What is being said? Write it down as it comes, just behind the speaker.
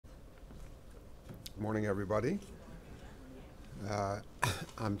Morning, everybody.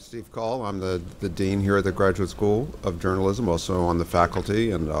 I'm Steve Call. I'm the dean here at the Graduate School of Journalism, also on the faculty,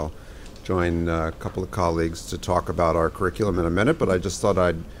 and I'll join a couple of colleagues to talk about our curriculum in a minute, but I just thought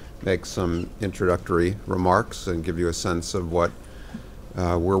I'd make some introductory remarks and give you a sense of what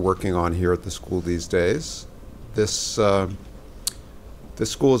we're working on here at the school these days. This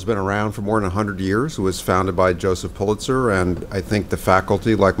school has been around for more than 100 years. It was founded by Joseph Pulitzer, and I think the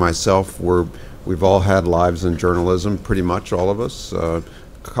faculty, like myself, we've all had lives in journalism, pretty much all of us. A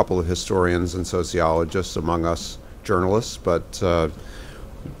couple of historians and sociologists among us journalists, but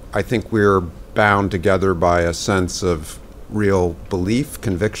I think we're bound together by a sense of real belief,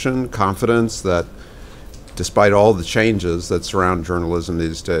 conviction, confidence that despite all the changes that surround journalism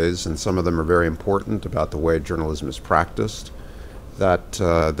these days, and some of them are very important about the way journalism is practiced, that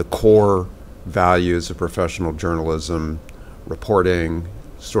the core values of professional journalism, reporting,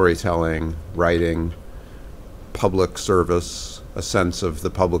 storytelling, writing, public service, a sense of the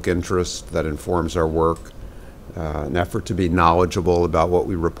public interest that informs our work, an effort to be knowledgeable about what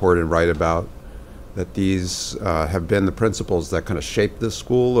we report and write about, that these have been the principles that kind of shaped this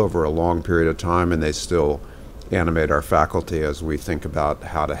school over a long period of time, and they still animate our faculty as we think about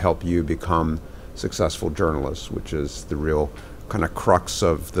how to help you become successful journalists, which is the real kind of crux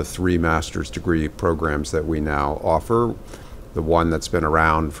of the 3 master's degree programs that we now offer. The one that's been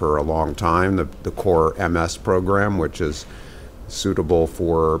around for a long time, the core MS program, which is suitable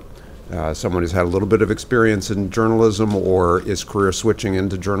for someone who's had a little bit of experience in journalism or is career switching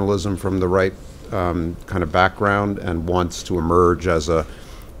into journalism from the right kind of background and wants to emerge as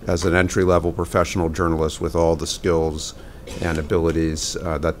an entry-level professional journalist with all the skills and abilities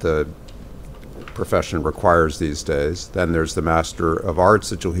that the profession requires these days. Then there's the Master of Arts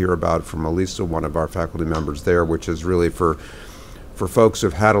that you'll hear about from Elisa, one of our faculty members there, which is really for folks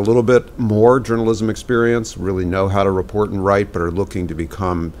who've had a little bit more journalism experience, really know how to report and write, but are looking to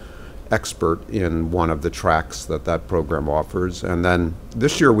become expert in one of the tracks that program offers. And then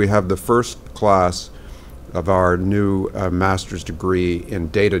this year we have the first class of our new master's degree in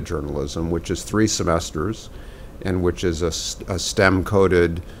data journalism, which is 3 semesters and which is a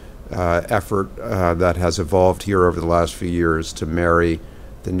STEM-coded effort that has evolved here over the last few years to marry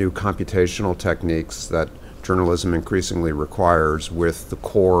the new computational techniques that journalism increasingly requires with the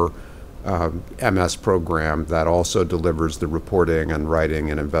core MS program that also delivers the reporting and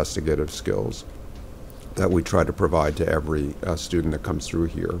writing and investigative skills that we try to provide to every student that comes through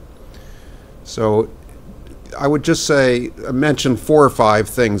here. So I would just say, mention 4 or 5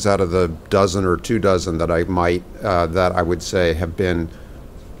 things out of the dozen or 2 dozen that I would say have been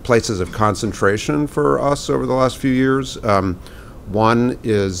places of concentration for us over the last few years. One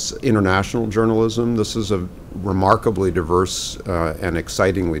is international journalism. This is a remarkably diverse and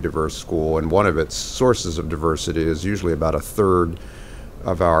excitingly diverse school, and one of its sources of diversity is usually about 1/3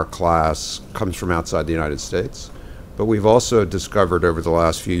 of our class comes from outside the United States. But we've also discovered over the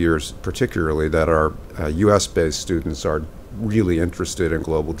last few years particularly that our US-based students are really interested in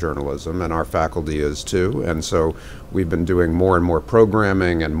global journalism, and our faculty is too. And so we've been doing more and more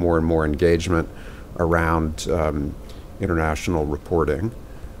programming and more engagement around international reporting.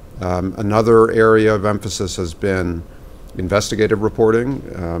 Another area of emphasis has been investigative reporting.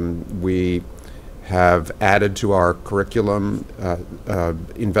 We have added to our curriculum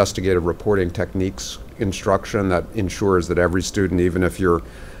investigative reporting techniques instruction that ensures that every student, even if you're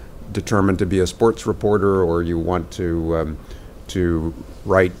determined to be a sports reporter or you want to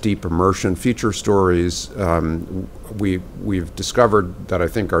write deep immersion feature stories, we've discovered that I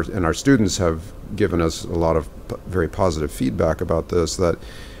think our students have given us a lot of very positive feedback about this, that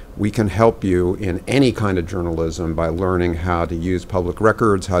we can help you in any kind of journalism by learning how to use public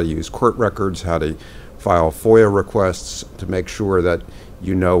records, how to use court records, how to file FOIA requests to make sure that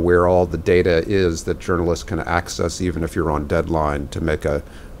you know where all the data is that journalists can access even if you're on deadline, to make a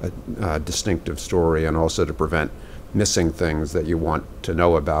distinctive story, and also to prevent missing things that you want to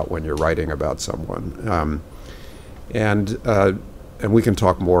know about when you're writing about someone. And we can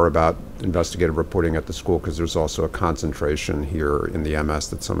talk more about investigative reporting at the school because there's also a concentration here in the MS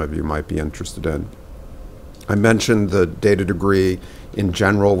that some of you might be interested in. I mentioned the data degree. In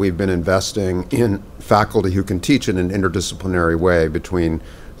general, we've been investing in faculty who can teach in an interdisciplinary way between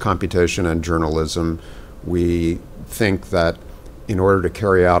computation and journalism. We think that in order to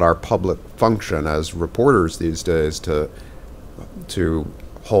carry out our public function as reporters these days, to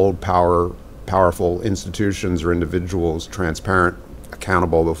hold powerful institutions or individuals transparent,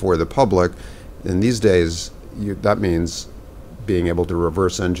 accountable before the public, in these days that means being able to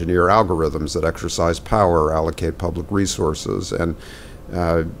reverse engineer algorithms that exercise power, allocate public resources, and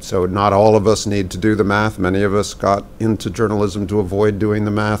So not all of us need to do the math. Many of us got into journalism to avoid doing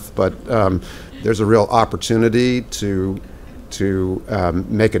the math, but there's a real opportunity to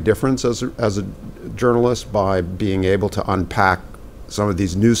make a difference as a journalist by being able to unpack some of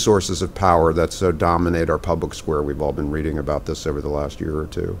these new sources of power that so dominate our public square. We've all been reading about this over the last year or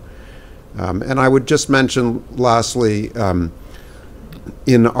two. And I would just mention, lastly,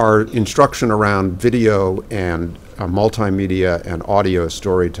 in our instruction around video and multimedia and audio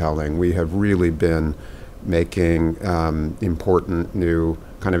storytelling, we have really been making important new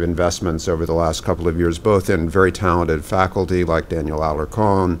kind of investments over the last couple of years, both in very talented faculty like Daniel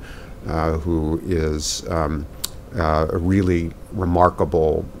Alarcon, who is a really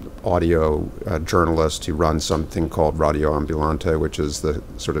remarkable audio journalist. He runs something called Radio Ambulante, which is the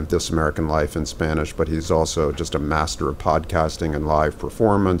sort of This American Life in Spanish, but he's also just a master of podcasting and live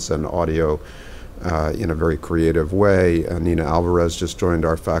performance and audio in a very creative way. Nina Alvarez just joined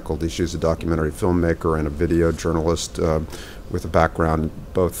our faculty. She's a documentary filmmaker and a video journalist with a background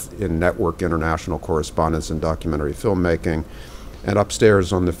both in network international correspondence and documentary filmmaking. And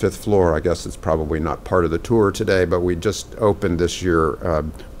upstairs on the 5th floor, I guess it's probably not part of the tour today, but we just opened this year,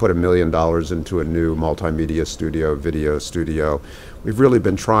 put $1 million into a new multimedia studio, video studio. We've really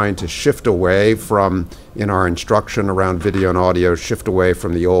been trying to shift away from, in our instruction around video and audio, shift away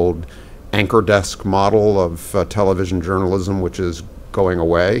from the old anchor desk model of television journalism, which is going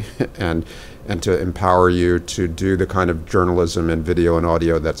away, and to empower you to do the kind of journalism in video and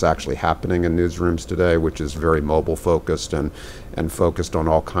audio that's actually happening in newsrooms today, which is very mobile focused and focused on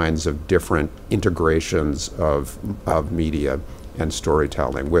all kinds of different integrations of media and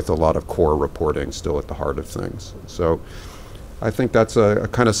storytelling, with a lot of core reporting still at the heart of things. So I think that's a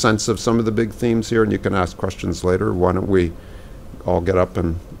kind of sense of some of the big themes here, and you can ask questions later. Why don't we all get up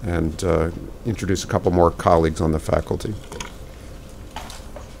and introduce a couple more colleagues on the faculty.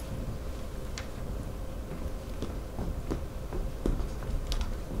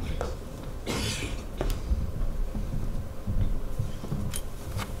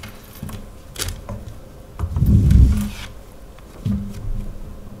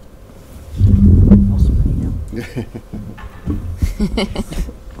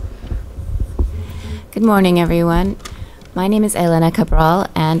 Good morning, everyone. My name is Elena Cabral,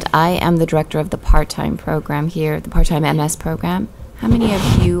 and I am the director of the part-time program here, the part-time MS program. How many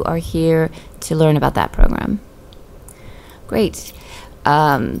of you are here to learn about that program? Great.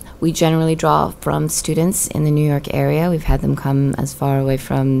 We generally draw from students in the New York area. We've had them come as far away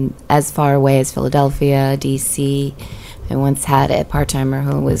as Philadelphia, DC. I once had a part-timer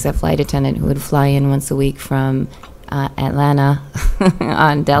who was a flight attendant who would fly in once a week from Atlanta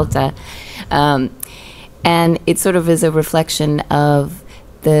on Delta. And it sort of is a reflection of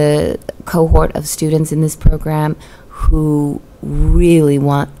the cohort of students in this program who really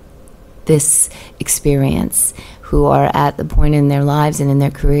want this experience, who are at the point in their lives and in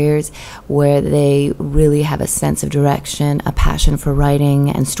their careers where they really have a sense of direction, a passion for writing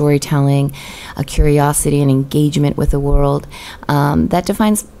and storytelling, a curiosity and engagement with the world. That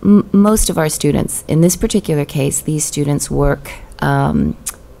defines most of our students. In this particular case, these students work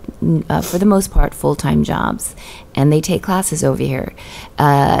for the most part, full-time jobs, and they take classes over here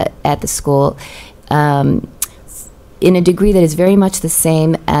at the school in a degree that is very much the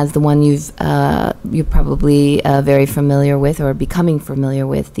same as the one you're probably very familiar with or becoming familiar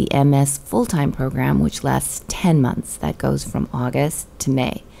with, the MS full-time program, which lasts 10 months. That goes from August to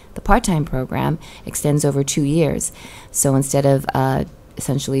May. The part-time program extends over 2 years. So instead of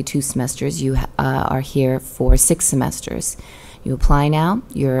essentially 2 semesters, you are here for 6 semesters. You apply now.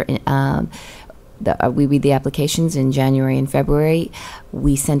 We read the applications in January and February.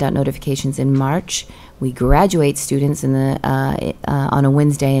 We send out notifications in March. We graduate students on a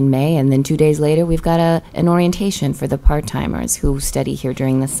Wednesday in May, and then 2 days later, we've got an orientation for the part-timers who study here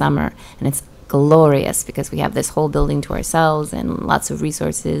during the summer. And it's glorious because we have this whole building to ourselves and lots of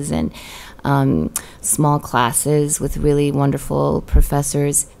resources and small classes with really wonderful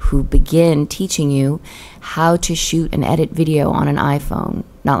professors who begin teaching you how to shoot and edit video on an iPhone,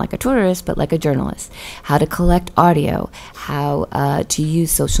 not like a tourist, but like a journalist, how to collect audio, how to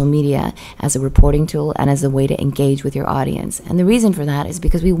use social media as a reporting tool and as a way to engage with your audience. And the reason for that is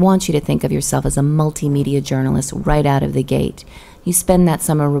because we want you to think of yourself as a multimedia journalist right out of the gate. You spend that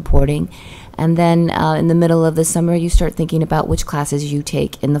summer reporting, and then in the middle of the summer, you start thinking about which classes you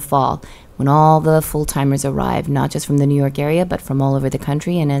take in the fall, when all the full-timers arrive, not just from the New York area, but from all over the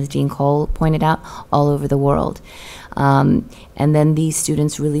country, and as Dean Cole pointed out, all over the world. And then these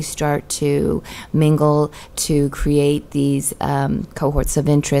students really start to mingle, to create these cohorts of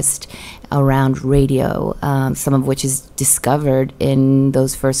interest around radio, some of which is discovered in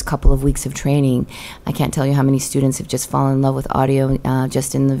those first couple of weeks of training. I can't tell you how many students have just fallen in love with audio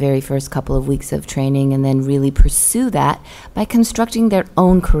just in the very first couple of weeks of training, and then really pursue that by constructing their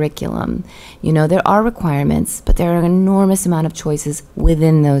own curriculum. You know, there are requirements, but there are an enormous amount of choices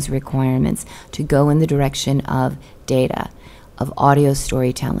within those requirements to go in the direction of data, of audio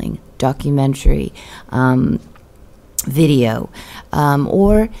storytelling, documentary, video,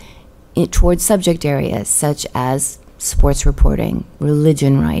 or towards subject areas such as sports reporting,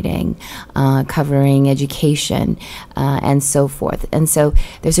 religion writing, covering education, and so forth. And so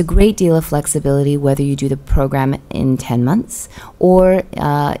there's a great deal of flexibility whether you do the program in 10 months or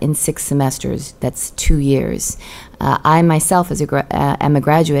in 6 semesters. That's 2 years. I myself am a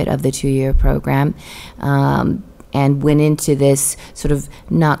graduate of the 2-year program, and went into this sort of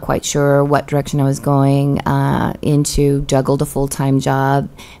not quite sure what direction I was going into, juggled a full-time job.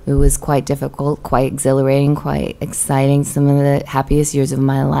 It was quite difficult, quite exhilarating, quite exciting, some of the happiest years of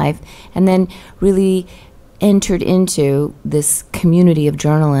my life, and then really entered into this community of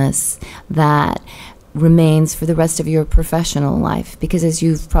journalists that remains for the rest of your professional life, because as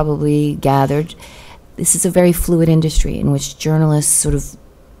you've probably gathered, this is a very fluid industry in which journalists sort of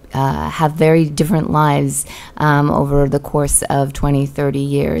have very different lives over the course of 20, 30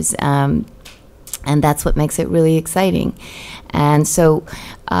 years. And that's what makes it really exciting. And so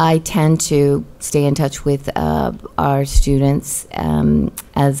I tend to stay in touch with our students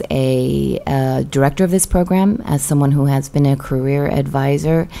as a director of this program, as someone who has been a career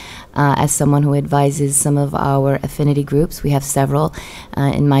advisor, as someone who advises some of our affinity groups. We have several.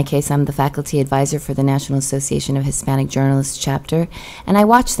 In my case, I'm the faculty advisor for the National Association of Hispanic Journalists chapter, and I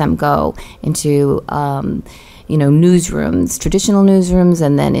watch them go into newsrooms, traditional newsrooms,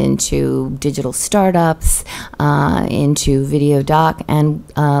 and then into digital startups, into video doc, and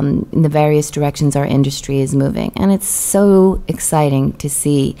in the various directions our industry is moving. And it's so exciting to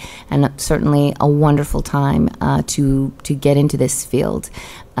see, and certainly a wonderful time to get into this field.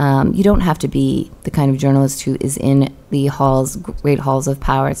 You don't have to be the kind of journalist who is in the great halls of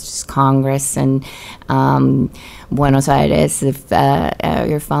power. It's just Congress and Buenos Aires, if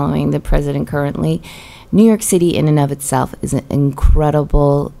you're following the president currently. New York City in and of itself is an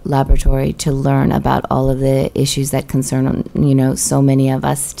incredible laboratory to learn about all of the issues that concern, so many of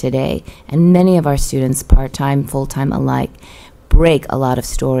us today. And many of our students, part-time, full-time alike, break a lot of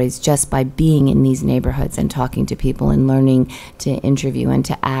stories just by being in these neighborhoods and talking to people and learning to interview and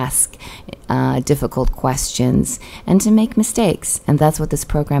to ask difficult questions and to make mistakes. And that's what this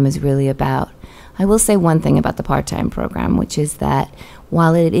program is really about. I will say one thing about the part-time program, which is that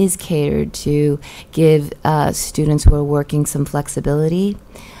while it is catered to give students who are working some flexibility,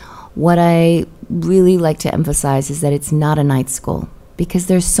 what I really like to emphasize is that it's not a night school, because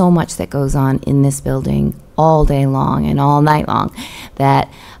there's so much that goes on in this building all day long and all night long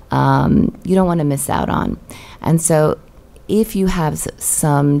that you don't want to miss out on. And so if you have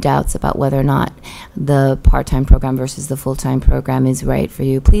some doubts about whether or not the part-time program versus the full-time program is right for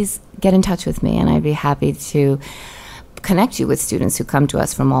you, please get in touch with me, and I'd be happy to connect you with students who come to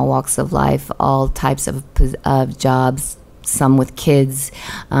us from all walks of life, all types of jobs, some with kids,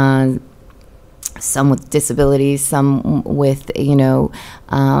 some with disabilities, some with,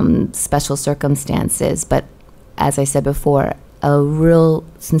 special circumstances. But as I said before, a real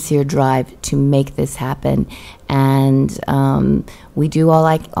sincere drive to make this happen. And we do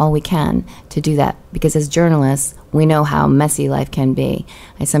all we can to do that, because as journalists, we know how messy life can be.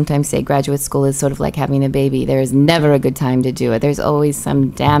 I sometimes say graduate school is sort of like having a baby. There is never a good time to do it. There's always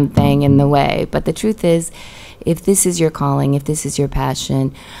some damn thing in the way. But the truth is, if this is your calling, if this is your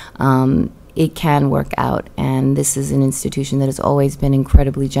passion, it can work out. And this is an institution that has always been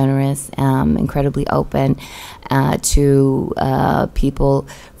incredibly generous, incredibly open to people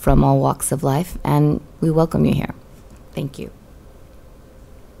from all walks of life. And we welcome you here. Thank you.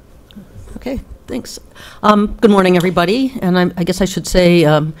 Okay, thanks. Good morning, everybody. And I guess I should say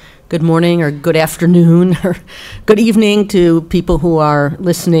good morning or good afternoon or good evening to people who are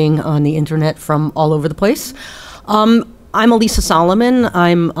listening on the internet from all over the place. I'm Elisa Solomon.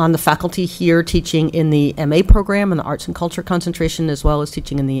 I'm on the faculty here teaching in the MA program and the Arts and Culture concentration, as well as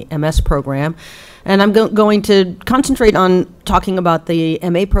teaching in the MS program. And I'm going to concentrate on talking about the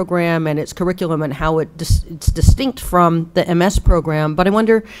MA program and its curriculum and how it's distinct from the MS program. But I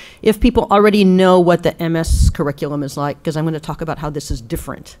wonder if people already know what the MS curriculum is like, because I'm going to talk about how this is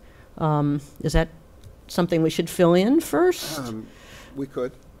different. Is that something we should fill in first? We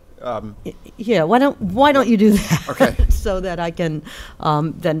could. Yeah, why don't you do that? Okay. So that I can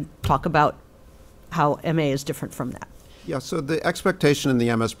then talk about how MA is different from that. Yeah, so the expectation in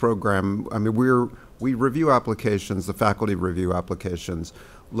the MS program, I mean, we review applications, the faculty review applications,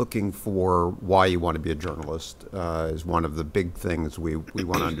 looking for why you want to be a journalist is one of the big things we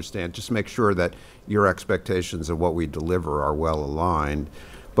want to understand. Just make sure that your expectations of what we deliver are well aligned.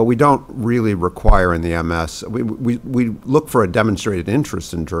 But we don't really require in the MS, we look for a demonstrated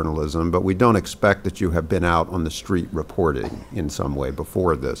interest in journalism, but we don't expect that you have been out on the street reporting in some way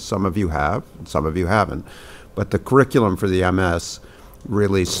before this. Some of you have, some of you haven't. But the curriculum for the MS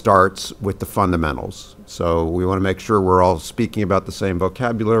really starts with the fundamentals. So we want to make sure we're all speaking about the same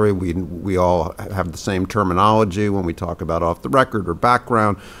vocabulary. We all have the same terminology when we talk about off the record or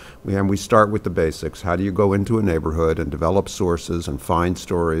background. And we start with the basics. How do you go into a neighborhood and develop sources and find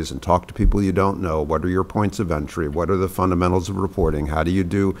stories and talk to people you don't know? What are your points of entry? What are the fundamentals of reporting? How do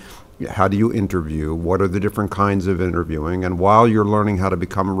you interview? What are the different kinds of interviewing? And while you're learning how to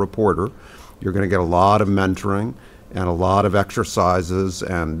become a reporter, you're going to get a lot of mentoring and a lot of exercises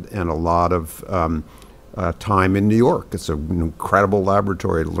and a lot of time in New York. It's an incredible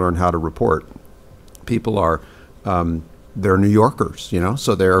laboratory to learn how to report. People are they're New Yorkers, you know,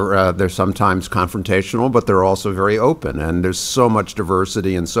 so they're sometimes confrontational, but they're also very open. And there's so much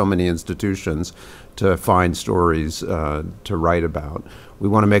diversity in so many institutions to find stories to write about. We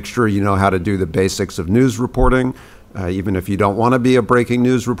want to make sure you know how to do the basics of news reporting, even if you don't want to be a breaking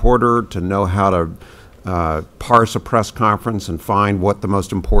news reporter, to know how to parse a press conference and find what the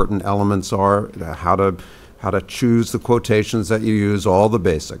most important elements are, how to choose the quotations that you use, all the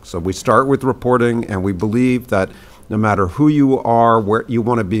basics. So we start with reporting, and we believe that no matter who you are, where you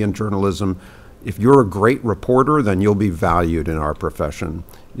want to be in journalism, if you're a great reporter, then you'll be valued in our profession.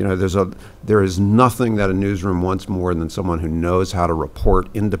 You know, there is nothing that a newsroom wants more than someone who knows how to report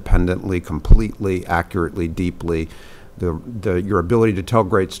independently, completely, accurately, deeply. Your ability to tell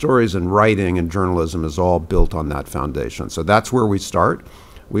great stories and writing and journalism is all built on that foundation. So that's where we start.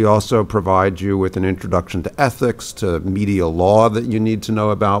 We also provide you with an introduction to ethics, to media law that you need to know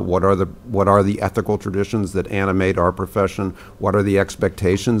about. What are the ethical traditions that animate our profession? What are the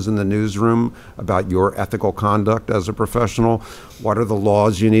expectations in the newsroom about your ethical conduct as a professional? What are the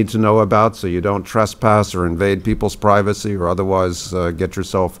laws you need to know about so you don't trespass or invade people's privacy or otherwise get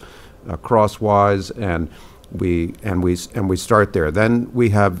yourself crosswise? And we start there. Then we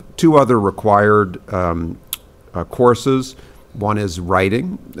have two other required courses. One is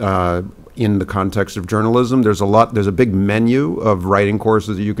writing in the context of journalism. There's a big menu of writing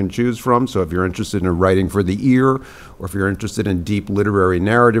courses that you can choose from. So if you're interested in writing for the ear, or if you're interested in deep literary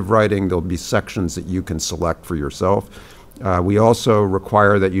narrative writing, there'll be sections that you can select for yourself. We also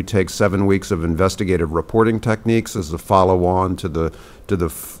require that you take 7 weeks of investigative reporting techniques as a follow-on to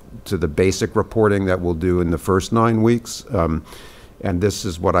the basic reporting that we'll do in the first 9 weeks. And this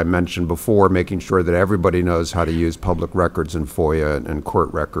is what I mentioned before, making sure that everybody knows how to use public records and FOIA and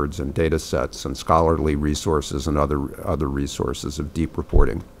court records and data sets and scholarly resources and other resources of deep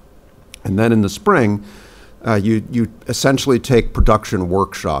reporting. And then in the spring, you essentially take production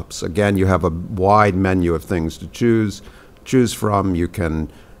workshops. Again, you have a wide menu of things to choose from. You can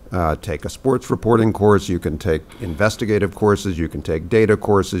take a sports reporting course, you can take investigative courses, you can take data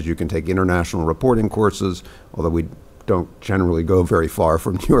courses, you can take international reporting courses, although we don't generally go very far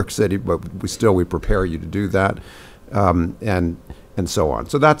from New York City, but we prepare you to do that, and so on.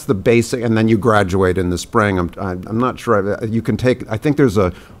 So that's the basic, and then you graduate in the spring. I'm not sure, you can take, I think there's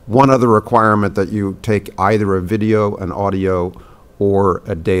one other requirement that you take either a video, an audio, or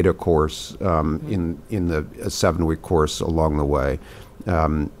a data course in the 7-week course along the way.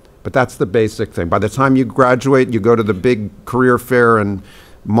 But that's the basic thing. By the time you graduate, you go to the big career fair in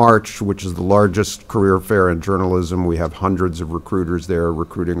March, which is the largest career fair in journalism. We have hundreds of recruiters there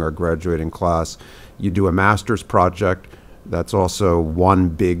recruiting our graduating class. You do a master's project. That's also one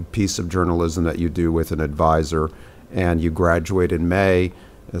big piece of journalism that you do with an advisor. And you graduate in May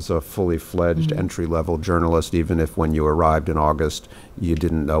as a fully fledged entry-level journalist, even if when you arrived in August, you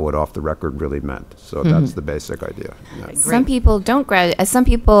didn't know what off the record really meant. So that's the basic idea. Yeah. Some people don't graduate. Some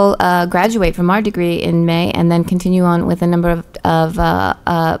people graduate from our degree in May and then continue on with a number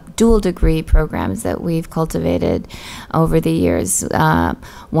of dual degree programs that we've cultivated over the years.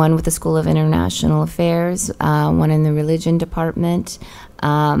 One with the School of International Affairs, one in the Religion Department.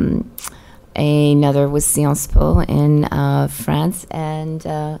 Another was Sciences Po in France, and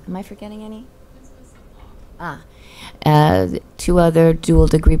am I forgetting any? Two other dual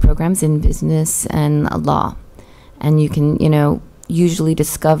degree programs in business and law. And you can, usually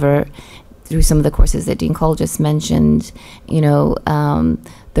discover through some of the courses that Dean Cole just mentioned,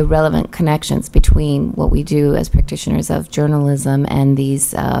 the relevant connections between what we do as practitioners of journalism and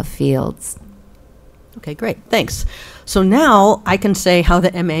these fields. Okay, great, thanks. So now I can say how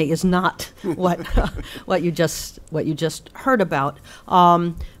the MA is not what what you just heard about.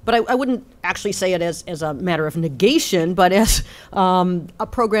 But I wouldn't actually say it as a matter of negation, but as a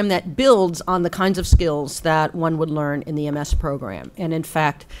program that builds on the kinds of skills that one would learn in the MS program. And in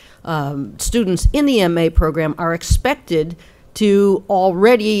fact, students in the MA program are expected to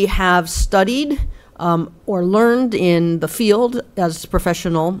already have studied or learned in the field as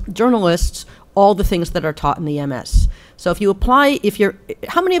professional journalists all the things that are taught in the MS. So if you apply,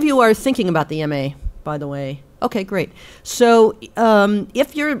 how many of you are thinking about the MA, by the way? Okay, great. So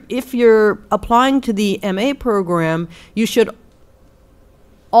if you're applying to the MA program, you should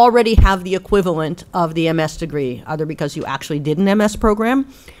already have the equivalent of the MS degree, either because you actually did an MS program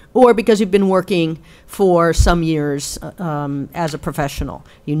or because you've been working for some years as a professional.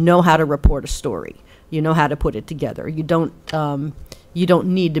 You know how to report a story. You know how to put it together. You don't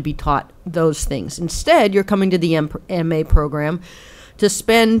need to be taught those things. Instead, you're coming to the MA program to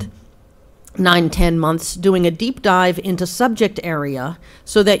spend 9-10 months doing a deep dive into subject area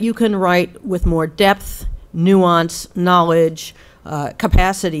so that you can write with more depth, nuance, knowledge,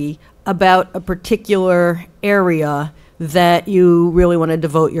 capacity about a particular area that you really want to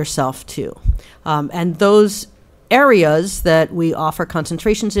devote yourself to. And those areas that we offer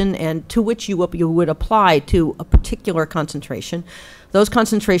concentrations in and to which you would apply to a particular concentration, those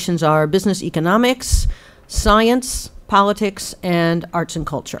concentrations are business economics, science, politics, and arts and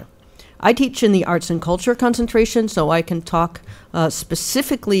culture. I teach in the arts and culture concentration, so I can talk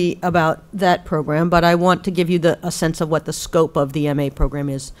specifically about that program, but I want to give you a sense of what the scope of the MA program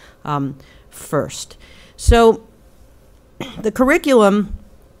is first. So the curriculum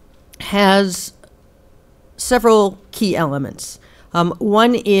has several key elements.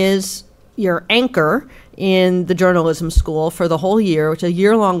 One is your anchor in the journalism school for the whole year, which is a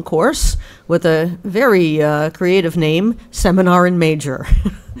year-long course with a very creative name, Seminar and Major.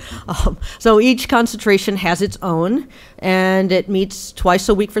 So each concentration has its own, and it meets twice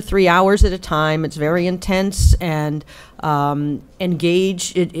a week for 3 hours at a time. It's very intense and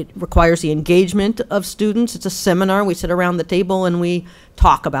it requires the engagement of students. It's a seminar. We sit around the table and we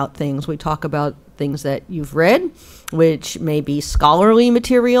talk about things. We talk about things that you've read, which may be scholarly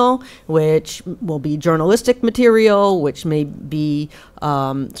material, which will be journalistic material, which may be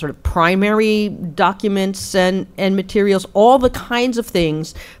sort of primary documents and materials, all the kinds of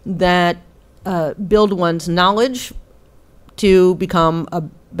things that build one's knowledge to become a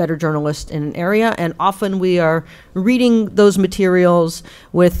better journalist in an area. And often we are reading those materials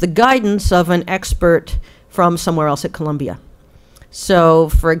with the guidance of an expert from somewhere else at Columbia. So,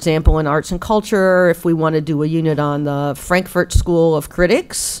 for example, in arts and culture, if we want to do a unit on the Frankfurt School of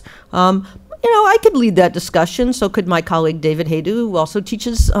Critics, I could lead that discussion. So could my colleague David Haydu, who also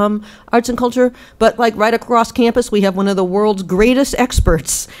teaches arts and culture. But like right across campus, we have one of the world's greatest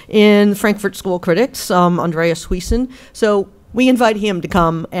experts in Frankfurt School of Critics, Andreas Huijsen. So we invite him to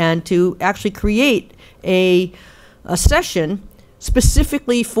come and to actually create a session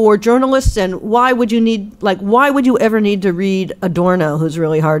specifically for journalists. And why would you ever need to read Adorno, who's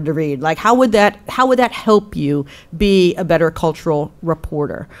really hard to read? Like, how would that help you be a better cultural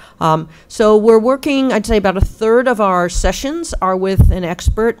reporter? So we're working, I'd say about a third of our sessions are with an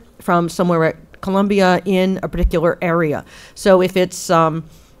expert from somewhere at Columbia in a particular area. So if it's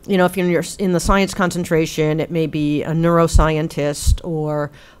if you're in the science concentration, it may be a neuroscientist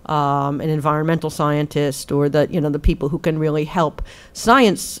or an environmental scientist, or the people who can really help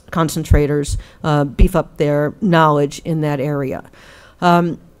science concentrators beef up their knowledge in that area.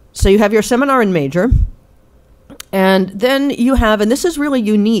 So you have your seminar and major, and then you have, and this is really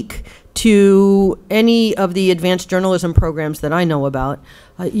unique to any of the advanced journalism programs that I know about,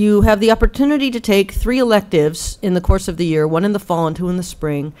 you have the opportunity to take 3 electives in the course of the year, 1 in the fall and 2 in the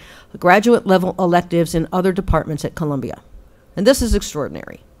spring, graduate level electives in other departments at Columbia. And this is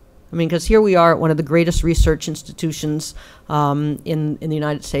extraordinary. I mean, because here we are at one of the greatest research institutions in the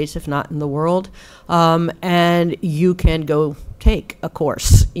United States, if not in the world, and you can go take a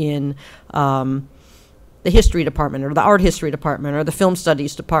course in the history department or the art history department or the film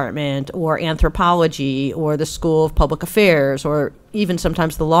studies department or anthropology or the School of Public Affairs or even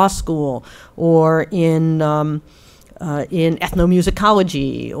sometimes the law school or in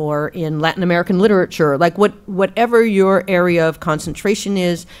ethnomusicology or in Latin American literature, like whatever your area of concentration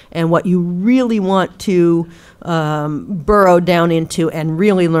is and what you really want to burrow down into and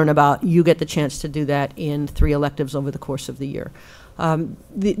really learn about, you get the chance to do that in 3 electives over the course of the year.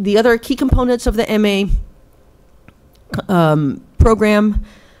 The other key components of the MA program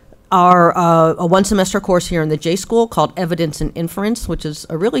are a one-semester course here in the J School called Evidence and Inference, which is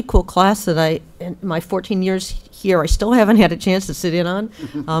a really cool class that in my 14 years here, I still haven't had a chance to sit in on,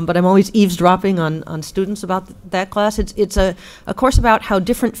 but I'm always eavesdropping on students about that class. It's a course about how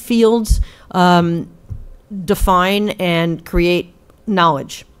different fields define and create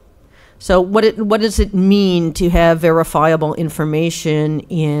knowledge. So what does it mean to have verifiable information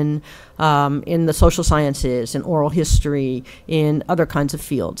in the social sciences, in oral history, in other kinds of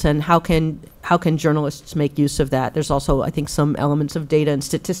fields, and how can journalists make use of that? There's also, I think, some elements of data and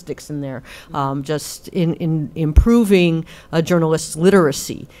statistics in there, just in improving a journalist's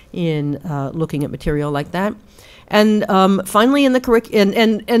literacy in looking at material like that. And finally, in the curriculum,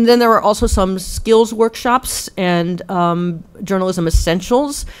 and then there are also some skills workshops and journalism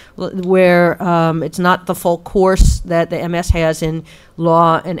essentials, where it's not the full course that the MS has in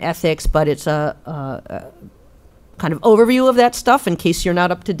law and ethics, but it's a kind of overview of that stuff in case you're not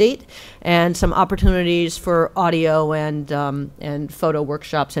up to date, and some opportunities for audio and photo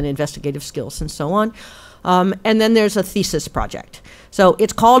workshops and investigative skills and so on. And then there's a thesis project. So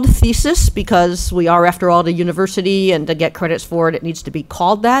it's called thesis because we are, after all, the university, and to get credits for it, it needs to be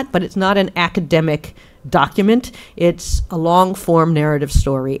called that, but it's not an academic document. It's a long-form narrative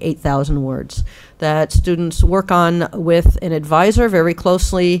story, 8,000 words, that students work on with an advisor very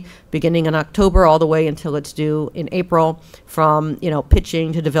closely, beginning in October all the way until it's due in April, from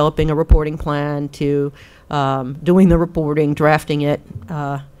pitching to developing a reporting plan to doing the reporting, drafting it,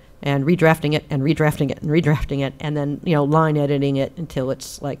 and redrafting it and redrafting it and redrafting it, and then line editing it until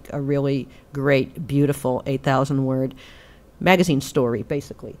it's like a really great, beautiful 8,000 word magazine story,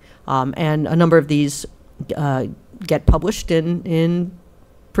 basically. And a number of these get published in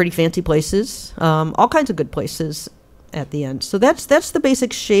pretty fancy places, all kinds of good places at the end. So that's the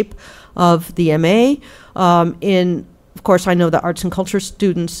basic shape of the MA. Of course, I know the arts and culture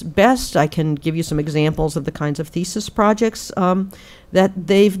students best. I can give you some examples of the kinds of thesis projects that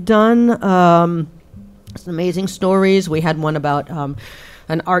they've done. Some amazing stories. We had one about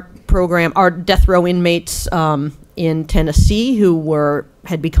an art program, death row inmates in Tennessee who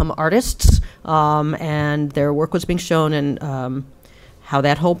had become artists, and their work was being shown, and how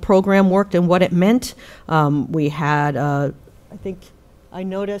that whole program worked and what it meant. We had, I think, I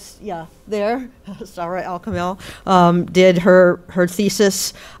noticed, there, Sarah Al-Kamel did her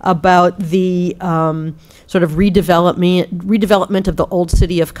thesis about the sort of redevelopment of the old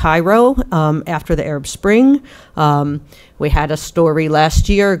city of Cairo after the Arab Spring. We had a story last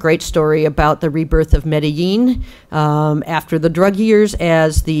year, a great story about the rebirth of Medellin after the drug years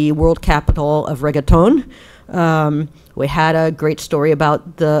as the world capital of reggaeton. We had a great story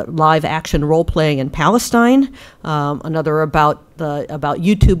about the live action role playing in Palestine. Another about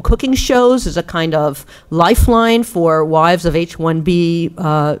YouTube cooking shows as a kind of lifeline for wives of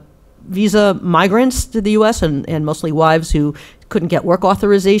H-1B visa migrants to the U.S. and mostly wives who couldn't get work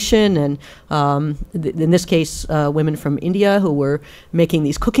authorization, and in this case, women from India who were making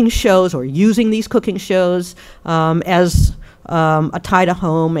these cooking shows or using these cooking shows as a tie to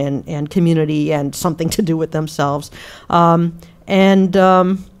home and community and something to do with themselves. Like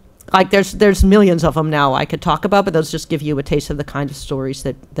there's millions of them now I could talk about, but those just give you a taste of the kind of stories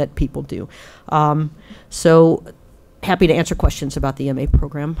that people do. So happy to answer questions about the MA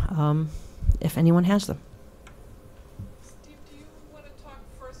program if anyone has them. Steve, do you want to talk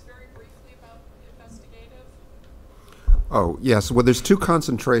first very briefly about investigative? Oh, yes. Well, there's two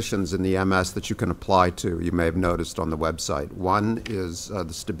concentrations in the MS that you can apply to, you may have noticed on the website. One is the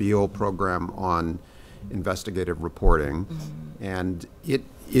Stabile program on investigative reporting, and it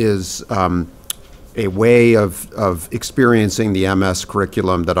is a way of experiencing the MS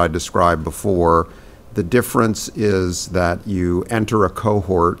curriculum that I described before. The difference is that you enter a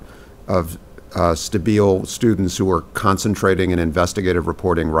cohort of Stabile students who are concentrating in investigative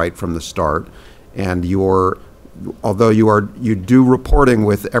reporting right from the start, and although you do reporting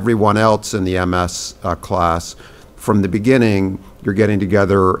with everyone else in the MS class, from the beginning, you're getting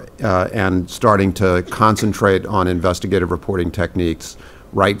together and starting to concentrate on investigative reporting techniques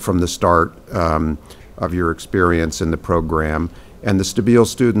right from the start of your experience in the program. And the Stabile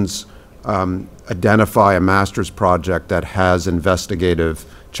students identify a master's project that has investigative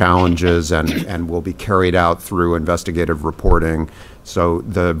challenges and will be carried out through investigative reporting. So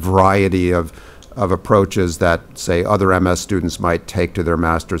the variety of approaches that, say, other MS students might take to their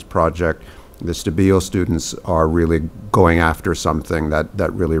master's project, the Stabile students are really going after something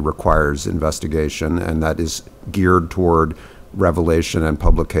that really requires investigation, and that is geared toward revelation and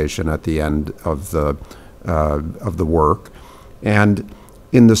publication at the end of the work. And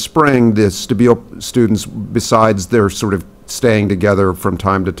in the spring, the Stabile students, besides their sort of staying together from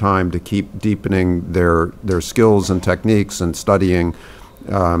time to time to keep deepening their skills and techniques and studying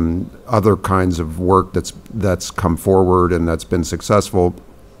other kinds of work that's come forward and that's been successful.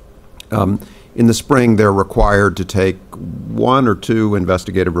 In the spring, they're required to take 1 or 2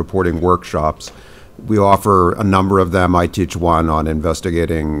 investigative reporting workshops. We offer a number of them. I teach one on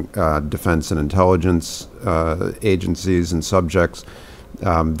investigating defense and intelligence agencies and subjects.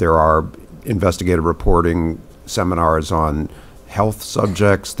 There are investigative reporting seminars on health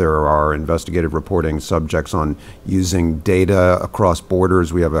subjects. There are investigative reporting subjects on using data across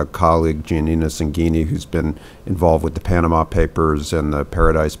borders. We have a colleague, Giannina Sanghini, who's been involved with the Panama Papers and the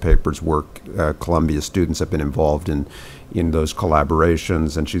Paradise Papers work. Columbia students have been involved in those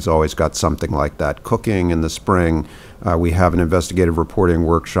collaborations, and she's always got something like that cooking in the spring. We have an investigative reporting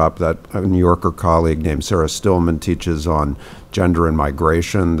workshop that a New Yorker colleague named Sarah Stillman teaches on gender and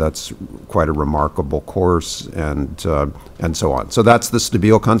migration. That's quite a remarkable course, and so on. So that's the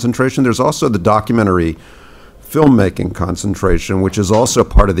Stabile concentration. There's also the documentary filmmaking concentration, which is also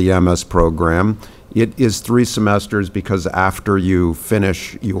part of the MS program. It is 3 semesters because after you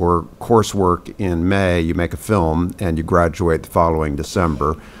finish your coursework in May, you make a film and you graduate the following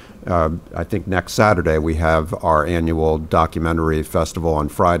December. I think next Saturday we have our annual documentary festival. On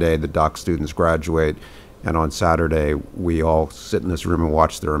Friday, the doc students graduate, and on Saturday we all sit in this room and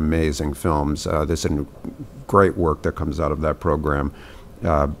watch their amazing films. There's some great work that comes out of that program.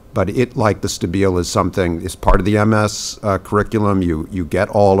 But it, like the Stabile, is part of the MS curriculum. You get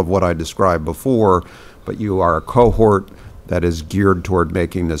all of what I described before, but you are a cohort that is geared toward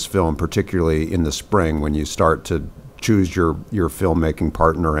making this film, particularly in the spring when you start to choose your filmmaking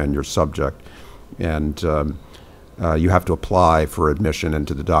partner and your subject. And you have to apply for admission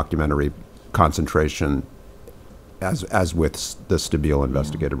into the documentary concentration as with the Stabile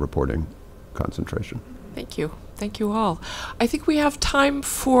investigative reporting concentration. Thank you. Thank you all. I think we have time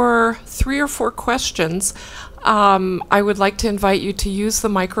for 3 or 4 questions. I would like to invite you to use the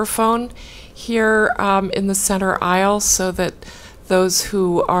microphone here in the center aisle so that those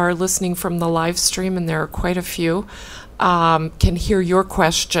who are listening from the live stream, and there are quite a few, can hear your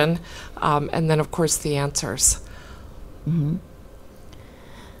question and then, of course, the answers. Mm-hmm.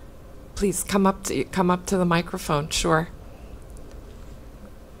 Please come up to the microphone. Sure.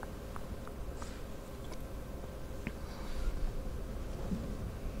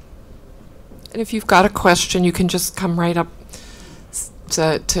 And if you've got a question, you can just come right up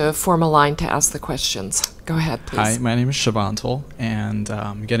to form a line to ask the questions. Go ahead, please. Hi, my name is Shavantal, and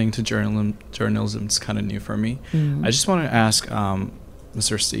getting into journalism is kind of new for me. Mm. I just want to ask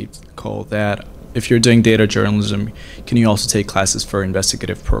Mr. Steve Cole that if you're doing data journalism, can you also take classes for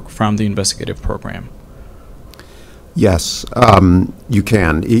from the investigative program? Yes, you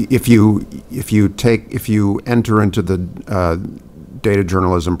can. If you enter into the data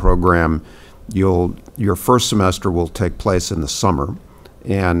journalism program, your first semester will take place in the summer,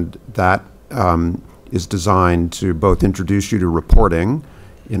 and that is designed to both introduce you to reporting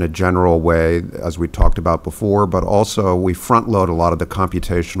in a general way, as we talked about before, but also we front load a lot of the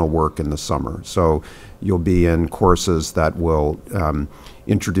computational work in the summer. So you'll be in courses that will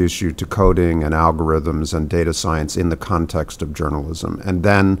introduce you to coding and algorithms and data science in the context of journalism. And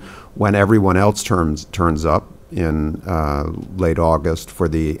then when everyone else turns up in late August for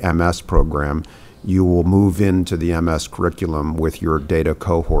the MS program, you will move into the MS curriculum with your data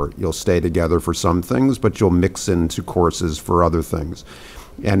cohort. You'll stay together for some things, but you'll mix into courses for other things.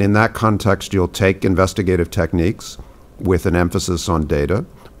 And in that context, you'll take investigative techniques with an emphasis on data,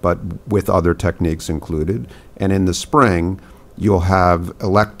 but with other techniques included. And in the spring, you'll have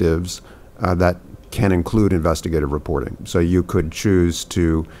electives that can include investigative reporting. So you could choose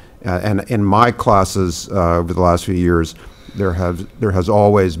to, and in my classes over the last few years, there has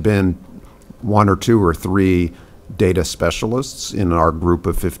always been 1 or 2 or 3 data specialists in our group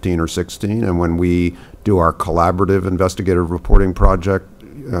of 15 or 16. And when we do our collaborative investigative reporting project,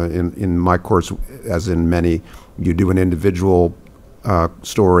 in my course, as in many, you do an individual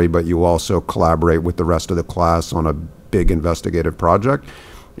story, but you also collaborate with the rest of the class on a big investigative project.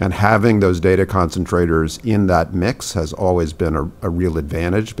 And having those data concentrators in that mix has always been a real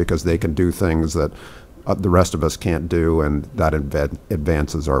advantage, because they can do things that the rest of us can't do, and that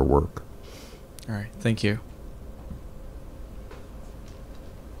advances our work. All right, thank you.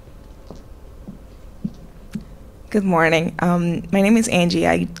 Good morning. My name is Angie.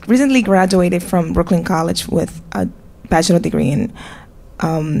 I recently graduated from Brooklyn College with a bachelor degree in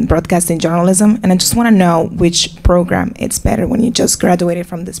broadcasting journalism, and I just want to know which program it's better when you just graduated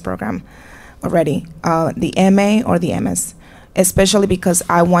from this program already, the MA or the MS. especially because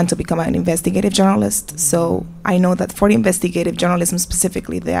I want to become an investigative journalist. So I know that for investigative journalism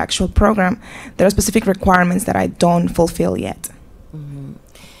specifically, the actual program, there are specific requirements that I don't fulfill yet.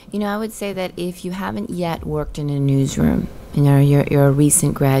 You know, I would say that if you haven't yet worked in a newsroom, you know, you're a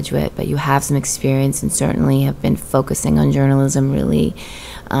recent graduate, but you have some experience and certainly have been focusing on journalism, really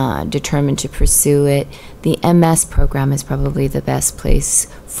determined to pursue it, the MS program is probably the best place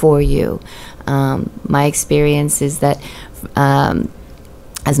for you. My experience is that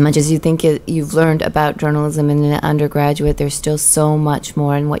as much as you think you've learned about journalism in an undergraduate, there's still so much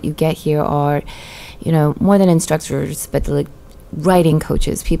more, and what you get here are, you know, more than instructors, but like writing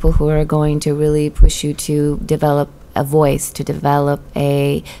coaches, people who are going to really push you to develop a voice, to develop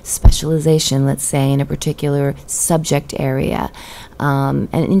a specialization, let's say, in a particular subject area, and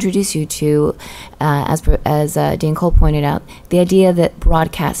introduce you to, as Dean Cole pointed out, the idea that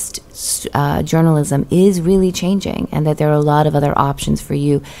broadcast journalism is really changing, and that there are a lot of other options for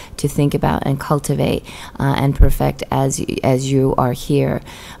you to think about and cultivate and perfect as you are here.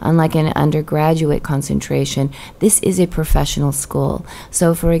 Unlike an undergraduate concentration, this is a professional school.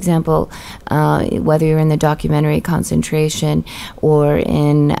 So, for example, whether you're in the documentary concentration or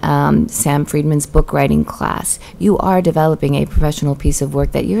in Sam Friedman's book writing class, you are developing a professional piece of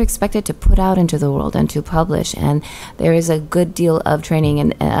work that you're expected to put out into the world and to publish, and there is a good deal of training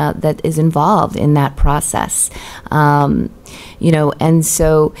that is involved in that process. You know, and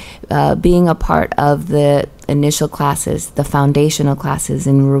so being a part of the initial classes, the foundational classes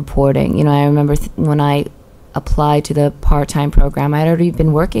in reporting, you know, I remember when I applied to the part-time program, I'd already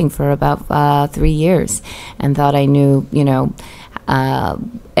been working for about 3 years and thought I knew, you know,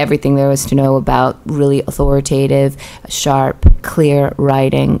 everything there was to know about really authoritative, sharp, clear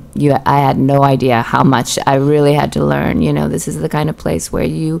writing. I had no idea how much I really had to learn. You know, this is the kind of place where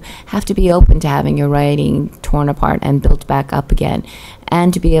you have to be open to having your writing torn apart and built back up again,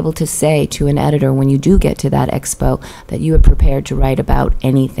 and to be able to say to an editor when you do get to that expo that you are prepared to write about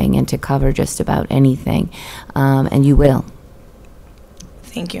anything and to cover just about anything, and you will.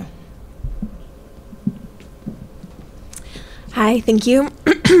 Thank you. Hi, thank you.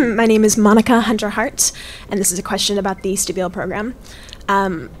 My name is Monica Hunter-Hart, and this is a question about the Stabile program.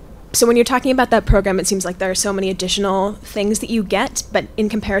 So when you're talking about that program, it seems like there are so many additional things that you get, but in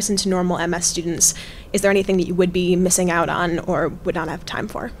comparison to normal MS students, is there anything that you would be missing out on or would not have time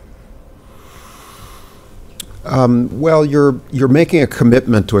for? Well, you're making a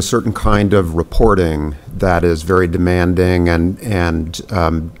commitment to a certain kind of reporting that is very demanding and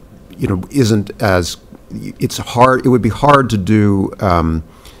you know, isn't as, it's hard. It would be hard to do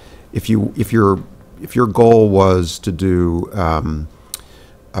if your goal was to do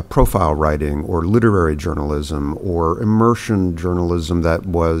a profile writing or literary journalism or immersion journalism that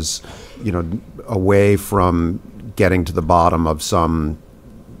was, you know, away from getting to the bottom of some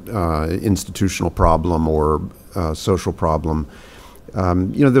institutional problem or social problem.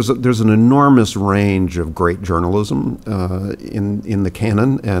 You know, there's an enormous range of great journalism in the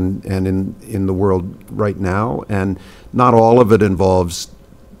canon and in the world right now, and not all of it involves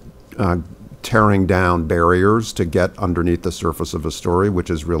tearing down barriers to get underneath the surface of a story, which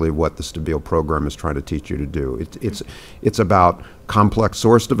is really what the Stabile program is trying to teach you to do. It's about complex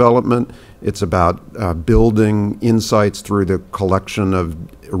source development. It's about building insights through the collection of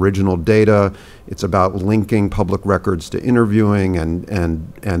original data. It's about linking public records to interviewing and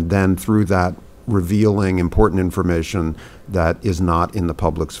then through that revealing important information that is not in the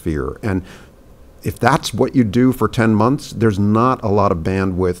public sphere. And if that's what you do for 10 months, there's not a lot of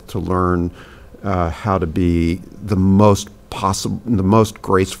bandwidth to learn how to be the most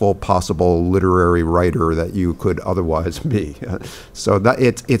graceful possible literary writer that you could otherwise be. So that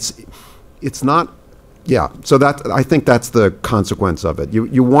it's not, yeah. So that, I think that's the consequence of it.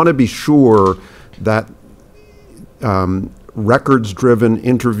 You want to be sure that records-driven,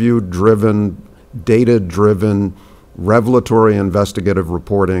 interview-driven, data-driven, revelatory investigative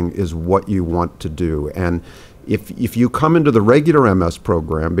reporting is what you want to do. And if you come into the regular MS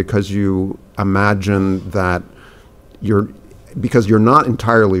program because you imagine that because you're not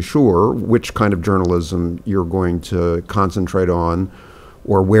entirely sure which kind of journalism you're going to concentrate on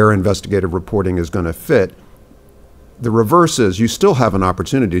or where investigative reporting is going to fit, the reverse is you still have an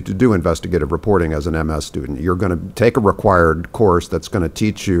opportunity to do investigative reporting as an MS student. You're going to take a required course that's going to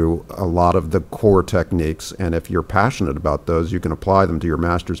teach you a lot of the core techniques, and if you're passionate about those, you can apply them to your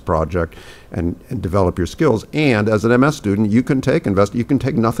master's project and develop your skills. And as an MS student, you can take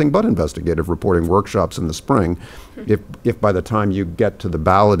nothing but investigative reporting workshops in the spring if by the time you get to the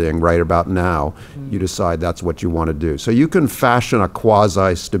balloting right about now, you decide that's what you want to do. So you can fashion a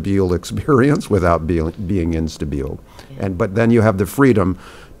quasi-Stabile experience without being in Stabile. But then you have the freedom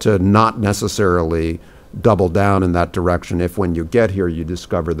to not necessarily double down in that direction if when you get here you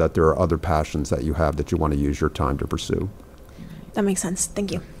discover that there are other passions that you have that you want to use your time to pursue. That makes sense.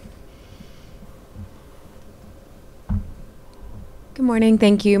 Thank you. Good morning,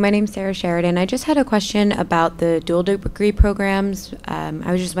 thank you. My name's Sarah Sheridan. I just had a question about the dual degree programs. I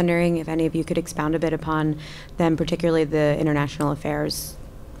was just wondering if any of you could expound a bit upon them, particularly the international affairs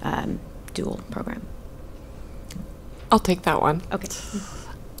dual program. I'll take that one. Okay.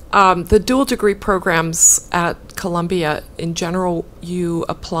 The dual degree programs at Columbia, in general, you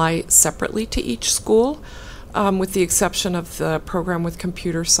apply separately to each school, with the exception of the program with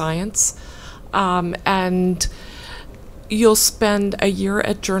computer science. And you'll spend a year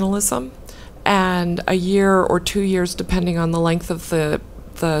at journalism and a year or 2 years, depending on the length of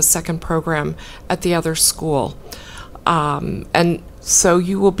the second program, at the other school. And so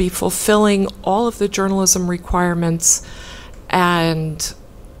you will be fulfilling all of the journalism requirements and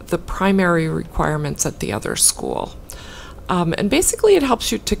the primary requirements at the other school. And basically it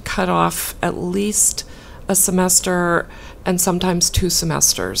helps you to cut off at least a semester and sometimes 2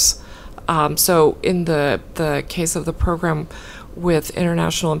 semesters. So in the case of the program with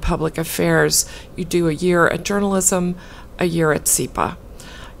International and Public Affairs, you do a year at journalism, a year at SEPA.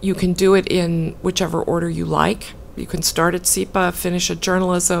 You can do it in whichever order you like. You can start at SEPA, finish at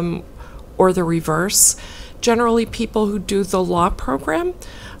journalism, or the reverse. Generally, people who do the law program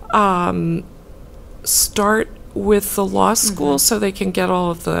start with the law school so they can get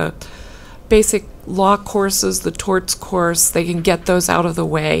all of the basic law courses, the torts course, they can get those out of the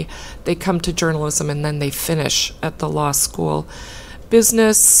way. They come to journalism and then they finish at the law school.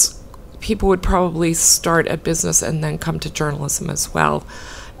 Business, people would probably start at business and then come to journalism as well.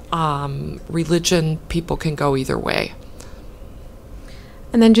 Religion, people can go either way.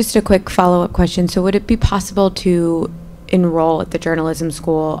 And then just a quick follow-up question. So would it be possible to enroll at the journalism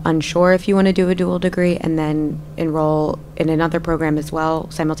school unsure if you want to do a dual degree and then enroll in another program as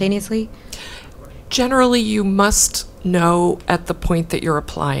well simultaneously? Generally, you must know at the point that you're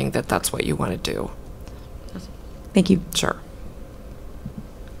applying that that's what you want to do. Thank you. Sure.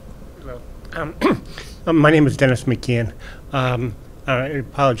 Hello. My name is Dennis McKeon. I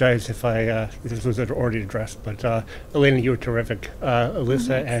apologize if this was already addressed, but Elena, you were terrific.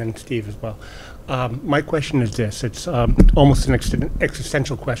 Alyssa and Steve as well. My question is this. It's almost an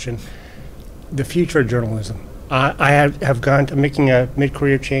existential question. The future of journalism. I have gone to making a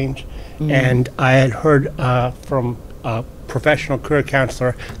mid-career change, and I had heard from a professional career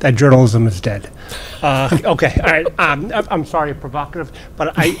counselor that journalism is dead. Okay, all right. I'm sorry, provocative,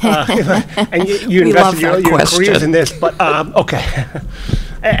 but and you invested your careers in this, but okay.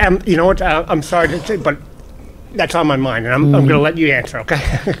 And you know what? I'm sorry to say, but that's on my mind, and I'm going to let you answer. Okay,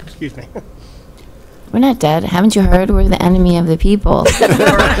 excuse me. We're not dead. Haven't you heard? We're the enemy of the people.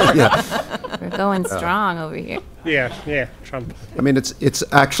 Yeah. We're going strong over here. Yeah, Trump. I mean, it's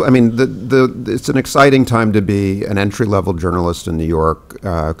actually. I mean, it's an exciting time to be an entry-level journalist in New York,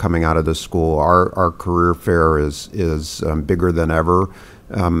 coming out of the school. Our career fair is bigger than ever.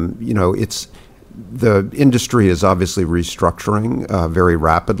 You know, the industry is obviously restructuring very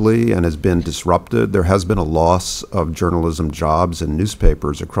rapidly and has been disrupted. There has been a loss of journalism jobs in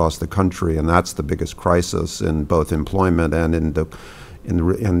newspapers across the country, and that's the biggest crisis in both employment and in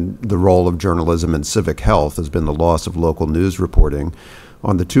the role of journalism in civic health has been the loss of local news reporting.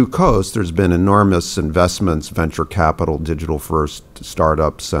 On the two coasts, there's been enormous investments, venture capital, digital-first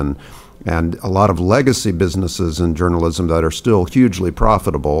startups, and a lot of legacy businesses in journalism that are still hugely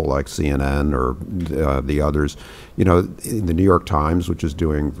profitable, like CNN or the others. You know, in the New York Times, which is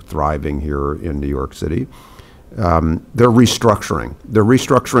thriving here in New York City. They're restructuring. They're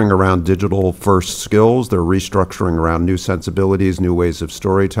restructuring around digital-first skills. They're restructuring around new sensibilities, new ways of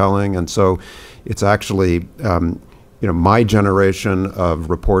storytelling. And so it's actually, you know, my generation of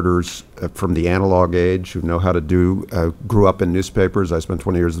reporters from the analog age who know how to grew up in newspapers. I spent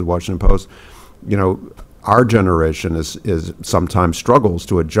 20 years at the Washington Post. You know, our generation is sometimes struggles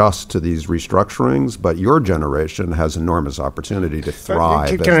to adjust to these restructurings, but your generation has enormous opportunity to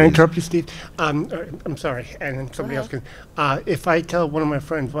thrive. Can I interrupt you, Steve? I'm sorry, and then somebody else can. If I tell one of my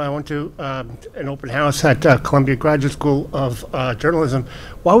friends, well, I went to an open house at Columbia Graduate School of Journalism,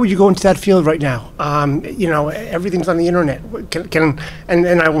 why would you go into that field right now? You know, everything's on the internet.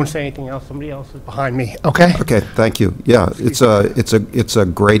 And I won't say anything else. Somebody else is behind me. Okay. Okay. Thank you. Yeah, it's a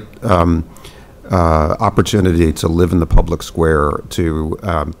great opportunity to live in the public square, to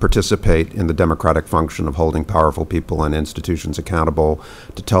participate in the democratic function of holding powerful people and institutions accountable,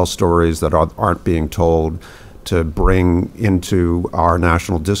 to tell stories that aren't being told, to bring into our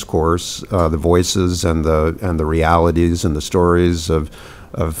national discourse the voices and the realities and the stories of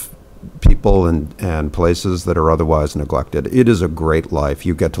people and places that are otherwise neglected. It is a great life.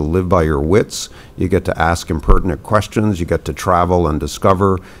 You get to live by your wits. You get to ask impertinent questions. You get to travel and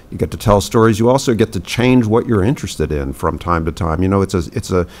discover. You get to tell stories. You also get to change what you're interested in from time to time. You know, it's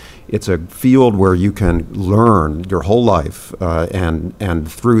a field where you can learn your whole life,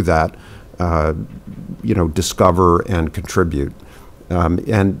 and through that, you know, discover and contribute.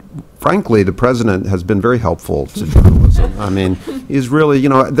 And frankly, the president has been very helpful to journalism. I mean, he's really, you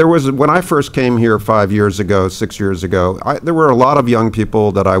know, when I first came here 5 years ago, 6 years ago, there were a lot of young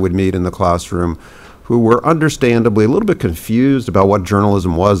people that I would meet in the classroom who were understandably a little bit confused about what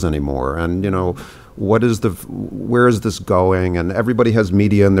journalism was anymore. And, you know, where is this going? And everybody has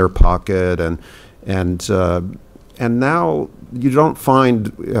media in their pocket. And now you don't find,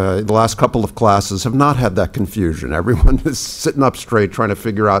 the last couple of classes have not had that confusion. Everyone is sitting up straight trying to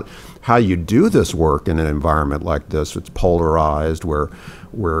figure out how you do this work in an environment like this. It's polarized,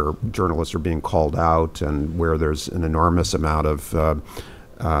 where journalists are being called out and where there's an enormous amount of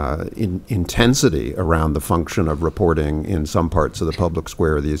intensity around the function of reporting in some parts of the public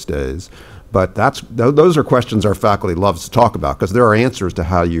square these days. But those are questions our faculty loves to talk about, because there are answers to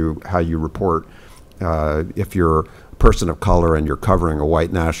how you report. If you're a person of color and you're covering a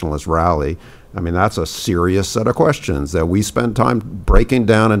white nationalist rally, I mean, that's a serious set of questions that we spend time breaking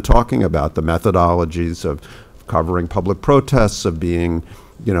down and talking about, the methodologies of covering public protests, of being,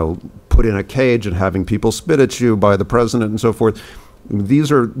 you know, put in a cage and having people spit at you by the president and so forth.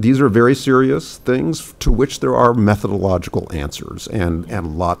 These are very serious things to which there are methodological answers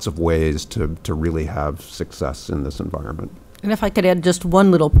and lots of ways to really have success in this environment. And if I could add just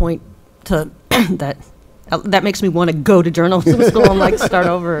one little point to that makes me want to go to journalism school and like start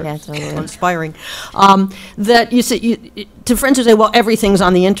over. Yeah, totally. Inspiring. That you say to friends who say, "Well, everything's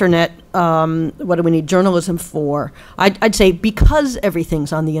on the internet. What do we need journalism for?" I'd say because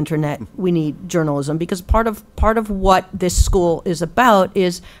everything's on the internet, we need journalism, because part of what this school is about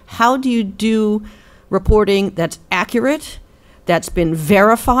is how do you do reporting that's accurate, that's been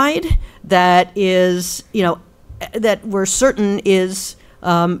verified, that is, you know, that we're certain is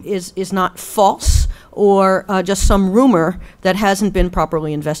not false or just some rumor that hasn't been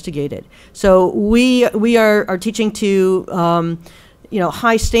properly investigated. So we are teaching to you know,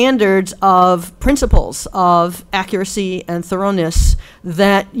 high standards of principles of accuracy and thoroughness,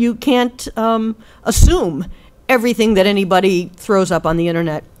 that you can't assume everything that anybody throws up on the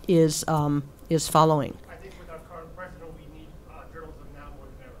internet is following. I think with our current president, we need journalism now more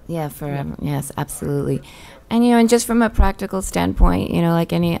than ever. Yeah, forever. Yes, absolutely. And, you know, and just from a practical standpoint, you know,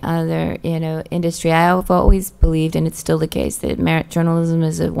 like any other, you know, industry, I've always believed, and it's still the case, that journalism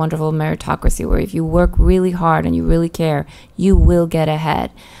is a wonderful meritocracy where if you work really hard and you really care, you will get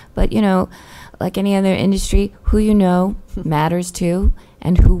ahead. But, you know, like any other industry, who you know matters too,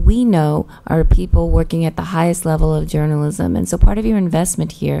 and who we know are people working at the highest level of journalism. And so part of your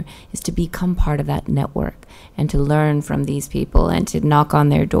investment here is to become part of that network and to learn from these people and to knock on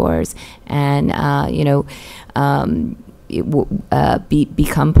their doors and, you know,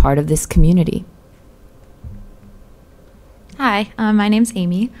 become part of this community. Hi, my name's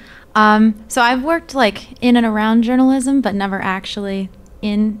Amy. So I've worked like in and around journalism, but never actually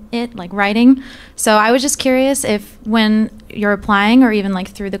in it, like writing. So I was just curious if when you're applying or even like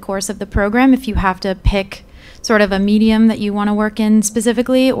through the course of the program, if you have to pick sort of a medium that you want to work in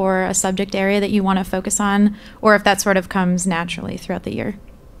specifically or a subject area that you want to focus on, or if that sort of comes naturally throughout the year.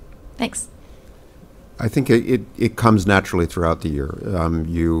 Thanks. I think it comes naturally throughout the year.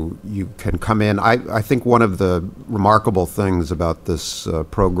 You can come in. I think one of the remarkable things about this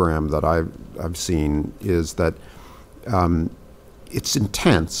program that I've seen is that it's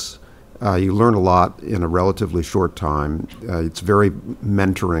intense. You learn a lot in a relatively short time. It's very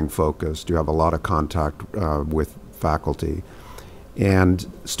mentoring focused. You have a lot of contact with faculty. And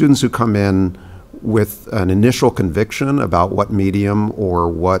students who come in with an initial conviction about what medium or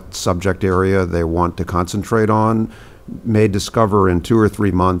what subject area they want to concentrate on may discover in 2 or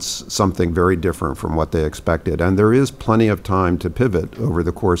 3 months something very different from what they expected. And there is plenty of time to pivot over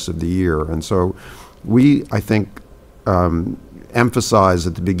the course of the year. And so we, I think, emphasize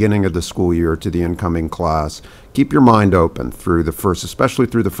at the beginning of the school year to the incoming class, keep your mind open through the first, especially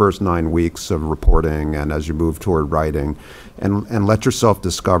through the first 9 weeks of reporting and as you move toward writing, and let yourself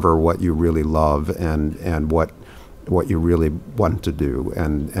discover what you really love and what you really want to do.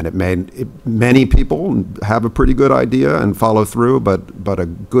 And many people have a pretty good idea and follow through, but a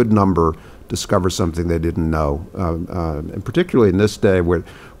good number discover something they didn't know. And particularly in this day where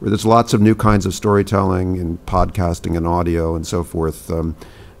there's lots of new kinds of storytelling and podcasting and audio and so forth,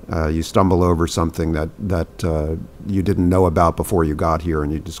 you stumble over something that you didn't know about before you got here,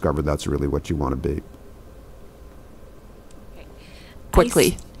 and you discover that's really what you want to be.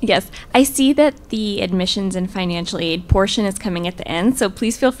 Quickly. Yes, I see that the admissions and financial aid portion is coming at the end, so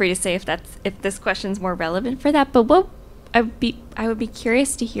please feel free to say if this question's more relevant for that. But I would be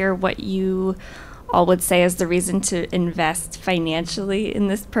curious to hear what you all would say is the reason to invest financially in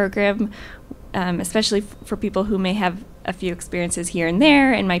this program, especially for people who may have a few experiences here and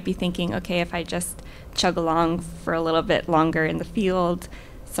there and might be thinking, okay, if I just chug along for a little bit longer in the field,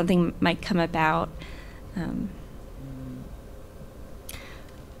 something might come about.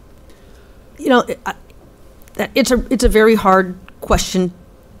 You know, it's a very hard question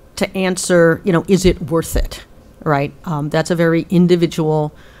to answer. You know, is it worth it? Right? That's a very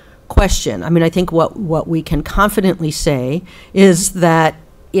individual question. I mean, I think what we can confidently say is that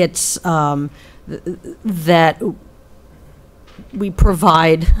it's that we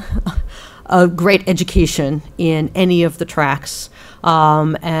provide a great education in any of the tracks,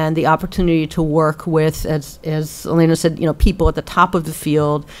 and the opportunity to work with, as Elena said, you know, people at the top of the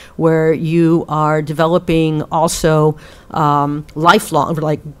field, where you are developing also lifelong,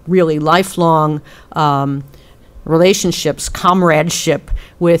 like really lifelong relationships, comradeship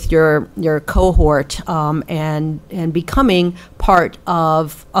with your cohort, and becoming part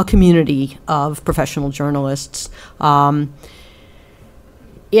of a community of professional journalists.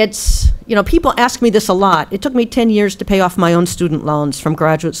 It's, you know, people ask me this a lot. It took me 10 years to pay off my own student loans from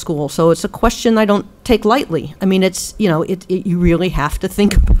graduate school, so it's a question I don't take lightly. I mean, it's, you know, you really have to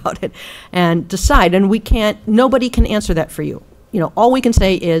think about it and decide, and nobody can answer that for you. You know, all we can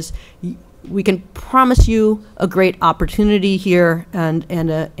say is we can promise you a great opportunity here and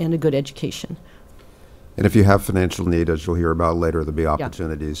a good education. And if you have financial need, as you'll hear about later, there'll be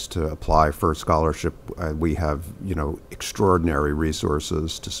opportunities to apply for a scholarship. We have, you know, extraordinary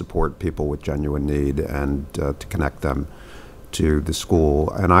resources to support people with genuine need and to connect them to the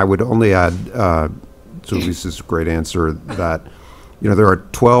school. And I would only add, to Lisa's great answer, that, you know, there are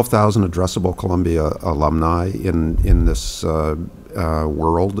 12,000 addressable Columbia alumni in this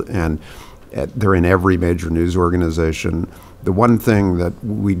world, and they're in every major news organization. The one thing that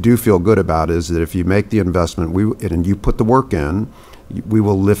we do feel good about is that if you make the investment and you put the work in, we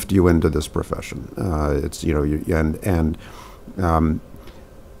will lift you into this profession. It's, you know,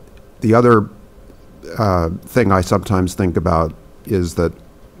 the other thing I sometimes think about is that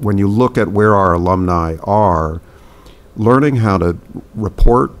when you look at where our alumni are, learning how to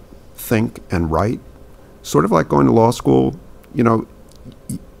report, think, and write, sort of like going to law school, you know,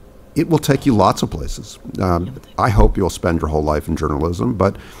 it will take you lots of places. I hope you'll spend your whole life in journalism,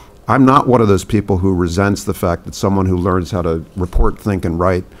 but I'm not one of those people who resents the fact that someone who learns how to report, think, and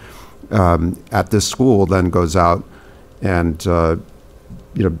write at this school then goes out and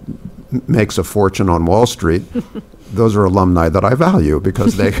you know, makes a fortune on Wall Street. Those are alumni that I value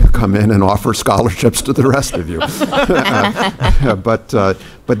because they come in and offer scholarships to the rest of you.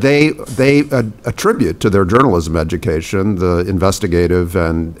 But they attribute to their journalism education the investigative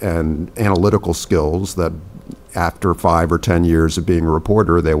and analytical skills that after 5 or 10 years of being a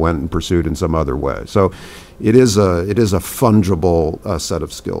reporter, they went and pursued in some other way. So it is a fungible set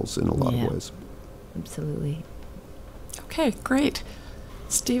of skills in a lot of ways. Absolutely. Okay, great.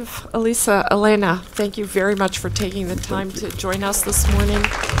 Steve, Elisa, Elena, thank you very much for taking the time to join us this morning.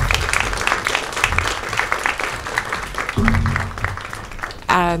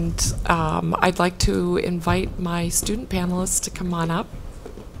 And I'd like to invite my student panelists to come on up.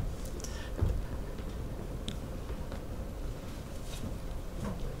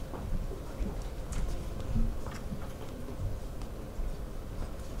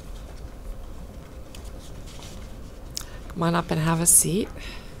 Come on up and have a seat.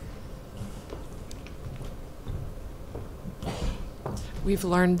 We've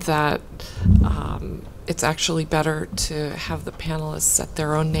learned that it's actually better to have the panelists set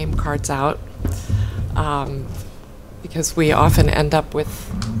their own name cards out because we often end up with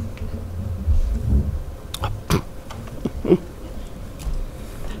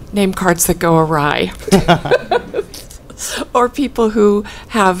name cards that go awry. Or people who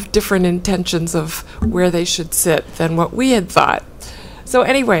have different intentions of where they should sit than what we had thought. So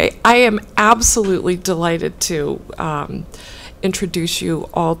anyway, I am absolutely delighted to introduce you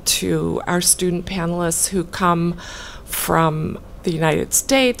all to our student panelists who come from the United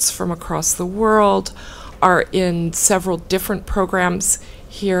States, from across the world, are in several different programs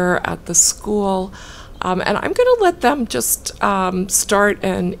here at the school. And I'm going to let them just start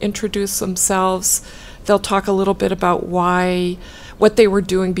and introduce themselves. They'll talk a little bit about what they were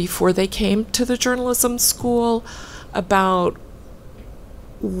doing before they came to the journalism school, about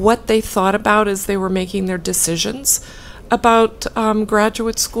what they thought about as they were making their decisions about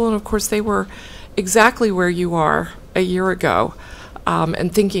graduate school. And of course, they were exactly where you are a year ago,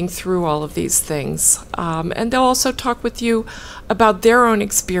 and thinking through all of these things. And they'll also talk with you about their own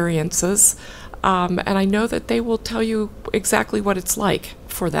experiences. And I know that they will tell you exactly what it's like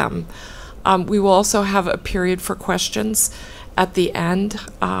for them. We will also have a period for questions at the end,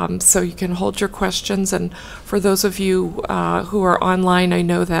 so you can hold your questions. And for those of you who are online, I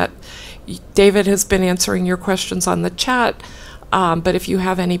know that David has been answering your questions on the chat, but if you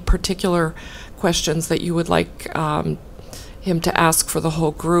have any particular questions that you would like him to ask for the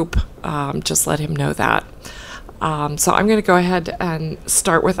whole group, just let him know that. So I'm going to go ahead and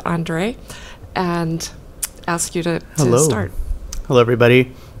start with Andre and ask you to start. Hello,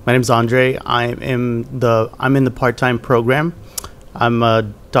 everybody. My name is Andre. I'm in the part-time program. I'm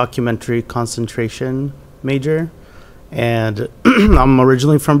a documentary concentration major, and I'm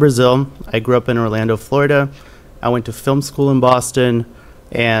originally from Brazil. I grew up in Orlando, Florida. I went to film school in Boston,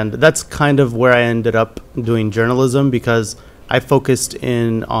 and that's kind of where I ended up doing journalism, because I focused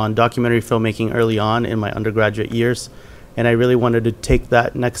in on documentary filmmaking early on in my undergraduate years, and I really wanted to take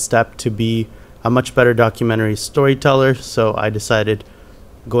that next step to be a much better documentary storyteller. So I decided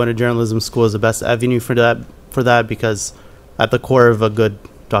going to journalism school is the best avenue for that, because at the core of a good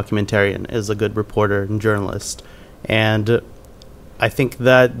documentarian is a good reporter and journalist. And I think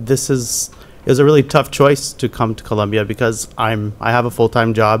that this is a really tough choice to come to Columbia, because I have a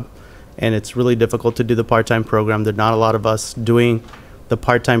full-time job, and it's really difficult to do the part-time program. There are not a lot of us doing the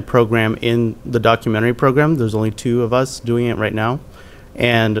part-time program in the documentary program. There's only 2 of us doing it right now,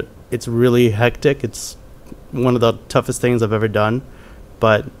 and it's really hectic. It's one of the toughest things I've ever done,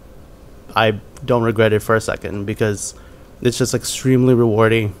 but I don't regret it for a second, because it's just extremely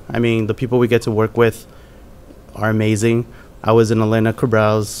rewarding. I mean, the people we get to work with are amazing. I was in Elena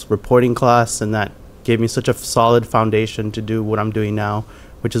Cabral's reporting class, and that gave me such a solid foundation to do what I'm doing now,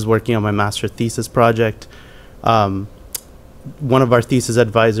 which is working on my master thesis project. One of our thesis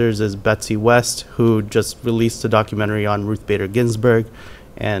advisors is Betsy West, who just released a documentary on Ruth Bader Ginsburg,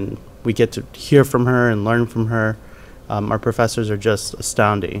 and we get to hear from her and learn from her. Our professors are just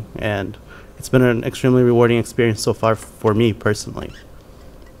astounding, and it's been an extremely rewarding experience so far for me personally.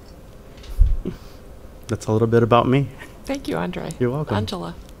 That's a little bit about me. Thank you, Andre. You're welcome.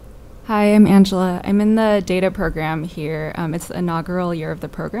 Angela. Hi, I'm Angela. I'm in the data program here. It's the inaugural year of the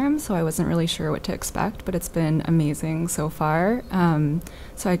program, so I wasn't really sure what to expect, but it's been amazing so far.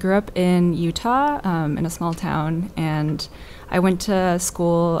 So I grew up in Utah, in a small town, and I went to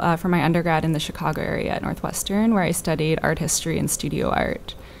school for my undergrad in the Chicago area at Northwestern, where I studied art history and studio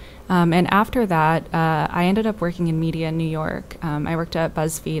art. And after that, I ended up working in media in New York. I worked at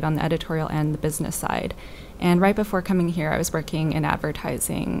BuzzFeed on the editorial and the business side. And right before coming here, I was working in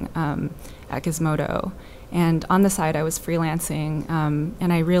advertising at Gizmodo. And on the side, I was freelancing,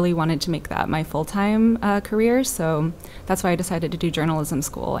 and I really wanted to make that my full-time career. So that's why I decided to do journalism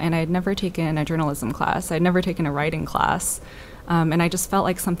school. And I had never taken a journalism class. I'd never taken a writing class. And I just felt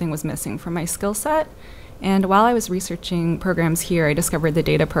like something was missing from my skill set. And while I was researching programs here, I discovered the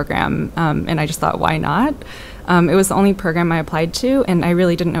data program, and I just thought, why not? It was the only program I applied to, and I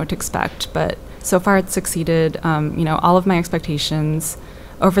really didn't know what to expect. But so far, it's succeeded. All of my expectations.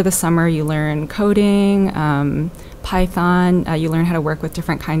 Over the summer, you learn coding, Python. You learn how to work with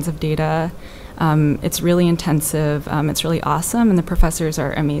different kinds of data. It's really intensive. It's really awesome, and the professors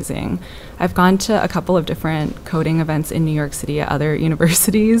are amazing. I've gone to a couple of different coding events in New York City at other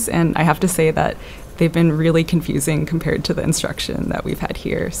universities, and I have to say that they've been really confusing compared to the instruction that we've had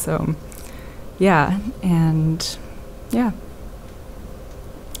here. So, yeah, and yeah.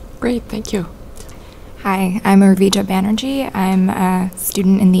 Great, thank you. Hi, I'm Urvija Banerjee. I'm a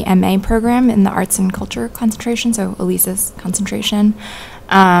student in the MA program in the Arts and Culture concentration, so Elisa's concentration.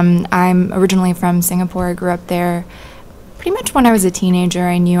 I'm originally from Singapore. I grew up there. Pretty much when I was a teenager,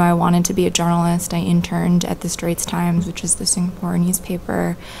 I knew I wanted to be a journalist. I interned at the Straits Times, which is the Singapore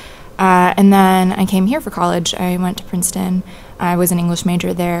newspaper. And then I came here for college. I went to Princeton. I was an English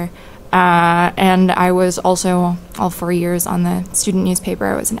major there. And I was also all 4 years on the student newspaper.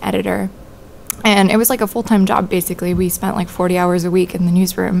 I was an editor. And it was like a full-time job, basically. We spent like 40 hours a week in the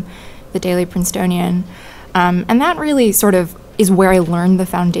newsroom, the Daily Princetonian. And that really sort of is where I learned the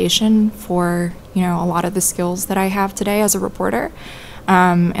foundation for, a lot of the skills that I have today as a reporter.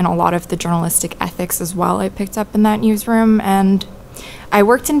 And a lot of the journalistic ethics as well I picked up in that newsroom. And I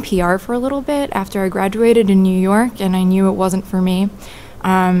worked in PR for a little bit after I graduated in New York, and I knew it wasn't for me.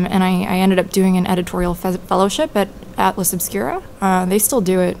 And I ended up doing an editorial fellowship at Atlas Obscura. They still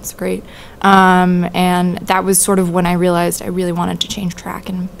do it. It's great. And that was sort of when I realized I really wanted to change track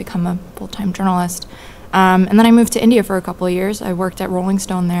and become a full-time journalist. And then I moved to India for a couple of years. I worked at Rolling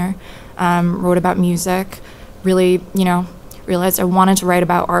Stone there, wrote about music, really, realized I wanted to write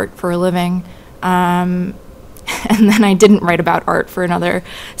about art for a living. And then I didn't write about art for another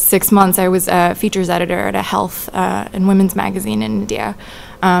 6 months. I was a features editor at a health and women's magazine in India.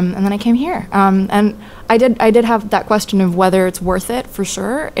 And then I came here. And I did have that question of whether it's worth it, for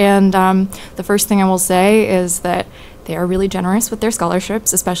sure. And the first thing I will say is that they are really generous with their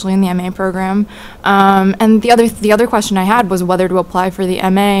scholarships, especially in the MA program. And the other question I had was whether to apply for the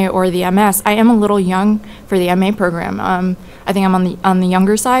MA or the MS. I am a little young for the MA program. I think I'm on the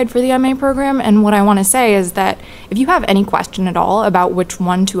younger side for the MA program. And what I want to say is that if you have any question at all about which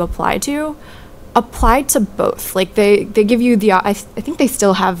one to apply to both. Like they give you I think they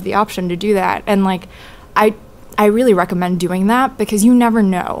still have the option to do that. And like I really recommend doing that because you never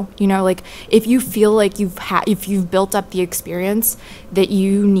know, like if you feel like if you've built up the experience that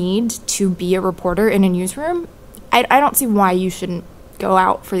you need to be a reporter in a newsroom, I don't see why you shouldn't go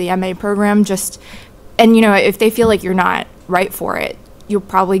out for the MA program. And if they feel like you're not right for it, you'll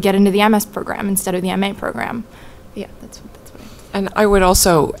probably get into the MS program instead of the MA program. But yeah, that's what I think. And I would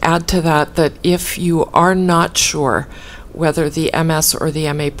also add to that if you are not sure whether the MS or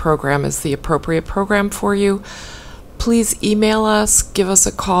the MA program is the appropriate program for you, please email us, give us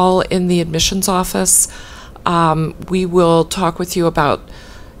a call in the admissions office. We will talk with you about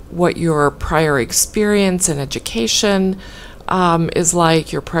what your prior experience in education is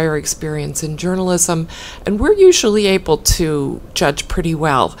like, your prior experience in journalism, and we're usually able to judge pretty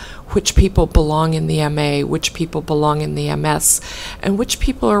well which people belong in the MA, which people belong in the MS, and which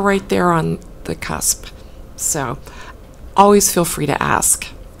people are right there on the cusp. So always feel free to ask.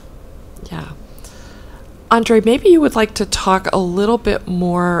 Yeah. Andre, maybe you would like to talk a little bit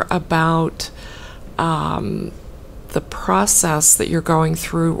more about the process that you're going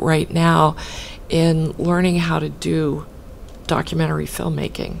through right now in learning how to do documentary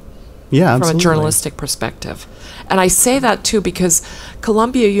filmmaking. Yeah, from absolutely. a journalistic perspective. And I say that too because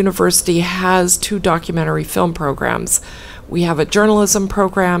Columbia University has 2 documentary film programs. We have a journalism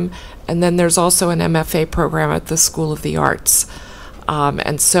program, and then there's also an MFA program at the School of the Arts.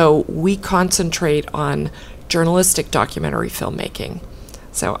 And so we concentrate on journalistic documentary filmmaking.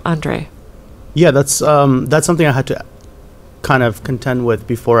 So, Andre. Yeah, that's something I had to kind of contend with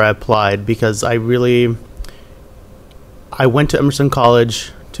before I applied, because I went to Emerson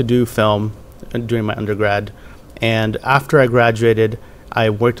College to do film during my undergrad, and after I graduated, I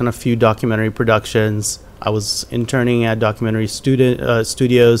worked on a few documentary productions. I was interning at documentary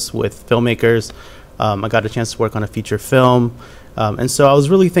studios with filmmakers. I got a chance to work on a feature film. And so I was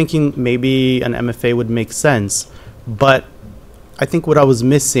really thinking maybe an MFA would make sense. But I think what I was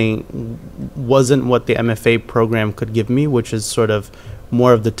missing wasn't what the MFA program could give me, which is sort of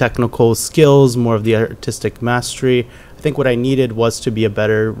more of the technical skills, more of the artistic mastery. I think what I needed was to be a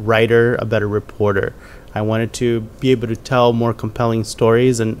better writer, a better reporter. I wanted to be able to tell more compelling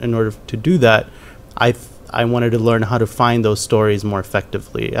stories, and in order to do that, I wanted to learn how to find those stories more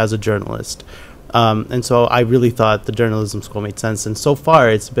effectively as a journalist. And so I really thought the journalism school made sense, and so far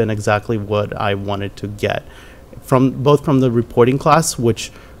it's been exactly what I wanted to get. Both from the reporting class,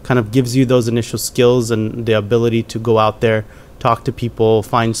 which kind of gives you those initial skills and the ability to go out there, talk to people,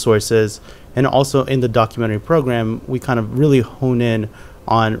 find sources, and also in the documentary program, we kind of really hone in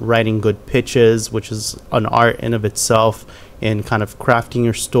on writing good pitches, which is an art in of itself, in kind of crafting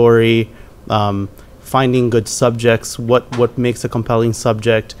your story, finding good subjects, what makes a compelling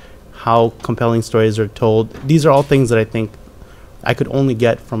subject, how compelling stories are told. These are all things that I think I could only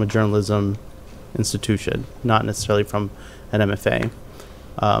get from a journalism institution, not necessarily from an MFA.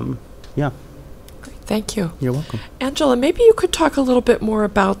 Yeah. Great, thank you. You're welcome. Angela, maybe you could talk a little bit more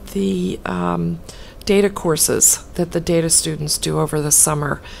about the data courses that the data students do over the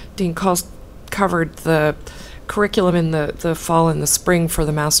summer. Dean covered the curriculum in the fall and the spring for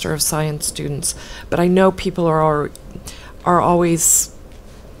the Master of Science students, but I know people are always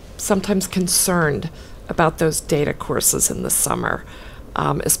sometimes concerned about those data courses in the summer,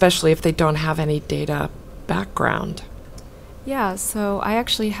 especially if they don't have any data background. Yeah, so I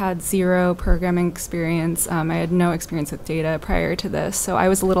actually had 0 programming experience. I had no experience with data prior to this, so I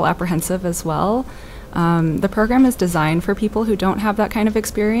was a little apprehensive as well. The program is designed for people who don't have that kind of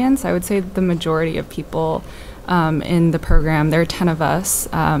experience. I would say the majority of people in the program, there are 10 of us,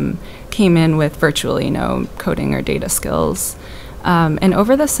 came in with virtually no coding or data skills. And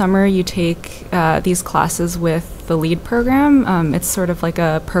over the summer, you take these classes with the LEAD program. It's sort of like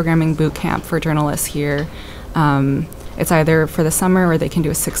a programming boot camp for journalists here. It's either for the summer or they can do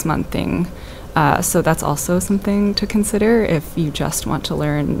a 6-month thing. So that's also something to consider if you just want to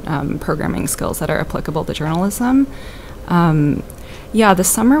learn programming skills that are applicable to journalism. Yeah, the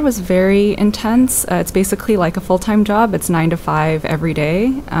summer was very intense. It's basically like a full-time job. It's 9 to 5 every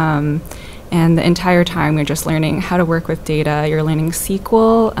day. And the entire time you're just learning how to work with data. You're learning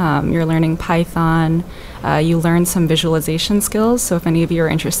SQL, you're learning Python, you learn some visualization skills. So if any of you are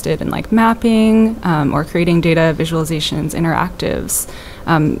interested in like mapping or creating data visualizations, interactives,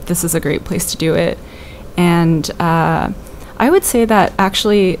 this is a great place to do it. And I would say that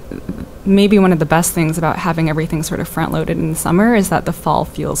actually maybe one of the best things about having everything sort of front-loaded in the summer is that the fall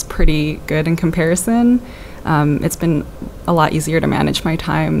feels pretty good in comparison. It's been a lot easier to manage my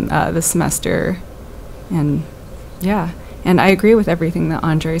time this semester. And yeah, and I agree with everything that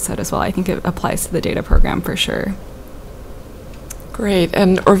Andre said as well. I think it applies to the data program for sure. Great.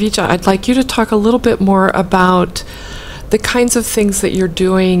 And Orvija, I'd like you to talk a little bit more about the kinds of things that you're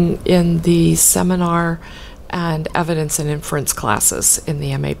doing in the seminar and evidence and inference classes in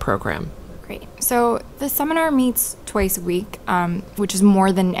the MA program. Great. So the seminar meets twice a week, which is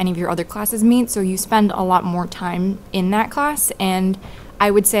more than any of your other classes meet. So you spend a lot more time in that class, and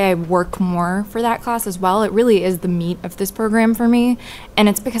I would say I work more for that class as well. It really is the meat of this program for me, and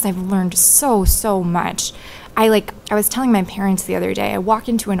it's because I've learned so much. I was telling my parents the other day, I walk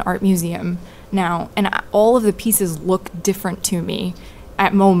into an art museum now, and all of the pieces look different to me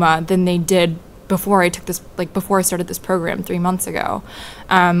at MoMA than they did before I took this, before I started this program 3 months ago.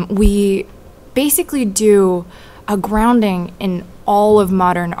 We basically do a grounding in all of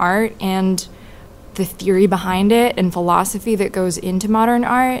modern art and the theory behind it and philosophy that goes into modern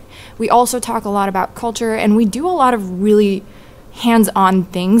art. We also talk a lot about culture, and we do a lot of really hands-on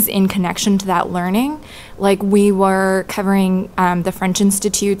things in connection to that learning. Like we were covering the French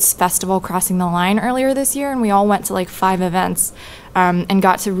Institute's festival Crossing the Line earlier this year, and we all went to 5 events and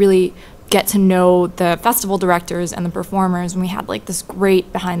got to really get to know the festival directors and the performers, and we had this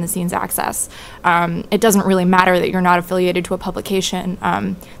great behind-the-scenes access. It doesn't really matter that you're not affiliated to a publication.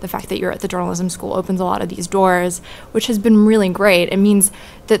 The fact that you're at the journalism school opens a lot of these doors, which has been really great. It means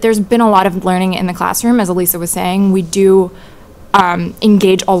that there's been a lot of learning in the classroom. As Elisa was saying, we do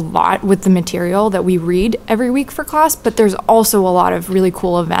engage a lot with the material that we read every week for class, but there's also a lot of really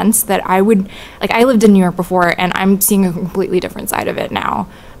cool events that I lived in New York before, and I'm seeing a completely different side of it now,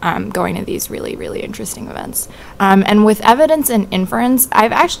 going to these really, really interesting events. And with evidence and inference,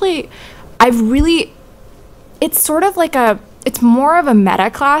 it's sort of it's more of a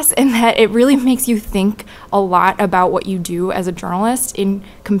meta class in that it really makes you think a lot about what you do as a journalist in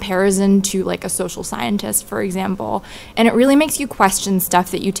comparison to a social scientist, for example. And it really makes you question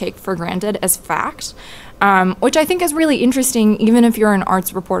stuff that you take for granted as fact, which I think is really interesting even if you're an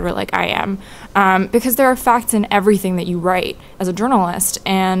arts reporter like I am, because there are facts in everything that you write as a journalist.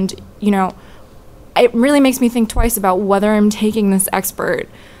 And, it really makes me think twice about whether I'm taking this expert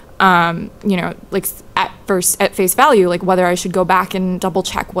at face value, whether I should go back and double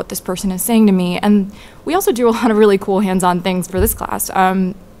check what this person is saying to me. And we also do a lot of really cool hands-on things for this class.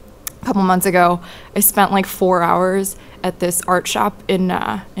 A couple months ago, I spent 4 hours at this art shop in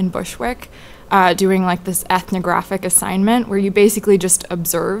Bushwick, doing this ethnographic assignment where you basically just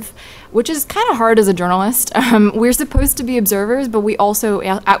observe, which is kind of hard as a journalist. We're supposed to be observers, but we also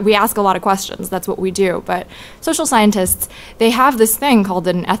we ask a lot of questions. That's what we do. But social scientists, they have this thing called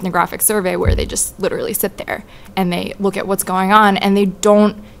an ethnographic survey where they just literally sit there and they look at what's going on, and they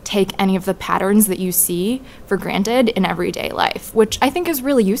don't take any of the patterns that you see for granted in everyday life, which I think is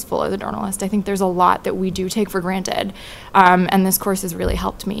really useful as a journalist. I think there's a lot that we do take for granted, and this course has really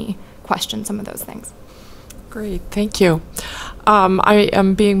helped me question some of those things. Great, thank you. I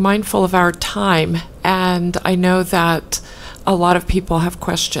am being mindful of our time, and I know that a lot of people have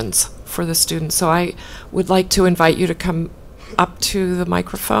questions for the students, so I would like to invite you to come up to the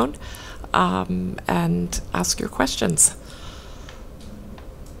microphone and ask your questions.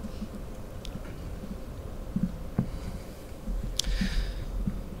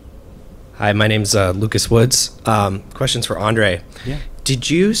 Hi, my name's Lucas Woods. Questions for Andre. Yeah.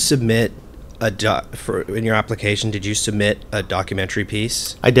 Did you submit in your application? Did you submit a documentary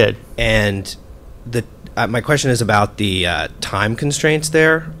piece? I did. And my question is about the time constraints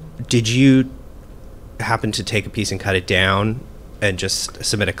there. Did you happen to take a piece and cut it down and just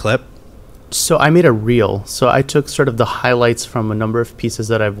submit a clip? So I made a reel. So I took sort of the highlights from a number of pieces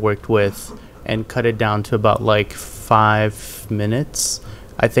that I've worked with and cut it down to about 5 minutes.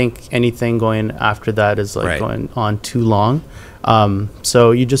 I think anything going after that is going on too long.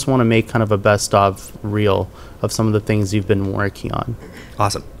 So you just want to make kind of a best of reel of some of the things you've been working on.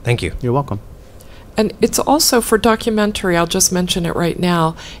 Awesome. Thank you. You're welcome. And it's also for documentary, I'll just mention it right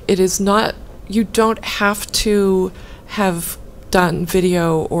now, it is not, you don't have to have done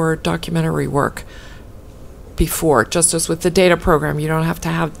video or documentary work before, just as with the data program, you don't have to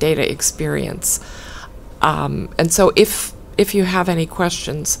have data experience. And so if you have any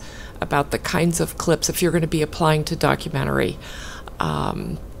questions about the kinds of clips, if you're going to be applying to documentary,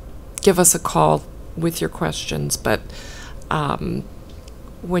 give us a call with your questions. But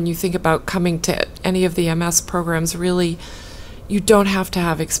when you think about coming to any of the MS programs, really, you don't have to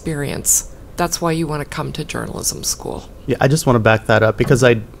have experience. That's why you want to come to journalism school. Yeah, I just want to back that up because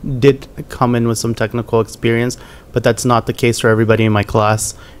I did come in with some technical experience, but that's not the case for everybody in my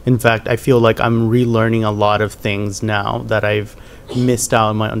class. In fact, I feel like I'm relearning a lot of things now that I've missed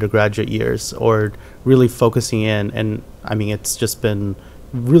out in my undergraduate years, or really focusing in. And I mean, it's just been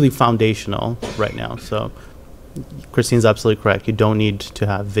really foundational right now. So Christine's absolutely correct. You don't need to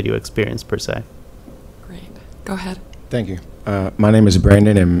have video experience per se. Great. Go ahead. Thank you. My name is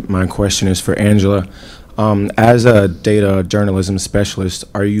Brandon, and my question is for Angela. As a data journalism specialist,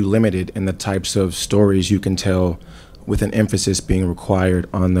 are you limited in the types of stories you can tell with an emphasis being required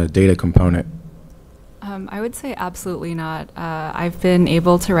on the data component? I would say absolutely not. I've been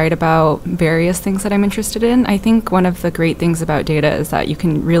able to write about various things that I'm interested in. I think one of the great things about data is that you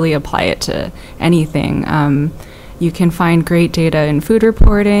can really apply it to anything. You can find great data in food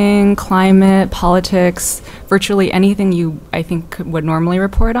reporting, climate, politics, virtually anything you, I think, would normally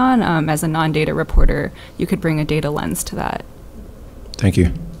report on. As a non-data reporter, you could bring a data lens to that. Thank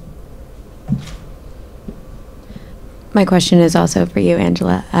you. My question is also for you,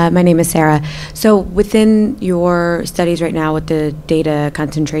 Angela. My name is Sarah. So within your studies right now with the data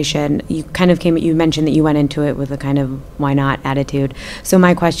concentration, you mentioned that you went into it with a kind of why not attitude. So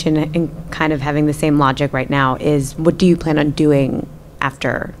my question, in kind of having the same logic right now, is what do you plan on doing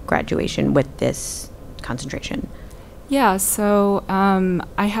after graduation with this concentration? Yeah, so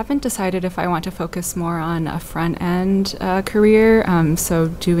I haven't decided if I want to focus more on a front-end career, so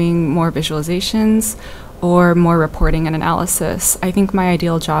doing more visualizations, or more reporting and analysis. I think my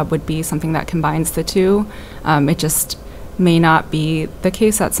ideal job would be something that combines the two. It just may not be the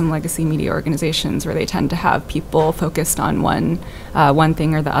case at some legacy media organizations where they tend to have people focused on one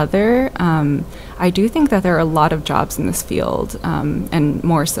thing or the other. I do think that there are a lot of jobs in this field, and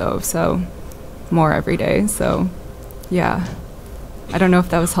more so more every day. So, yeah. I don't know if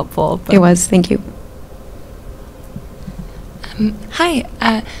that was helpful. But it was, thank you.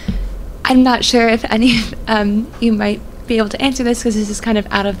 Hi. I'm not sure if any you might be able to answer this because this is kind of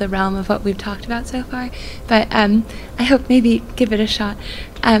out of the realm of what we've talked about so far, but I hope maybe give it a shot.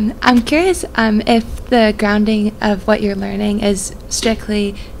 I'm curious if the grounding of what you're learning is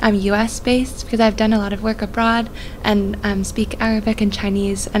strictly US based, because I've done a lot of work abroad and speak Arabic and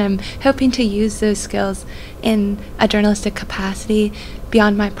Chinese, and I'm hoping to use those skills in a journalistic capacity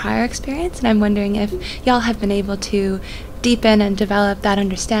beyond my prior experience, and I'm wondering if y'all have been able to deepen and develop that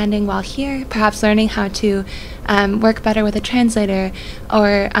understanding while here, perhaps learning how to work better with a translator,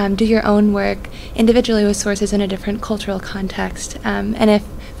 or do your own work individually with sources in a different cultural context. And if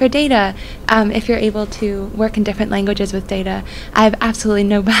for data, if you're able to work in different languages with data. I have absolutely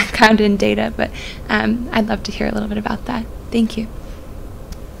no background in data, but I'd love to hear a little bit about that. Thank you.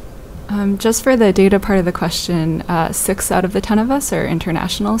 Just for the data part of the question, 6 out of the 10 of us are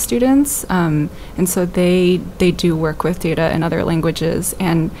international students, and so they do work with data in other languages.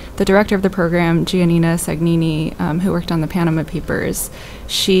 And the director of the program, Giannina Sagnini, who worked on the Panama Papers,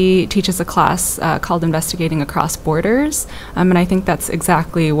 she teaches a class called Investigating Across Borders, and I think that's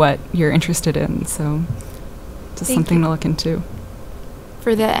exactly what you're interested in, so just something to look into.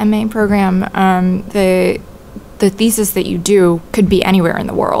 For the MA program, the thesis that you do could be anywhere in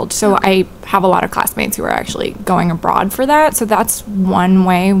the world. So I have a lot of classmates who are actually going abroad for that. So that's one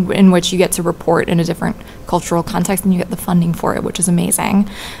way in which you get to report in a different cultural context and you get the funding for it, which is amazing.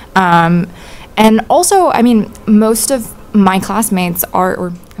 And also, I mean, most of my classmates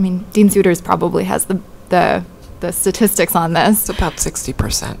are, Dean Souters probably has the statistics on this. It's about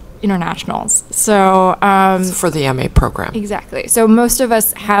 60%. Internationals. So for the MA program. Exactly. So most of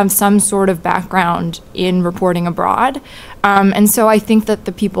us have some sort of background in reporting abroad. And so I think that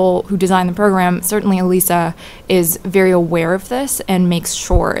the people who design the program, certainly Elisa, is very aware of this and makes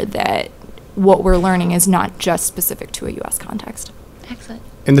sure that what we're learning is not just specific to a US context. Excellent.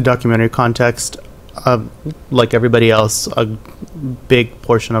 In the documentary context, like everybody else, a big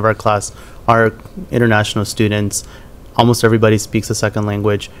portion of our class are international students. Almost everybody speaks a second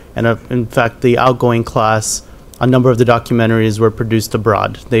language, and in fact, the outgoing class, a number of the documentaries were produced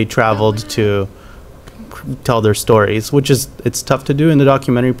abroad. They traveled to tell their stories, which is, it's tough to do in the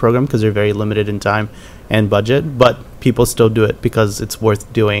documentary program because they're very limited in time and budget, but people still do it because it's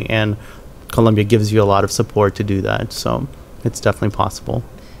worth doing, and Columbia gives you a lot of support to do that, so it's definitely possible.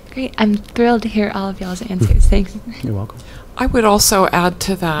 Great. I'm thrilled to hear all of y'all's answers. Thanks. You're welcome. I would also add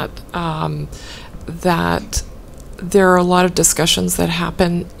to that that there are a lot of discussions that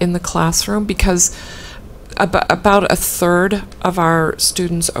happen in the classroom because about a third of our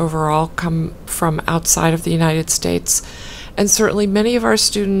students overall come from outside of the United States. And certainly many of our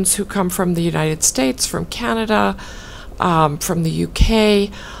students who come from the United States, from Canada, from the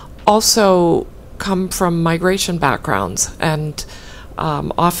UK, also come from migration backgrounds and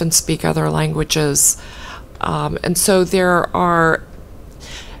often speak other languages. And so there are,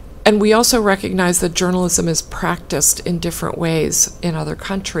 and we also recognize that journalism is practiced in different ways in other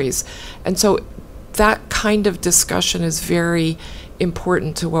countries. And so that kind of discussion is very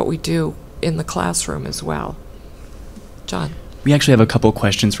important to what we do in the classroom as well. John. We actually have a couple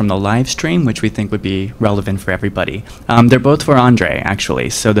questions from the live stream, which we think would be relevant for everybody. They're both for Andre, actually.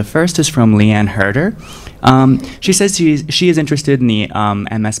 So the first is from Leanne Herder. She says she is interested in the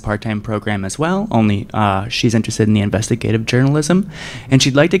MS part-time program as well, only she's interested in the investigative journalism, and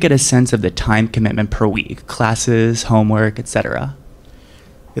she'd like to get a sense of the time commitment per week, classes, homework, etc.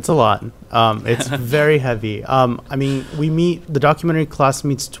 It's a lot. It's very heavy. I mean, the documentary class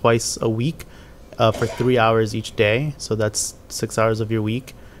meets twice a week for 3 hours each day. So that's 6 hours of your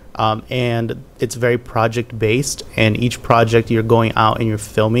week. And it's very project based, and each project you're going out and you're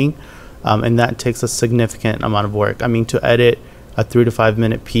filming. And that takes a significant amount of work. I mean, to edit a 3 to 5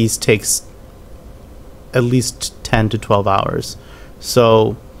 minute piece takes at least 10 to 12 hours.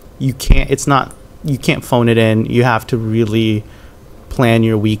 So you can't phone it in. You have to really plan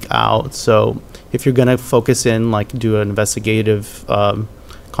your week out. So if you're going to focus in, like do an investigative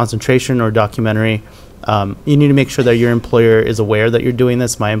concentration or documentary, you need to make sure that your employer is aware that you're doing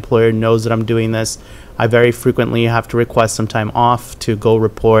this. My employer knows that I'm doing this. I very frequently have to request some time off to go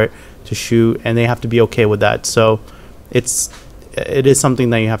report, to shoot, and they have to be okay with that. So it is something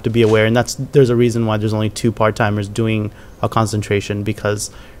that you have to be aware, and there's a reason why there's only 2 part-timers doing a concentration,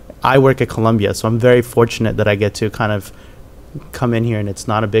 because I work at Columbia, so I'm very fortunate that I get to kind of come in here, and it's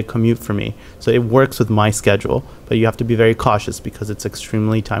not a big commute for me. So it works with my schedule, but you have to be very cautious because it's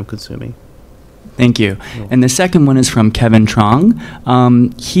extremely time consuming. Thank you. And the second one is from Kevin Trong.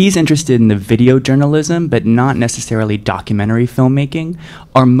 He's interested in the video journalism, but not necessarily documentary filmmaking.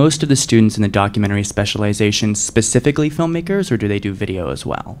 Are most of the students in the documentary specialization specifically filmmakers, or do they do video as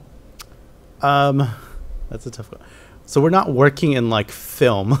well? That's a tough one. So we're not working in like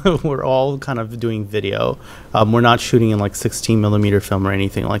film. We're all kind of doing video. We're not shooting in like 16mm film or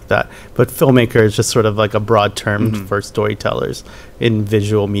anything like that. But filmmaker is just sort of like a broad term for storytellers in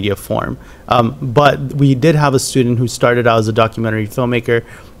visual media form. But we did have a student who started out as a documentary filmmaker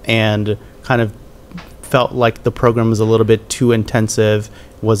and kind of felt like the program was a little bit too intensive,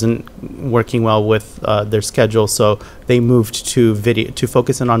 wasn't working well with their schedule. So they moved to video, to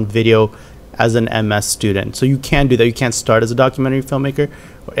focus in on video as an MS student. So you can do that. You can't start as a documentary filmmaker,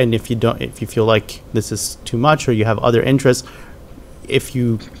 and if you feel like this is too much or you have other interests, if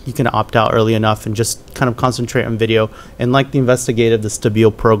you can opt out early enough and just kind of concentrate on video. And like the investigative, the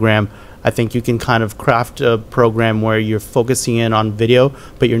Stabile program, I think you can kind of craft a program where you're focusing in on video,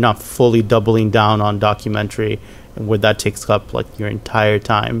 but you're not fully doubling down on documentary, and where that takes up like your entire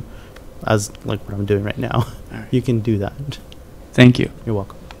time, as like what I'm doing right now. Right. You can do that. Thank you. You're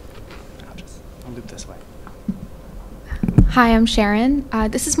welcome. I'll loop this way. Hi, I'm Sharon.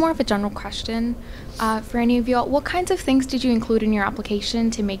 This is more of a general question for any of you all. What kinds of things did you include in your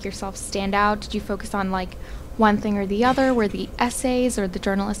application to make yourself stand out? Did you focus on like one thing or the other? Were the essays or the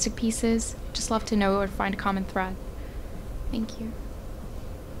journalistic pieces? Just love to know or find a common thread. Thank you.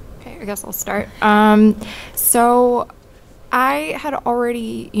 Okay, I guess I'll start. So I had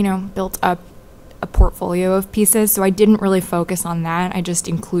already, built up a portfolio of pieces, so I didn't really focus on that. I just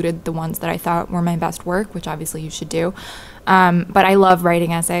included the ones that I thought were my best work, which obviously you should do. But I love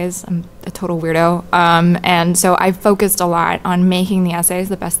writing essays. I'm a total weirdo. And so I focused a lot on making the essays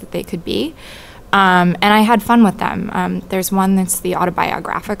the best that they could be. And I had fun with them. There's one that's the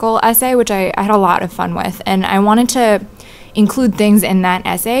autobiographical essay, which I had a lot of fun with. And I wanted to include things in that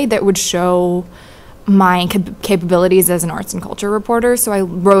essay that would show my capabilities as an arts and culture reporter. So I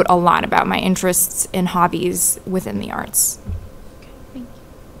wrote a lot about my interests and hobbies within the arts.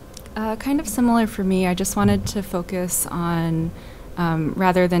 Kind of similar for me. I just wanted to focus on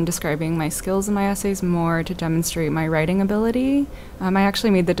rather than describing my skills in my essays, more to demonstrate my writing ability. I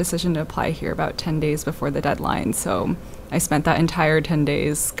actually made the decision to apply here about 10 days before the deadline, so I spent that entire 10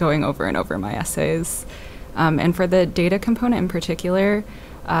 days going over and over my essays. And for the data component in particular,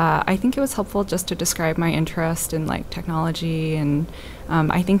 I think it was helpful just to describe my interest in like technology, and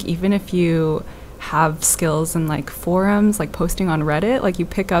I think even if you have skills in like forums, like posting on Reddit, like you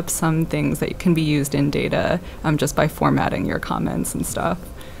pick up some things that can be used in data just by formatting your comments and stuff.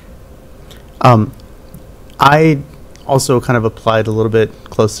 I also kind of applied a little bit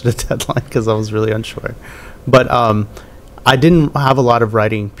close to the deadline because I was really unsure. But I didn't have a lot of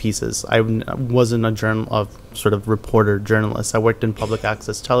writing pieces. I wasn't a sort of reporter journalist. I worked in public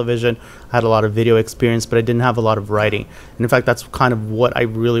access television. I had a lot of video experience, but I didn't have a lot of writing. And in fact, that's kind of what I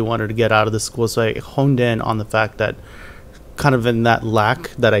really wanted to get out of the school. So I honed in on the fact that kind of in that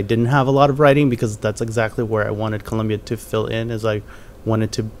lack that I didn't have a lot of writing, because that's exactly where I wanted Columbia to fill in, as I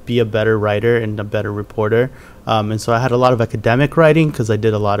wanted to be a better writer and a better reporter. And so I had a lot of academic writing because I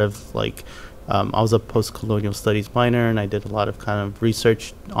did a lot of like, I was a post-colonial studies minor, and I did a lot of kind of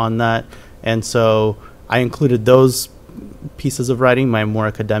research on that. And so I included those pieces of writing, my more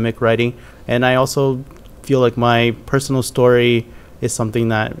academic writing. And I also feel like my personal story is something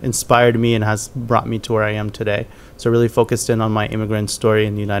that inspired me and has brought me to where I am today. So I really focused in on my immigrant story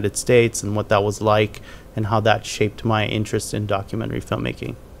in the United States and what that was like and how that shaped my interest in documentary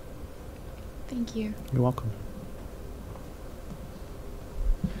filmmaking. Thank you. You're welcome.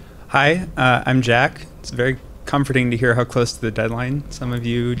 Hi, I'm Jack. It's very comforting to hear how close to the deadline some of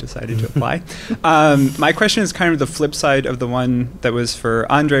you decided to apply. My question is kind of the flip side of the one that was for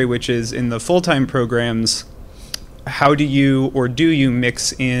Andre, which is in the full-time programs, how do you or do you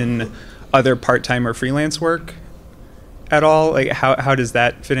mix in other part-time or freelance work at all? Like how does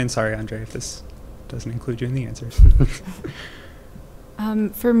that fit in? Sorry, Andre, if this doesn't include you in the answers.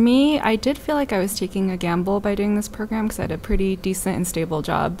 For me, I did feel like I was taking a gamble by doing this program because I had a pretty decent and stable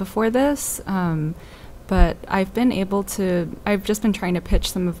job before this. But I've just been trying to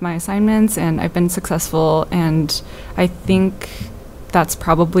pitch some of my assignments, and I've been successful, and I think that's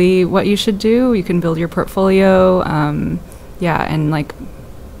probably what you should do. You can build your portfolio, yeah.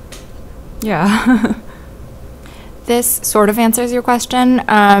 This sort of answers your question.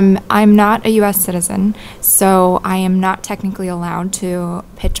 I'm not a U.S. citizen, so I am not technically allowed to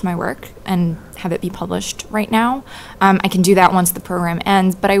pitch my work and have it be published right now. I can do that once the program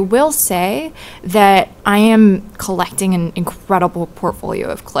ends, but I will say that I am collecting an incredible portfolio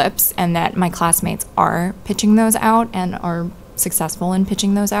of clips, and that my classmates are pitching those out and are successful in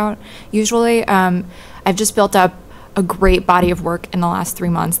pitching those out. Usually, I've just built up a great body of work in the last 3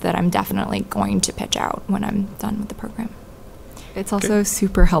 months that I'm definitely going to pitch out when I'm done with the program. It's also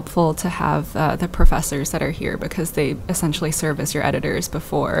super helpful to have the professors that are here, because they essentially serve as your editors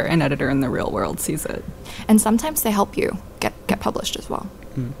before an editor in the real world sees it. And sometimes they help you get published as well.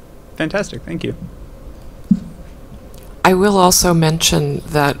 Fantastic, thank you. I will also mention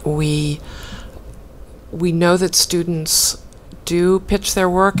that we know that students do pitch their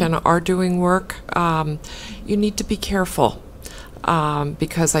work and are doing work. You need to be careful,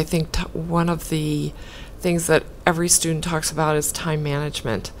 because I think one of the things that every student talks about is time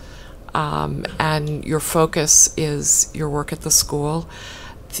management, and your focus is your work at the school.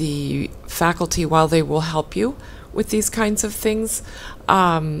 The faculty, while they will help you with these kinds of things,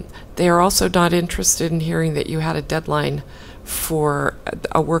 they are also not interested in hearing that you had a deadline for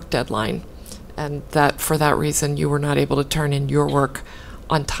a work deadline, and that for that reason you were not able to turn in your work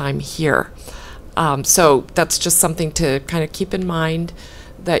on time here. So that's just something to kind of keep in mind,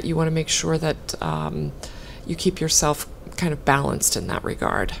 that you want to make sure that you keep yourself kind of balanced in that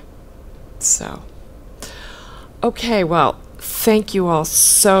regard. So, okay, well, thank you all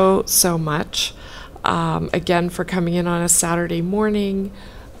so much, again, for coming in on a Saturday morning,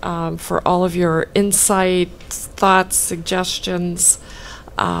 for all of your insights, thoughts, suggestions.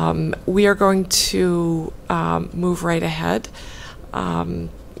 We are going to move right ahead.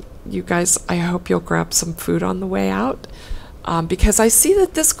 You guys, I hope you'll grab some food on the way out, because I see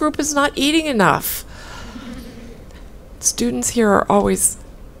that this group is not eating enough. Students here are always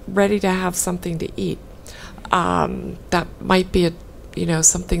ready to have something to eat. That might be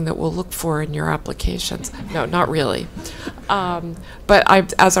something that we'll look for in your applications. No, not really.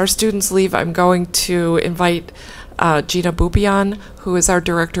 But as our students leave, I'm going to invite Gina Bubian, who is our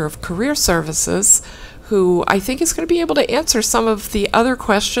Director of Career Services, who I think is going to be able to answer some of the other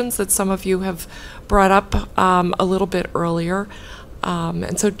questions that some of you have brought up a little bit earlier.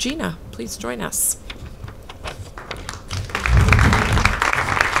 And so, Gina, please join us.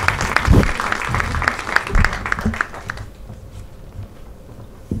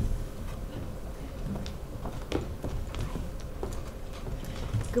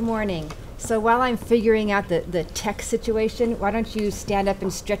 Good morning. So while I'm figuring out the tech situation, why don't you stand up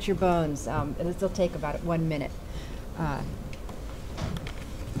and stretch your bones? It'll take about 1 minute.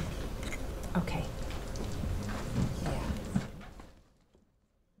 Okay. Yeah.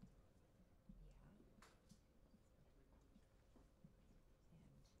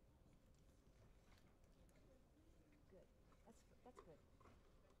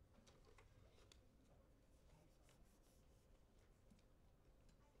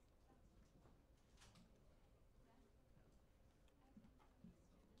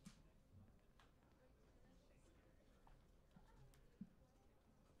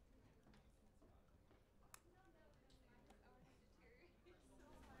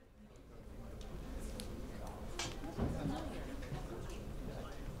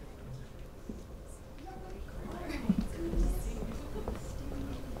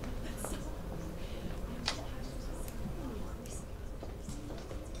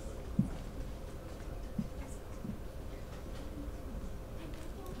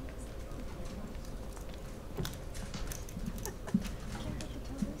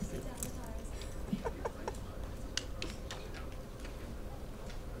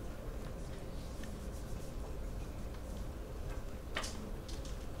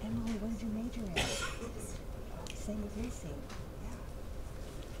 Emily, what did you major in? Same as Lucy. Yeah.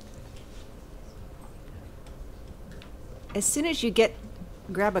 As soon as you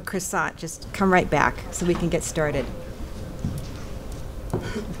grab a croissant, just come right back so we can get started.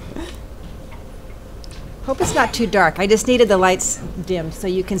 Hope it's not too dark. I just needed the lights dimmed so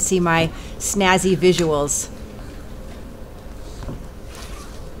you can see my snazzy visuals.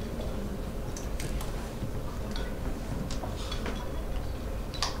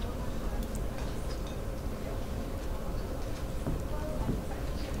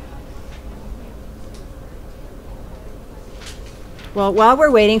 Well, while we're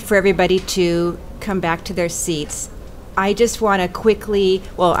waiting for everybody to come back to their seats, I just want to quickly,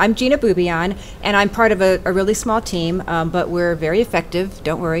 I'm Gina Boubion, and I'm part of a really small team, but we're very effective,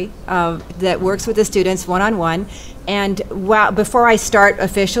 don't worry, that works with the students one-on-one. And before I start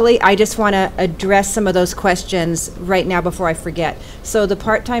officially, I just want to address some of those questions right now before I forget. So the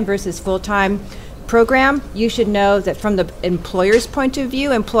part-time versus full-time program, you should know that from the employer's point of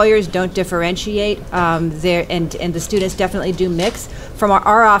view, employers don't differentiate, and the students definitely do mix. From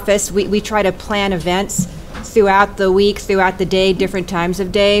our office, we try to plan events throughout the week, throughout the day, different times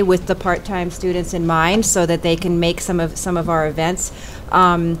of day, with the part-time students in mind, so that they can make some of our events.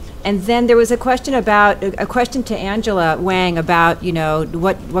 And then there was a question to Angela Wang about,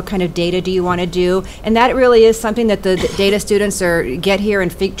 what kind of data do you want to do? And that really is something that the data students get here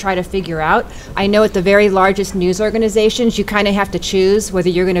and try to figure out. I know at the very largest news organizations, you kind of have to choose whether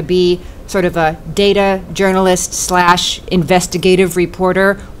you're going to be sort of a data journalist / investigative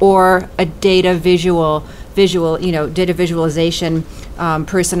reporter or a data data visualization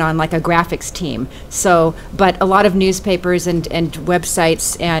person on like a graphics team. So, but a lot of newspapers and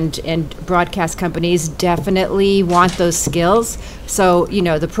websites and broadcast companies definitely want those skills. So,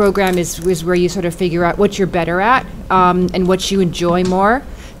 the program is where you sort of figure out what you're better at and what you enjoy more.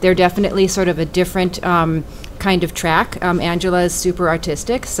 They're definitely sort of a different kind of track. Angela is super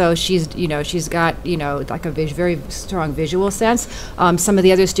artistic, so she's got like a very strong visual sense. Some of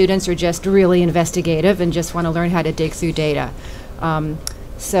the other students are just really investigative and just want to learn how to dig through data.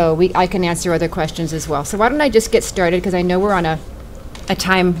 So I can answer other questions as well. So why don't I just get started, because I know we're on a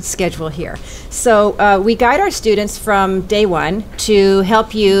time schedule here. So we guide our students from day one to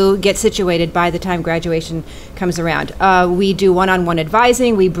help you get situated by the time graduation comes around. We do one-on-one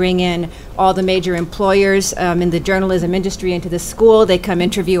advising. We bring in all the major employers in the journalism industry into the school. They come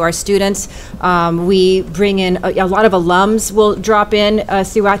interview our students. We bring in a lot of alums will drop in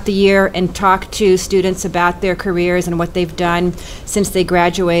throughout the year and talk to students about their careers and what they've done since they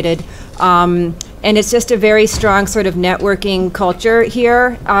graduated. And it's just a very strong sort of networking culture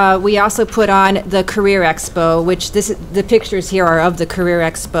here. We also put on the Career Expo, which the pictures here are of the Career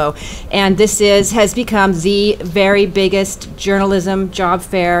Expo. And this has become the very biggest journalism job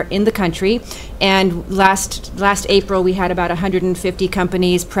fair in the country. And last April, we had about 150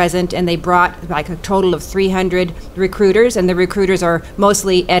 companies present, and they brought like a total of 300 recruiters. And the recruiters are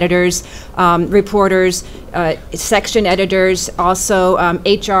mostly editors, reporters, section editors, also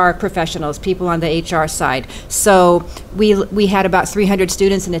HR professionals, people on the HR side. So we had about 300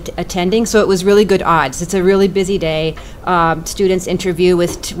 students attending, so it was really good odds. It's a really busy day. Students interview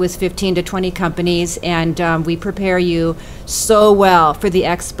with 15 to 20 companies, and we prepare you so well for the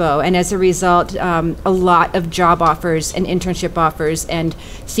expo. And as a result, a lot of job offers and internship offers and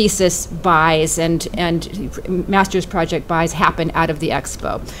thesis buys and master's project buys happen out of the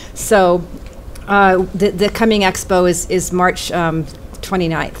expo. So the coming expo is March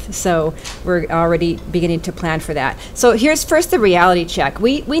 29th, so we're already beginning to plan for that. So here's first the reality check.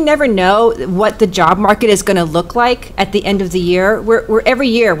 We never know what the job market is going to look like at the end of the year. We're every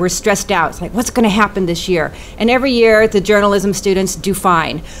year we're stressed out. It's like, what's going to happen this year? And every year the journalism students do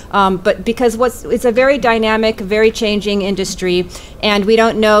fine, but because it's a very dynamic, very changing industry, and we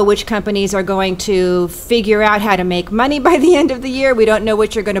don't know which companies are going to figure out how to make money by the end of the year. We don't know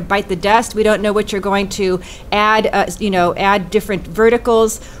which are going to bite the dust. We don't know which are going to add add different verticals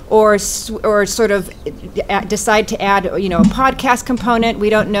or sort of decide to add, a podcast component. We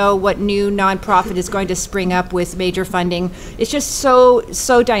don't know what new nonprofit is going to spring up with major funding. It's just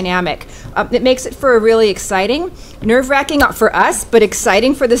so dynamic. It makes it for a really exciting, nerve-wracking for us, but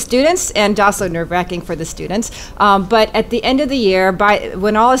exciting for the students, and also nerve-wracking for the students. But at the end of the year,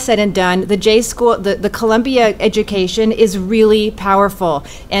 when all is said and done, the J School, the Columbia education is really powerful,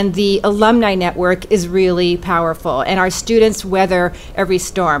 and the alumni network is really powerful, and our students weather every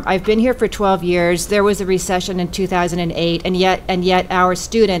storm. I've been here for 12 years. There was a recession in 2008, and yet our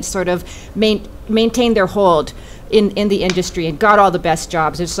students sort of maintained their hold in the industry and got all the best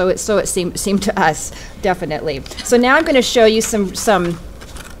jobs. And so it seemed to us, definitely. So now I'm going to show you some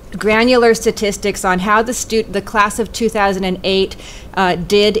granular statistics on how the class of 2008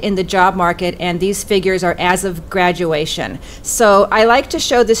 did in the job market, and these figures are as of graduation. So I like to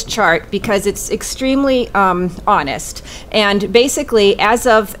show this chart because it's extremely honest. And basically, as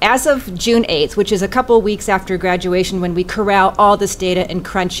of June 8th, which is a couple weeks after graduation, when we corral all this data and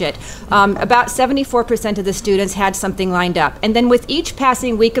crunch it, about 74% of the students had something lined up. And then with each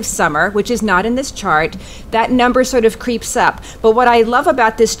passing week of summer, which is not in this chart, that number sort of creeps up. But what I love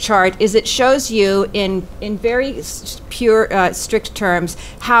about this chart is it shows you in very pure, strict terms,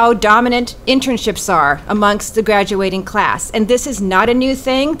 how dominant internships are amongst the graduating class. And this is not a new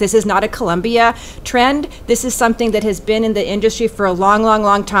thing. This is not a Columbia trend. This is something that has been in the industry for a long, long,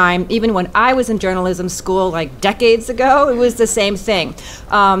 long time. Even when I was in journalism school, like decades ago, it was the same thing.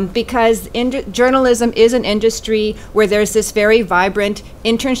 Because journalism is an industry where there's this very vibrant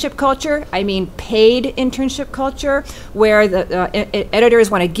internship culture. I mean, paid internship culture, where the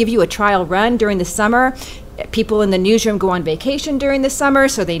editors want to give you a trial run during the summer. People in the newsroom go on vacation during the summer,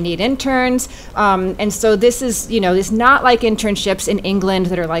 so they need interns. And so this is, it's not like internships in England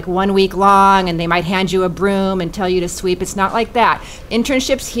that are like 1 week long and they might hand you a broom and tell you to sweep. It's not like that.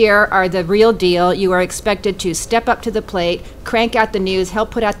 Internships here are the real deal. You are expected to step up to the plate, crank out the news,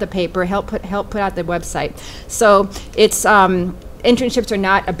 help put out the paper, help put out the website. So it's internships are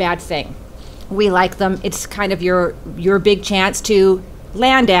not a bad thing. We like them. It's kind of your big chance to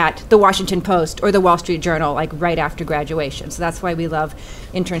land at the Washington Post or the Wall Street Journal, like right after graduation. So that's why we love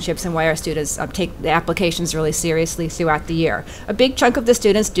internships and why our students take the applications really seriously throughout the year. A big chunk of the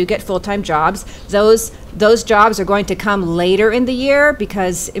students do get full-time jobs. Those jobs are going to come later in the year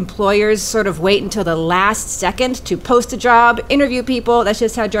because employers sort of wait until the last second to post a job, interview people. That's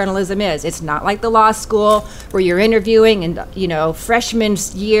just how journalism is. It's not like the law school where you're interviewing in freshman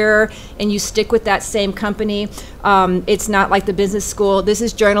year and you stick with that same company. It's not like the business school. This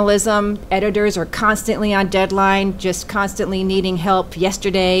is journalism. Editors are constantly on deadline, just constantly needing help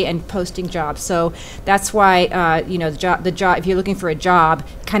yesterday and posting jobs. So that's why the job, if you're looking for a job,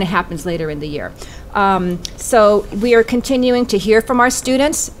 kind of happens later in the year. So we are continuing to hear from our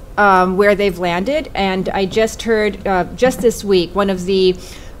students where they've landed, and I just heard just this week one of the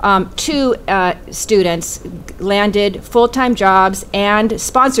two students landed full-time jobs and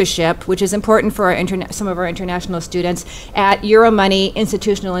sponsorship, which is important for some of our international students, at Euromoney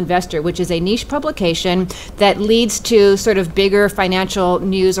Institutional Investor, which is a niche publication that leads to sort of bigger financial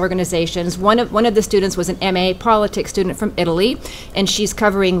news organizations. One of the students was an MA politics student from Italy, and she's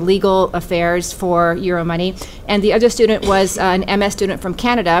covering legal affairs for Euromoney. And the other student was an MS student from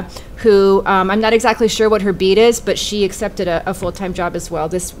Canada, who I'm not exactly sure what her beat is, but she accepted a full-time job as well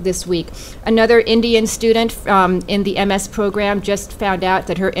this week. Another Indian student in the MS program just found out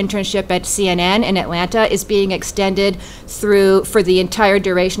that her internship at CNN in Atlanta is being extended for the entire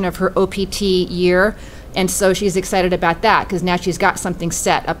duration of her OPT year. And so she's excited about that because now she's got something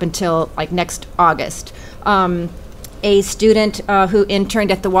set up until like next August. a student who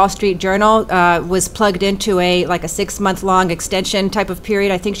interned at the Wall Street Journal was plugged into a 6-month-long extension type of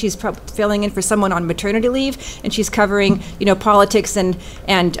period. I think she's filling in for someone on maternity leave, and she's covering politics and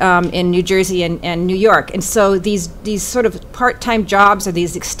in New Jersey and New York. And so these sort of part-time jobs or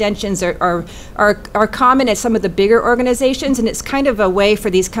these extensions are common at some of the bigger organizations, and it's kind of a way for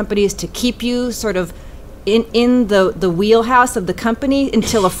these companies to keep you sort of in the wheelhouse of the company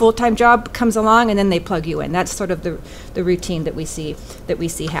until a full-time job comes along, and then they plug you in. That's sort of the routine that we see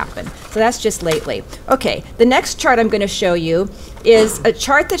happen. So that's just lately. Okay, the next chart I'm going to show you is a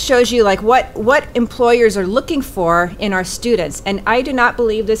chart that shows you what employers are looking for in our students. And I do not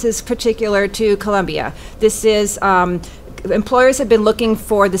believe this is particular to Columbia. This is employers have been looking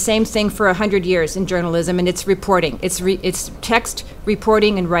for the same thing for 100 years in journalism, and it's reporting. It's text,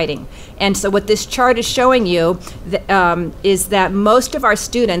 reporting, and writing. And so what this chart is showing you is that most of our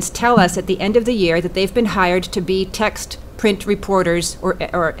students tell us at the end of the year that they've been hired to be text print reporters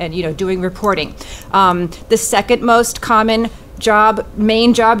and doing reporting. The second most common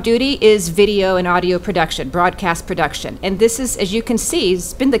main job duty is video and audio production, broadcast production. And this is, as you can see,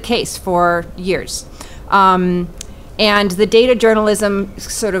 has been the case for years. And the data journalism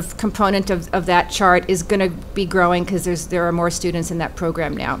sort of component of that chart is going to be growing because there are more students in that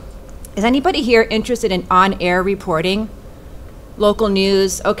program now. Is anybody here interested in on-air reporting? Local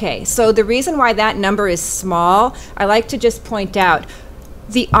news? Okay, so the reason why that number is small, I like to just point out,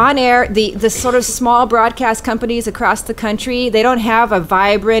 the on-air, the sort of small broadcast companies across the country, they don't have a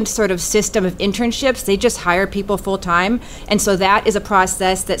vibrant sort of system of internships. They just hire people full-time. And so that is a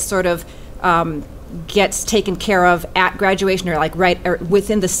process that sort of gets taken care of at graduation or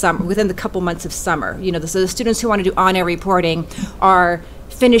within the couple months of summer. So the students who want to do on-air reporting are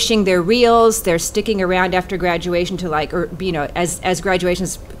finishing their reels. They're sticking around after graduation as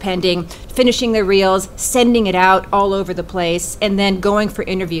graduation's pending, finishing their reels, sending it out all over the place, and then going for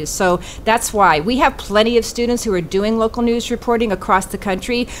interviews. So that's why we have plenty of students who are doing local news reporting across the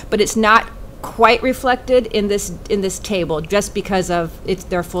country, but it's not quite reflected in this table just because of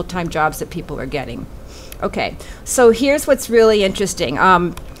their full-time jobs that people are getting. Okay, so here's what's really interesting.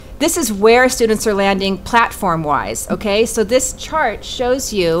 This is where students are landing platform-wise. Okay, so this chart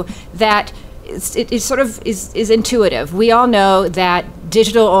shows you that it sort of is intuitive. We all know that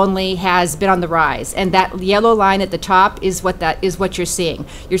digital only has been on the rise, and that yellow line at the top is what you're seeing.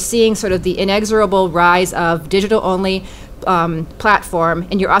 You're seeing sort of the inexorable rise of digital only platform,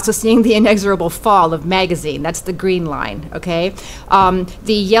 and you're also seeing the inexorable fall of magazine. That's the green line. Okay,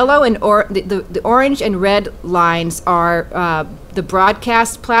 the yellow and the orange and red lines are the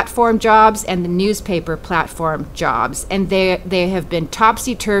broadcast platform jobs and the newspaper platform jobs, and they have been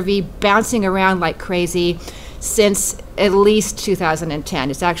topsy-turvy, bouncing around like crazy since at least 2010.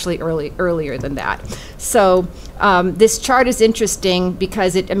 It's actually earlier than that. So this chart is interesting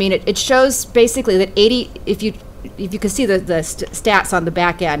because it shows basically that if you can see the stats on the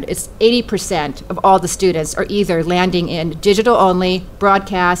back end, it's 80% of all the students are either landing in digital only,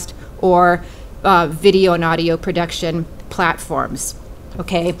 broadcast, or video and audio production platforms.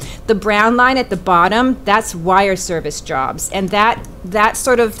 Okay, the brown line at the bottom, that's wire service jobs, and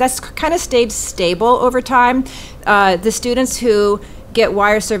that's kind of stayed stable over time. The students who get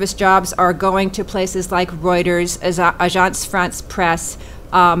wire service jobs are going to places like Reuters, Agence France Presse,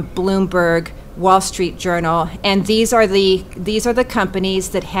 Bloomberg, Wall Street Journal, and these are the companies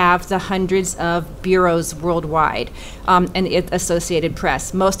that have the hundreds of bureaus worldwide and Associated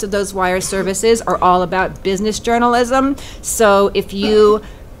Press. Most of those wire services are all about business journalism. So if you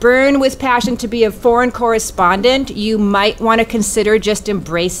burn with passion to be a foreign correspondent, you might want to consider just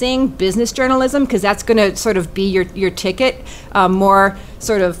embracing business journalism, because that's going to sort of be your ticket, more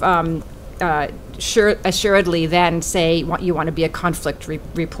sort of assuredly than say you want to be a conflict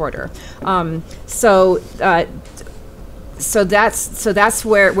reporter. So that's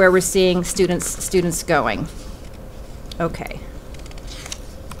where we're seeing students going. Okay.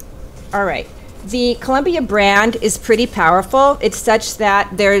 All right. The Columbia brand is pretty powerful. It's such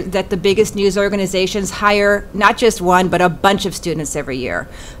that the biggest news organizations hire not just one, but a bunch of students every year.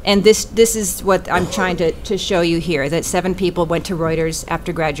 And this is what I'm trying to show you here, that 7 people went to Reuters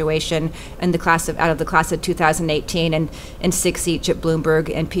after graduation in out of the class of 2018, and 6 each at Bloomberg,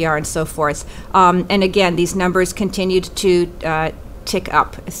 NPR, and so forth. And again, these numbers continued to tick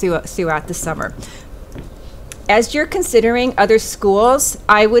up throughout the summer. as you're considering other schools,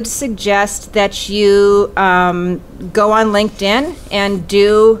 I would suggest that you go on LinkedIn and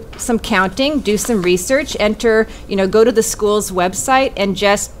do some counting, do some research, go to the school's website and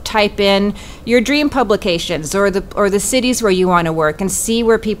just type in your dream publications or the cities where you want to work and see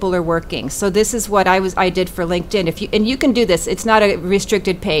where people are working. So this is what I did for LinkedIn. And you can do this. It's not a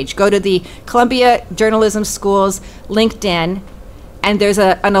restricted page. Go to the Columbia Journalism School's LinkedIn, and there's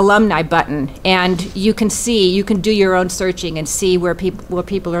an alumni button, and you can do your own searching and see where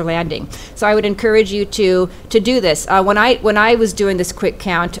people are landing. So I would encourage you to do this. When I was doing this quick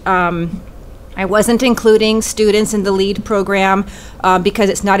count, I wasn't including students in the LEAD program because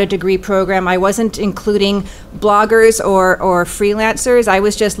it's not a degree program. I wasn't including bloggers or freelancers. I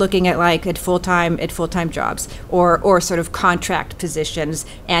was just looking at full-time jobs or sort of contract positions,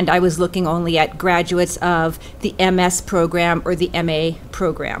 and I was looking only at graduates of the MS program or the MA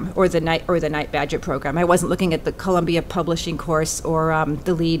program or the Knight Badger program. I wasn't looking at the Columbia Publishing course or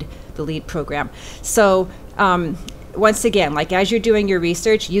the LEAD program. So. Once again, as you're doing your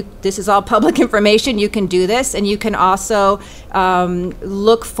research, this is all public information. You can do this, and you can also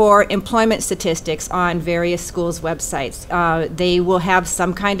look for employment statistics on various schools' websites. They will have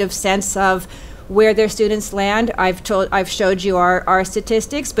some kind of sense of where their students land. I've showed you our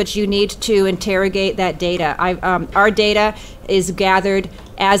statistics, but you need to interrogate that data. Our data is gathered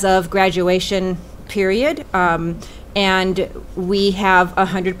as of graduation period, and we have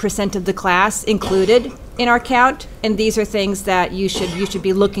 100% of the class included in our count, and these are things that you should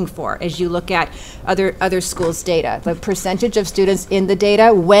be looking for as you look at other schools' data. The percentage of students in the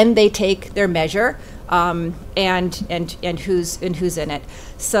data when they take their measure, and who's in it.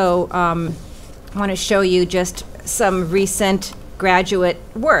 So I want to show you just some recent graduate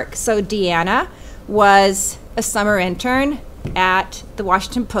work. So Deanna was a summer intern at the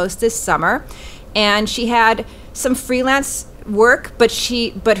Washington Post this summer, and she had some freelance work,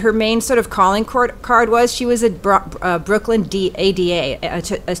 but her main sort of calling card was she was a Brooklyn ADA,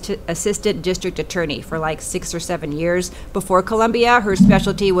 assistant district attorney, for 6 or 7 years before Columbia. Her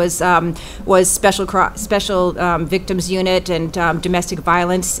specialty was special victims unit and domestic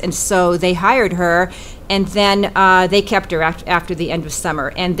violence, and so they hired her. And then they kept her after the end of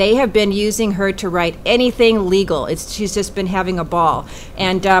summer. And they have been using her to write anything legal. She's just been having a ball.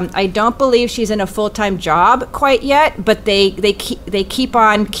 And I don't believe she's in a full-time job quite yet, but they keep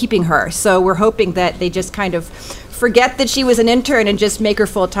on keeping her. So we're hoping that they just kind of forget that she was an intern and just make her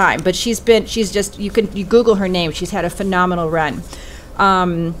full-time. But you Google her name. She's had a phenomenal run.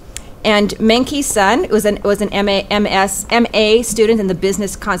 And Menki Sun was an MA student in the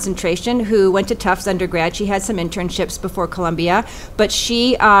business concentration who went to Tufts undergrad. She had some internships before Columbia, but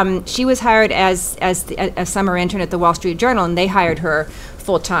she was hired as a summer intern at the Wall Street Journal, and they hired her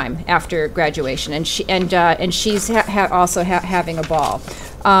full time after graduation. And she's also having a ball.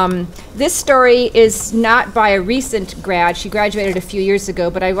 This story is not by a recent grad. She graduated a few years ago,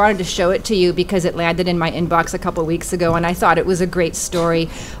 but I wanted to show it to you because it landed in my inbox a couple weeks ago, and I thought it was a great story.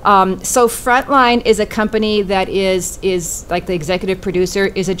 So Frontline is a company that is like the executive producer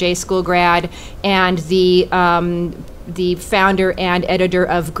is a J School grad, and the founder and editor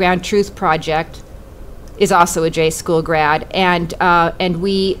of Ground Truth Project is also a J School grad, and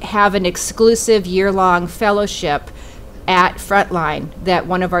we have an exclusive year-long fellowship at Frontline that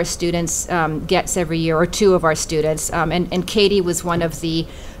one of our students gets every year, or two of our students, and Katie was one of the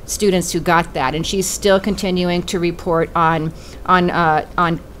students who got that, and she's still continuing to report on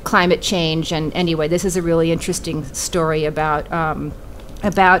climate change. And anyway, this is a really interesting story about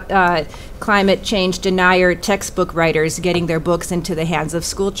climate change denier textbook writers getting their books into the hands of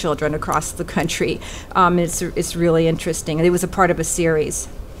school children across the country. It's really interesting. It was a part of a series.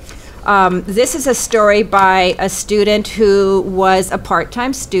 This is a story by a student who was a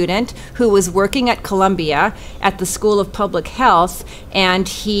part-time student who was working at Columbia at the School of Public Health, and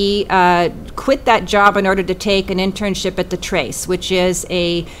he quit that job in order to take an internship at The Trace, which is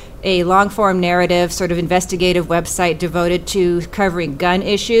a long-form narrative, sort of investigative website devoted to covering gun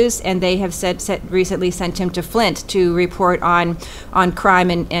issues, and they have recently sent him to Flint to report on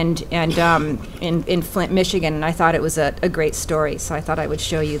crime in Flint, Michigan, and I thought it was a great story, so I thought I would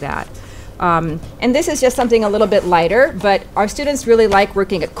show you that. And this is just something a little bit lighter, but our students really like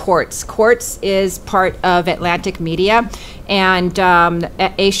working at Quartz. Quartz is part of Atlantic Media, And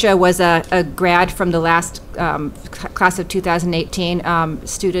Aisha was a grad from the last class of 2018,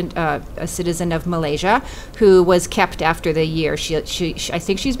 student, a citizen of Malaysia, who was kept after the year. I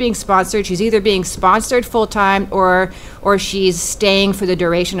think she's being sponsored. She's either being sponsored full-time or she's staying for the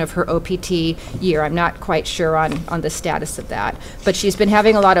duration of her OPT year. I'm not quite sure on the status of that. But she's been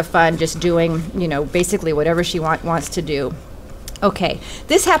having a lot of fun just doing, basically whatever she wants to do. Okay,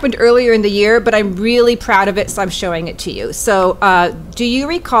 this happened earlier in the year, but I'm really proud of it, so I'm showing it to you. So do you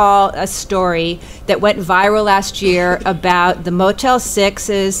recall a story that went viral last year about the Motel 6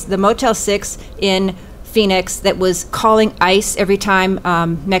 in Phoenix that was calling ICE every time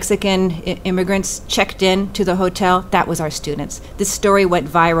Mexican immigrants checked in to the hotel? That was our students. This story went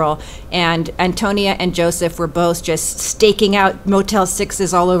viral, and Antonia and Joseph were both just staking out Motel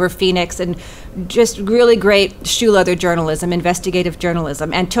 6s all over Phoenix, and just really great shoe leather journalism, investigative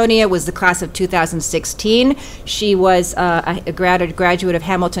journalism. Antonia was the class of 2016. She was a graduate of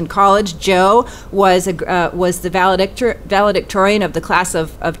Hamilton College. Joe was the valedictorian of the class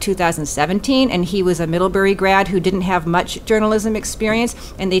of 2017, and he was a Middlebury grad who didn't have much journalism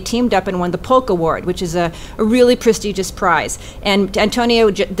experience, and they teamed up and won the Polk Award, which is a really prestigious prize. And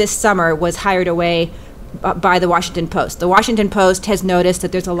Antonia this summer was hired away by the Washington Post. The Washington Post has noticed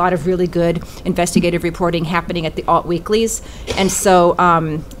that there's a lot of really good investigative reporting happening at the alt weeklies, and so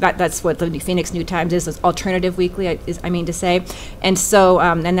that's what the Phoenix New Times is alternative weekly, I mean to say, and so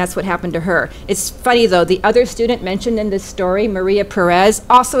and that's what happened to her. It's funny though, the other student mentioned in this story, Maria Perez,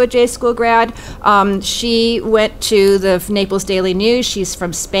 also a J School grad, she went to the Naples Daily News. She's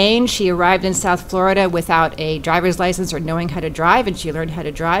from Spain. She arrived in South Florida without a driver's license or knowing how to drive, and she learned how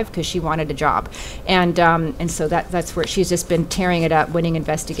to drive because she wanted a job, and so that's where she's just been tearing it up, winning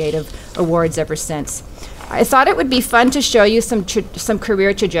investigative awards ever since. I thought it would be fun to show you some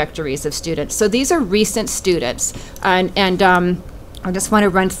career trajectories of students. So these are recent students, and I just want to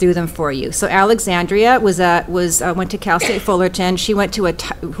run through them for you. So Alexandria went to Cal State Fullerton. She went to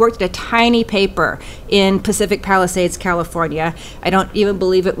worked at a tiny paper in Pacific Palisades, California. I don't even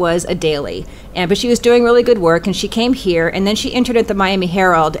believe it was a daily. But she was doing really good work, and she came here, and then she interned at the Miami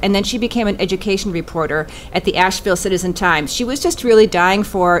Herald, and then she became an education reporter at the Asheville Citizen-Times. She was just really dying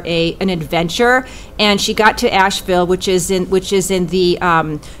for an adventure, and she got to Asheville, which is in the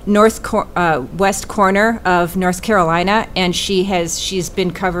west corner of North Carolina, and she's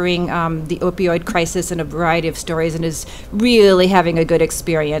been covering the opioid crisis in a variety of stories, and is really having a good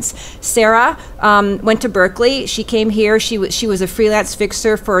experience. Sarah went to Berkeley. She came here. She was a freelance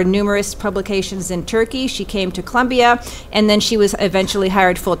fixer for numerous publications in Turkey. She came to Columbia, and then she was eventually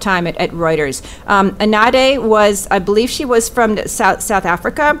hired full-time at Reuters. Anade was, I believe she was from South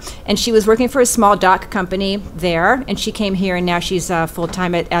Africa, and she was working for a small doc company there, and she came here, and now she's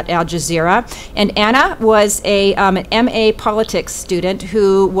full-time at Al Jazeera. And Anna was an MA politics student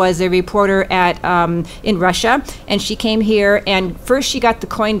who was a reporter in Russia, and she came here, and first she got the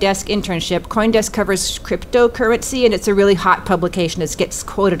CoinDesk internship. CoinDesk covers cryptocurrency, and it's a really hot publication. It gets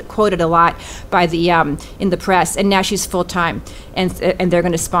quoted a lot by in the press, and now she's full-time, and they're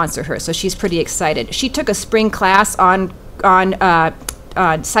going to sponsor her, so she's pretty excited. She took a spring class on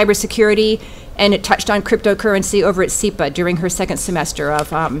cybersecurity, and it touched on cryptocurrency over at SIPA during her second semester of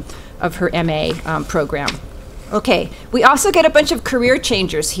her MA program. Okay, we also get a bunch of career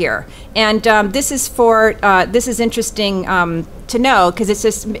changers here, and this is interesting to know, because it's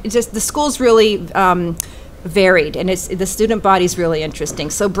just the school's really varied, and the student body's really interesting.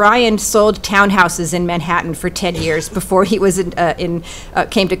 So Brian sold townhouses in Manhattan for 10 years before he was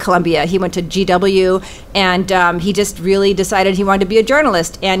came to Columbia. He went to GW, and he just really decided he wanted to be a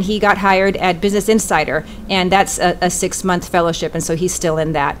journalist, and he got hired at Business Insider, and that's a 6-month fellowship, and so he's still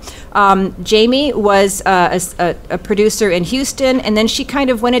in that. Jamie was a producer in Houston, and then she kind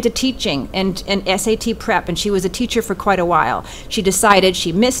of went into teaching and SAT prep, and she was a teacher for quite a while. She decided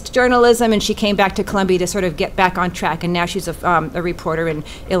she missed journalism, and she came back to Columbia to sort of get back on track, and now she's a reporter in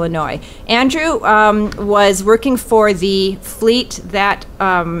Illinois. Andrew was working for the fleet that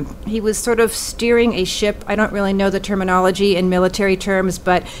he was sort of steering a ship. I don't really know the terminology in military terms,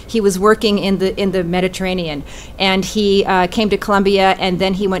 but he was working in the Mediterranean, and he came to Columbia, and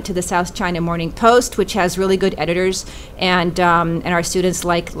then he went to the South China Morning Post, which has really good editors, and our students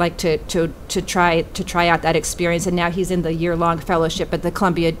like to try out that experience, and now he's in the year-long fellowship at the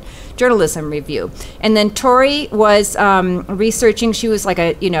Columbia Journalism Review. And then Tori was researching. She was like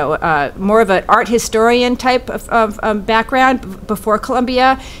more of an art historian type of background before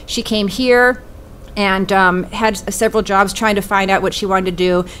Columbia. She came here. and had several jobs trying to find out what she wanted to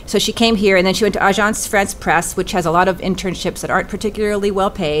do. So she came here, and then she went to Agence France Presse, which has a lot of internships that aren't particularly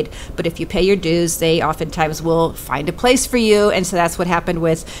well paid, but if you pay your dues, they oftentimes will find a place for you, and so that's what happened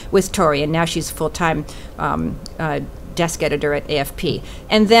with Tori, and now she's full-time desk editor at AFP.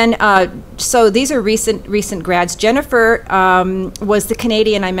 And then, so these are recent grads. Jennifer was the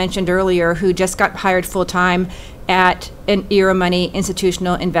Canadian I mentioned earlier who just got hired full-time at an Euromoney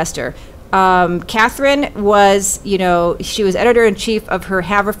institutional investor. Catherine was, she was editor-in-chief of her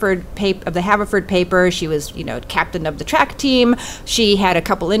the Haverford paper. She was, captain of the track team. She had a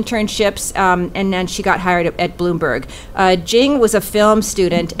couple internships, and then she got hired at Bloomberg. Jing was a film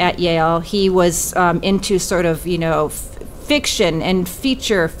student at Yale. He was into sort of, fiction and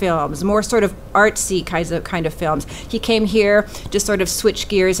feature films, more sort of artsy kind of films. He came here to sort of switch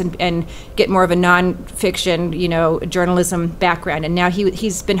gears and get more of a non-fiction, journalism background. And now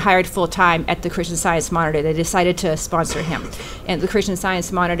he's been hired full-time at the Christian Science Monitor. They decided to sponsor him. And the Christian Science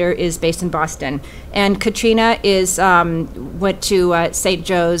Monitor is based in Boston. And Katrina went to St.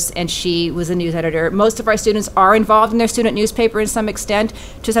 Joe's, and she was a news editor. Most of our students are involved in their student newspaper to some extent,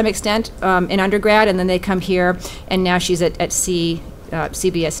 in undergrad, and then they come here, and now she's at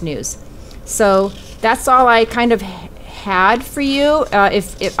CBS News. So that's all I kind of had for you.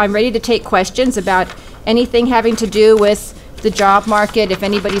 If I'm ready to take questions about anything having to do with the job market, if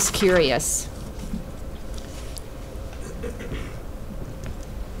anybody's curious.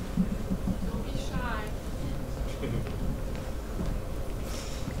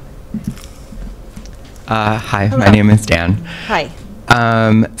 Hi, Hello. my name is Dan. Hi.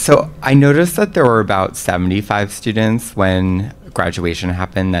 So I noticed that there were about 75 students when graduation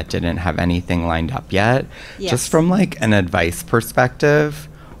happened that didn't have anything lined up yet. Yes. Just from like an advice perspective,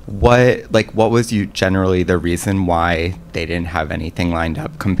 what was generally the reason why they didn't have anything lined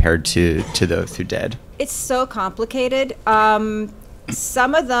up compared to those who did? It's so complicated.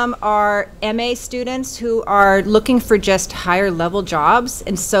 Some of them are MA students who are looking for just higher level jobs,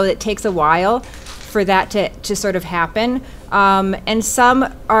 and so it takes a while for that to sort of happen. And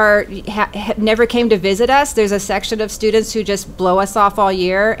some never came to visit us. There's a section of students who just blow us off all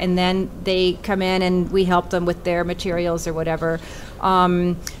year, and then they come in and we help them with their materials or whatever.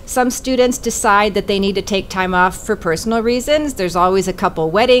 Some students decide that they need to take time off for personal reasons. There's always a couple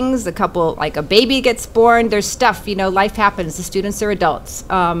weddings, like a baby gets born. There's stuff, life happens. The students are adults.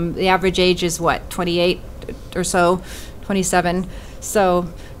 The average age is what, 28 or so, 27. So,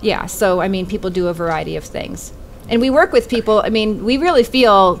 yeah, people do a variety of things. And we work with people, we really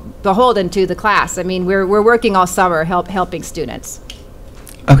feel beholden to the class. We're working all summer helping students.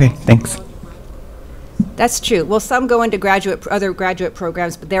 Okay, thanks. That's true. Well, some go into other graduate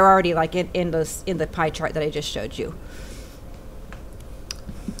programs, but they're already like in the pie chart that I just showed you.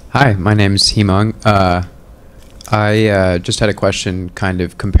 Hi, my name is Himong. I just had a question kind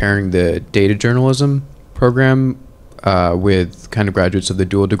of comparing the data journalism program with kind of graduates of the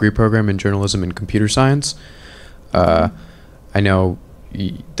dual degree program in journalism and computer science. I know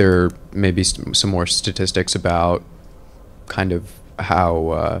there may be some more statistics about kind of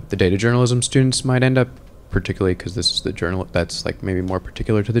how the data journalism students might end up, particularly because this is the journal that's like maybe more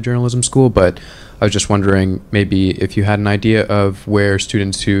particular to the journalism school. But I was just wondering maybe if you had an idea of where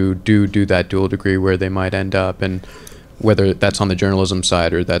students who do that dual degree, where they might end up, and whether that's on the journalism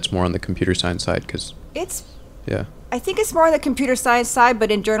side or that's more on the computer science side, because I think it's more on the computer science side, but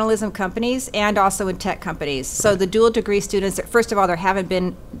in journalism companies and also in tech companies. So the dual degree students, first of all, there haven't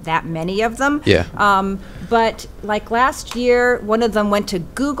been that many of them. Yeah. But like last year, one of them went to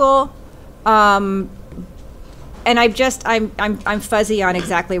Google, and I'm fuzzy on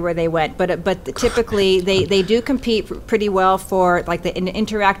exactly where they went, but typically they do compete pretty well for like an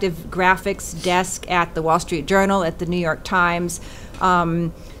interactive graphics desk at the Wall Street Journal, at the New York Times.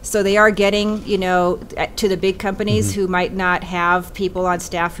 So they are getting, to the big companies who might not have people on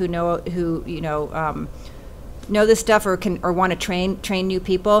staff who know this stuff or want to train new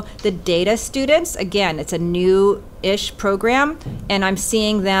people. The data students, again, it's a new-ish program, and I'm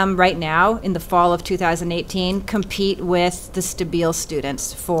seeing them right now in the fall of 2018 compete with the Stabile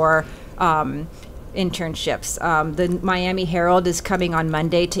students for internships. The Miami Herald is coming on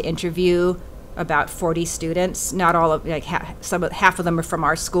Monday to interview about 40 students. Not all of, half of them are from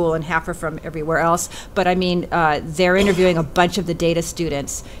our school and half are from everywhere else. But they're interviewing a bunch of the data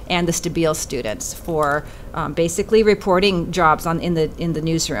students and the Stabile students for basically reporting jobs in the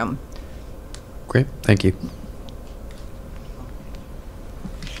newsroom. Great, thank you.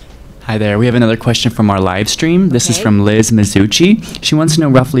 Hi there. We have another question from our live stream. This is Okay. from Liz Mizuchi. She wants to know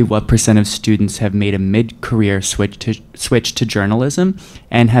roughly what % of students have made a mid-career switch to journalism,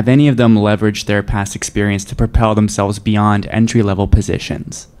 and have any of them leveraged their past experience to propel themselves beyond entry-level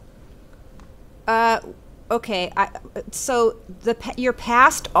positions? Okay, so your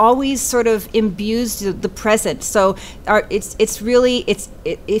past always sort of imbues the present. So it's really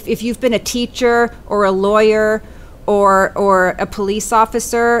if you've been a teacher or a lawyer or a police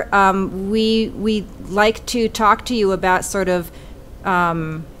officer, we like to talk to you about sort of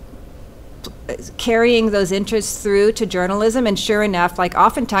carrying those interests through to journalism. And sure enough, like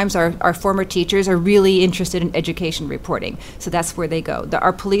oftentimes our former teachers are really interested in education reporting, so that's where they go.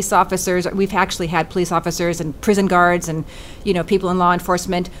 Our police officers, we've actually had police officers and prison guards and people in law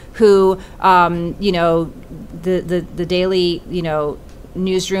enforcement who the daily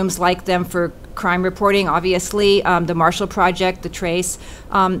newsrooms like them for crime reporting, obviously, the Marshall Project, the Trace.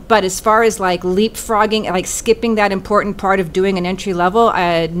 But as far as like leapfrogging, like skipping that important part of doing an entry level,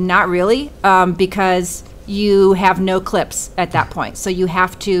 not really, because you have no clips at that point. So you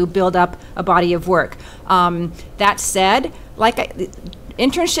have to build up a body of work. That said,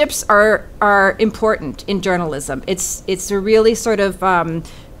 internships are important in journalism. It's a really sort of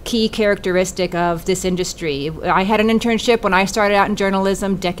key characteristic of this industry. I had an internship when I started out in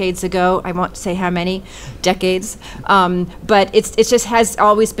journalism decades ago. I won't say how many decades, but it just has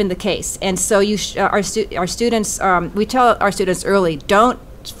always been the case. And so our students, we tell our students early, don't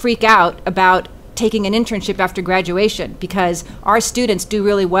freak out about taking an internship after graduation, because our students do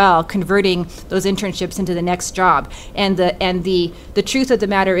really well converting those internships into the next job. And the truth of the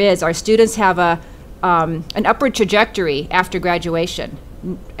matter is, our students have an upward trajectory after graduation.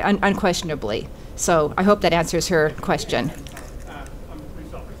 Unquestionably. So I hope that answers her question.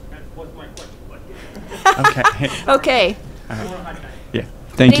 Okay. Okay. Yeah.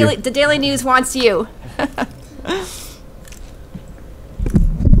 Thank you. The Daily News wants you.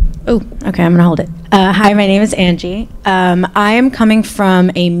 Oh, okay, I'm gonna hold it. Hi, my name is Angie. I am coming from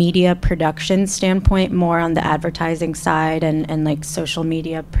a media production standpoint, more on the advertising side and like social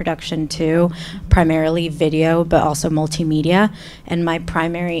media production too, primarily video, but also multimedia. And my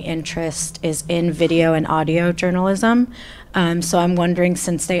primary interest is in video and audio journalism. So I'm wondering,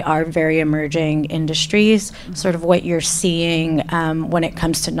 since they are very emerging industries, sort of what you're seeing when it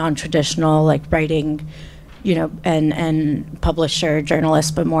comes to non-traditional, like writing, and publisher,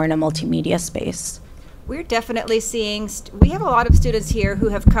 journalist, but more in a multimedia space. We're definitely seeing, we have a lot of students here who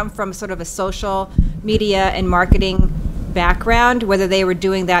have come from sort of a social media and marketing background, whether they were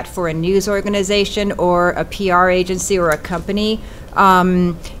doing that for a news organization or a PR agency or a company.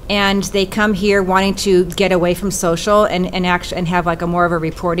 And they come here wanting to get away from social and have like a more of a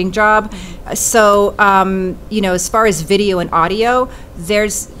reporting job. So, as far as video and audio,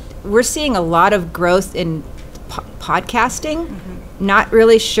 we're seeing a lot of growth in podcasting. Not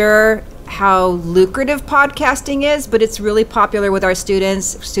really sure how lucrative podcasting is, but it's really popular with our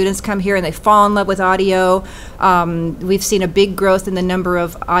students. Students come here and they fall in love with audio. We've seen a big growth in the number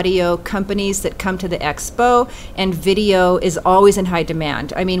of audio companies that come to the expo, and video is always in high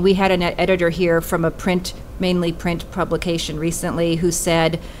demand. I mean, we had an editor here from a mainly print publication recently who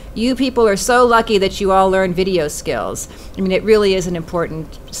said, "You people are so lucky that you all learn video skills." I mean, it really is an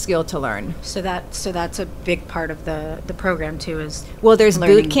important skill to learn. So that's a big part of the program too, is well, there's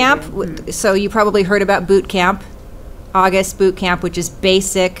learning boot camp. video. So you probably heard about boot camp, August boot camp, which is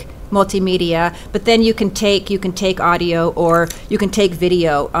basic multimedia. But then you can take audio, or you can take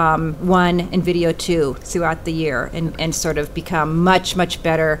video 1 and video 2 throughout the year, and sort of become much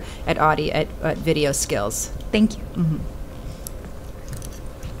better at audio at video skills. Thank you. Mm-hmm.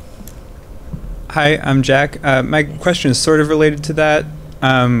 Hi, I'm Jack. My question is sort of related to that,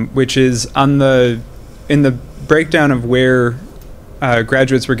 which is in the breakdown of where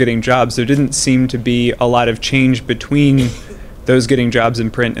graduates were getting jobs, there didn't seem to be a lot of change between those getting jobs in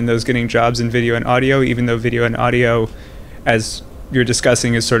print and those getting jobs in video and audio, even though video and audio, as you're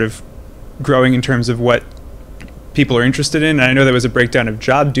discussing, is sort of growing in terms of what people are interested in. And I know there was a breakdown of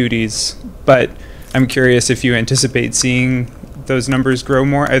job duties, but I'm curious if you anticipate seeing those numbers grow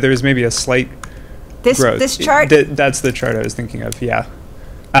more. There's maybe a slight growth. This chart? That's the chart I was thinking of, yeah.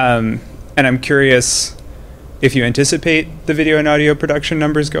 And I'm curious if you anticipate the video and audio production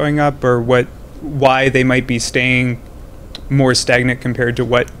numbers going up, or why they might be staying more stagnant compared to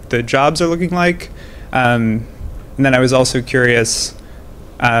what the jobs are looking like. And then I was also curious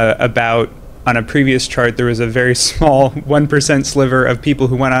about, on a previous chart, there was a very small 1% sliver of people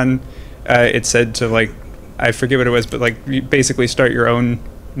who went on, it said to, like, I forget what it was, but like you basically start your own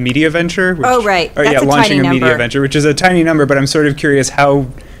media venture. Which, oh, right. Or, That's yeah, a launching tiny a media number. venture, which is a tiny number, but I'm sort of curious how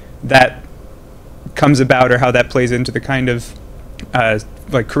that comes about, or how that plays into the kind of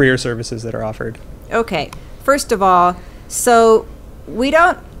like career services that are offered. Okay, first of all, so we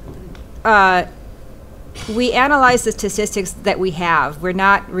don't, we analyze the statistics that we have. We're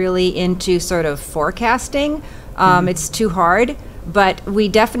not really into sort of forecasting. It's too hard, but we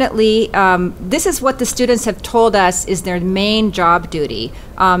definitely, this is what the students have told us is their main job duty.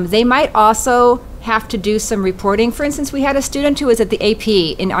 They might also have to do some reporting. For instance, we had a student who was at the AP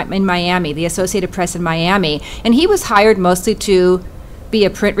in Miami, the Associated Press in Miami, and he was hired mostly to be a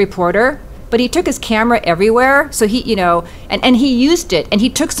print reporter, but he took his camera everywhere. So he, you know, and he used it, and he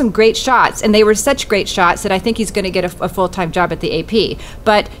took some great shots, and they were such great shots that I think he's going to get a full-time job at the AP.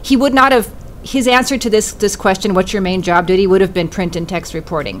 But he would not have, his answer to this question, what's your main job duty, would have been print and text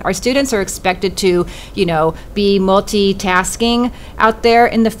reporting. Our students are expected to, you know, be multitasking out there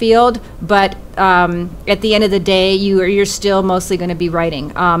in the field, but at the end of the day, you're still mostly going to be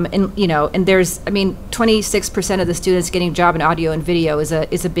writing. And you know, and there's, I mean, 26% of the students getting a job in audio and video is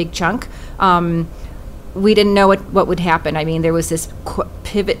a big chunk. We didn't know what would happen. I mean, there was this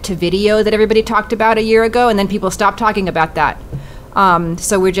pivot to video that everybody talked about a year ago, and then people stopped talking about that.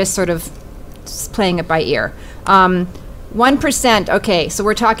 So we're just sort of playing it by ear. 1%, okay, so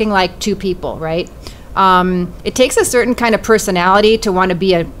we're talking like 2 people, right? It takes a certain kind of personality to want to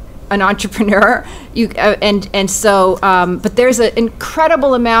be an entrepreneur. But there's an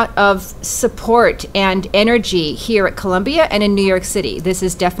incredible amount of support and energy here at Columbia and in New York City. This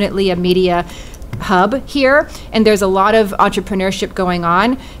is definitely a media hub here, and there's a lot of entrepreneurship going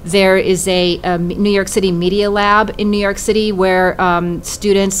on. There is a New York City Media Lab in New York City where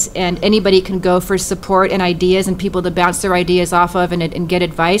students and anybody can go for support and ideas and people to bounce their ideas off of and get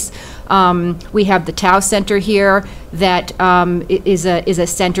advice. We have the Tao Center here that is a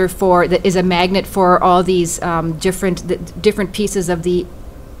center for, that is a magnet for all these different pieces of the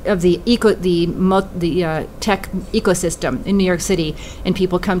tech ecosystem in New York City, and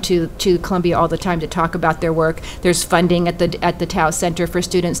people come to Columbia all the time to talk about their work. There's funding at the Tao Center for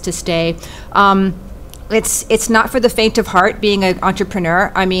students to stay. It's not for the faint of heart being an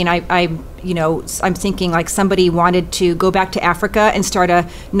entrepreneur. I mean, I'm thinking like somebody wanted to go back to Africa and start a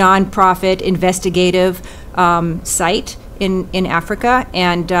nonprofit investigative site in Africa,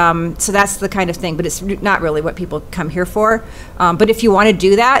 and so that's the kind of thing, but it's not really what people come here for. But if you want to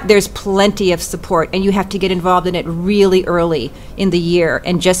do that, there's plenty of support, and you have to get involved in it really early in the year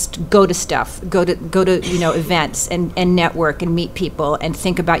and just go to stuff, go to events and network and meet people and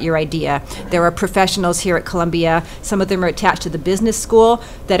think about your idea. There are professionals here at Columbia, some of them are attached to the business school,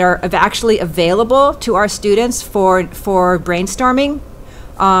 that are actually available to our students for brainstorming.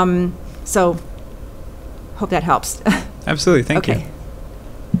 So hope that helps. Absolutely, thank you.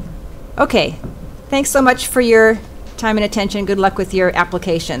 Okay, thanks so much for your time and attention. Good luck with your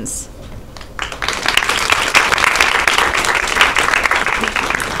applications.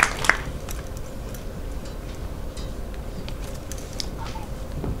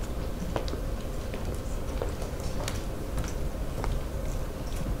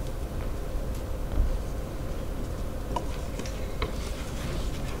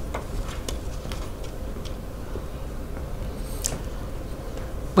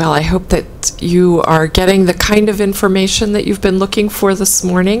 Well, I hope that you are getting the kind of information that you've been looking for this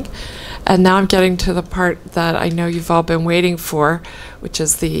morning. And now I'm getting to the part that I know you've all been waiting for, which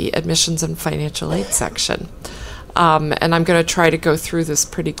is the admissions and financial aid section. And I'm going to try to go through this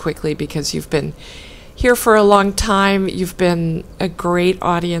pretty quickly because you've been here for a long time. You've been a great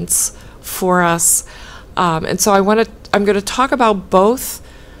audience for us. And so I'm going to talk about both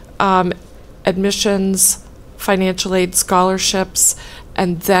admissions, financial aid, scholarships,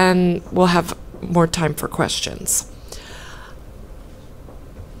 and then we'll have more time for questions.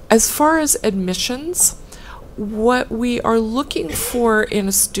 As far as admissions, what we are looking for in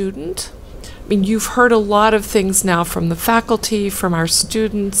a student, I mean, you've heard a lot of things now from the faculty, from our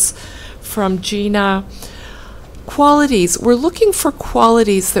students, from Gina. Qualities, we're looking for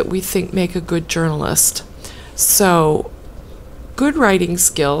qualities that we think make a good journalist. So, good writing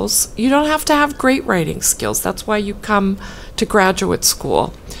skills. You don't have to have great writing skills. That's why you come to graduate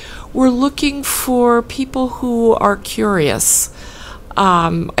school. We're looking for people who are curious.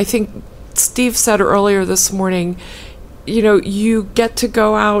 I think Steve said earlier this morning, you get to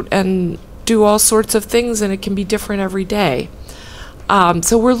go out and do all sorts of things, and it can be different every day.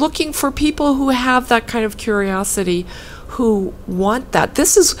 So we're looking for people who have that kind of curiosity, who want that.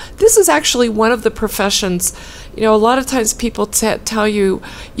 This is actually one of the professions. A lot of times people tell you,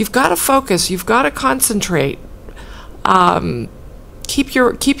 you've got to focus, you've got to concentrate, keep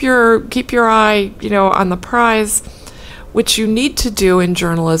your eye, on the prize. which you need to do in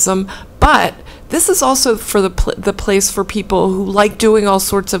journalism, but this is also for the place for people who like doing all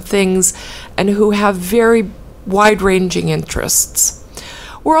sorts of things and who have very wide-ranging interests.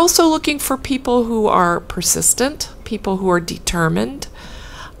 We're also looking for people who are persistent, people who are determined.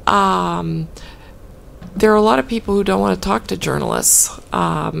 There are a lot of people who don't want to talk to journalists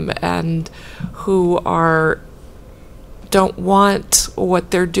and who don't want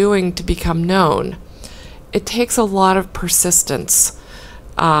what they're doing to become known. It takes a lot of persistence,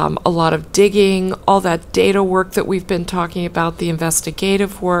 a lot of digging, all that data work that we've been talking about, the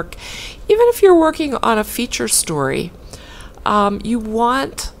investigative work. Even if you're working on a feature story, you're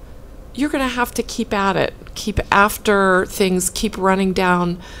going to have to keep at it, keep after things, keep running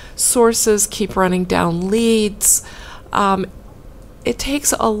down sources, keep running down leads. It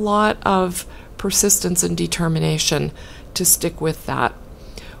takes a lot of persistence and determination to stick with that.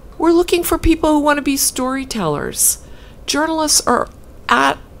 We're looking for people who want to be storytellers.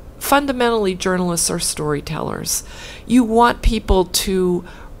 Fundamentally, journalists are storytellers. You want people to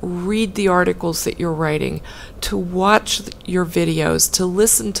read the articles that you're writing, to watch your videos, to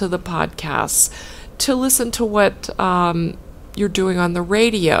listen to the podcasts, to listen to what you're doing on the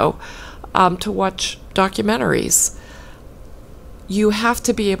radio, to watch documentaries. You have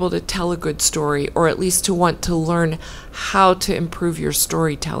to be able to tell a good story, or at least to want to learn how to improve your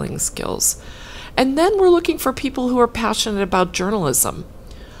storytelling skills. And then we're looking for people who are passionate about journalism.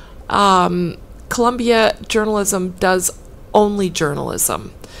 Columbia Journalism does only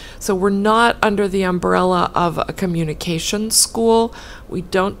journalism. So we're not under the umbrella of a communications school. We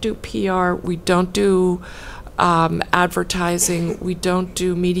don't do PR. We don't do advertising. We don't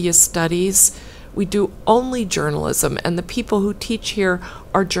do media studies. We do only journalism, and the people who teach here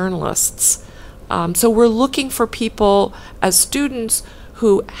are journalists. So we're looking for people as students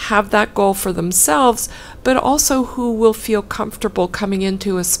who have that goal for themselves, but also who will feel comfortable coming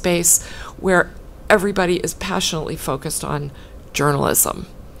into a space where everybody is passionately focused on journalism.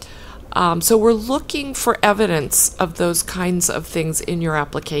 So we're looking for evidence of those kinds of things in your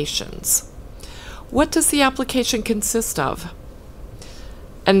applications. What does the application consist of?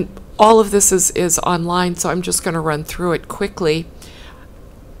 And all of this is online, so I'm just going to run through it quickly.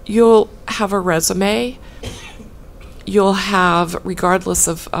 You'll have a resume. You'll have, regardless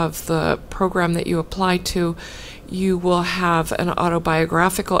of the program that you apply to, you will have an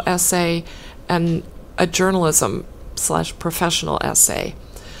autobiographical essay and a journalism/professional essay.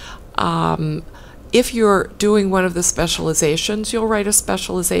 If you're doing one of the specializations, you'll write a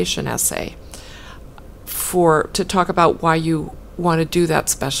specialization essay to talk about why you want to do that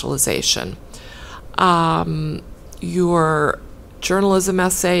specialization. Your journalism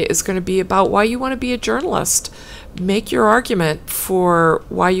essay is going to be about why you want to be a journalist. Make your argument for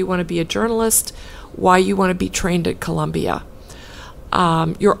why you want to be a journalist, why you want to be trained at Columbia.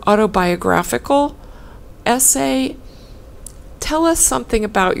 Your autobiographical essay, tell us something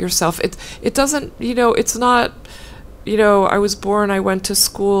about yourself. It doesn't, it's not, I was born, I went to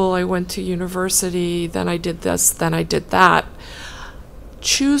school, I went to university, then I did this, then I did that.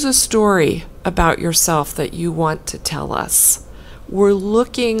 Choose a story about yourself that you want to tell us. We're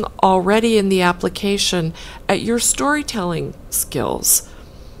looking already in the application at your storytelling skills.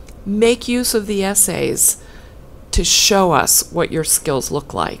 Make use of the essays to show us what your skills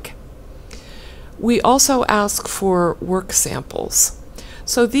look like. We also ask for work samples.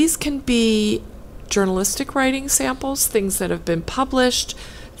 So these can be journalistic writing samples, things that have been published,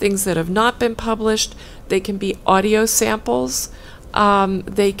 things that have not been published. They can be audio samples.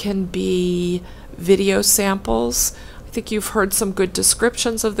 They can be video samples. I think you've heard some good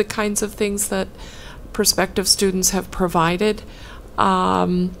descriptions of the kinds of things that prospective students have provided.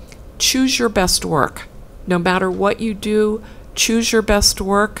 Choose your best work. No matter what you do, choose your best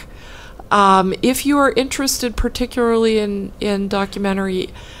work. If you are interested particularly in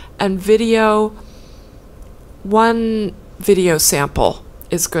documentary and video, one video sample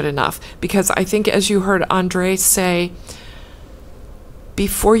is good enough, because I think, as you heard Andre say,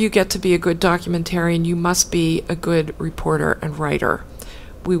 before you get to be a good documentarian, you must be a good reporter and writer.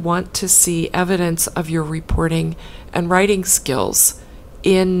 We want to see evidence of your reporting and writing skills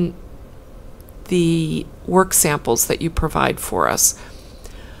in the work samples that you provide for us.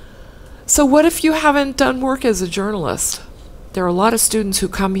 So what if you haven't done work as a journalist? There are a lot of students who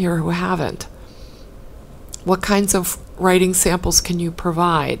come here who haven't. What kinds of writing samples can you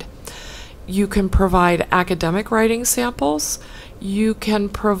provide? You can provide academic writing samples. You can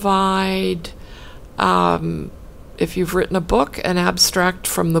provide, if you've written a book, an abstract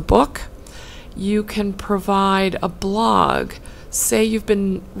from the book. You can provide a blog. Say you've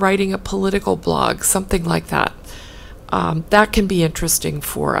been writing a political blog, something like that. That can be interesting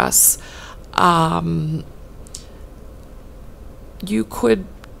for us.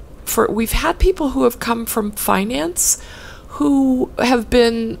 We've had people who have come from finance who have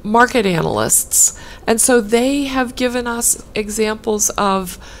been market analysts, and so they have given us examples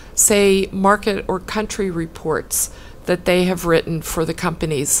of, say, market or country reports that they have written for the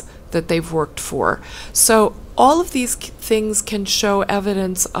companies that they've worked for. So all of these things can show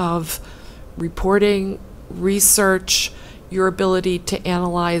evidence of reporting, research, your ability to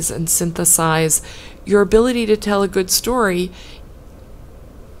analyze and synthesize, your ability to tell a good story.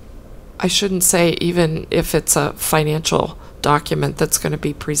 I shouldn't say even if it's a financial document that's going to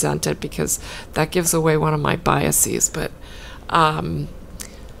be presented, because that gives away one of my biases, but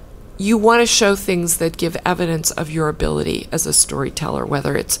you want to show things that give evidence of your ability as a storyteller,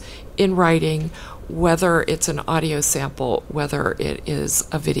 whether it's in writing, whether it's an audio sample, whether it is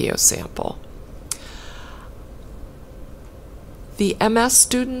a video sample. The MS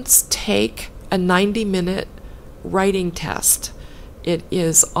students take a 90-minute writing test. It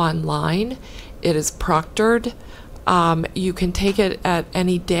is online, it is proctored. You can take it at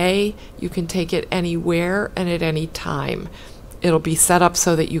any day, you can take it anywhere and at any time. It'll be set up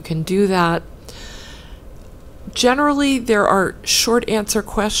so that you can do that. Generally, there are short answer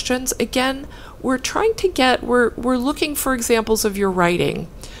questions. Again, we're looking for examples of your writing.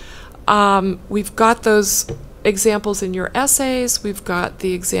 We've got those examples in your essays, we've got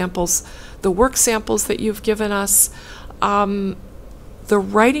the examples, the work samples that you've given us. The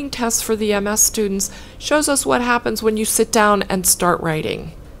writing test for the MS students shows us what happens when you sit down and start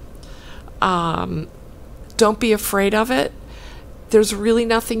writing. Don't be afraid of it. There's really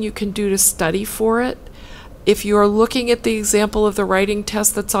nothing you can do to study for it. If you're looking at the example of the writing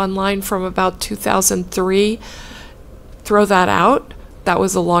test that's online from about 2003, throw that out. That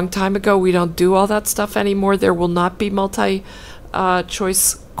was a long time ago. We don't do all that stuff anymore. There will not be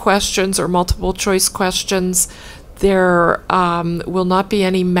multi-choice questions or multiple choice questions. There will not be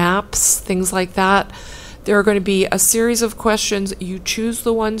any maps, things like that. There are going to be a series of questions. You choose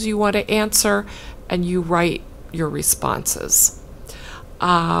the ones you want to answer, and you write your responses.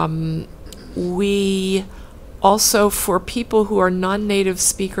 We also, for people who are non-native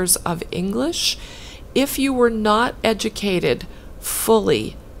speakers of English, if you were not educated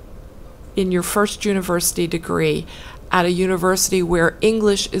fully in your first university degree at a university where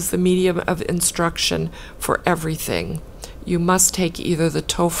English is the medium of instruction for everything, you must take either the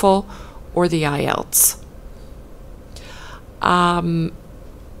TOEFL or the IELTS.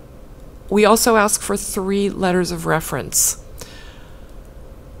 We also ask for 3 letters of reference.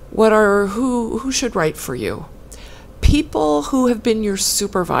 Who should write for you? People who have been your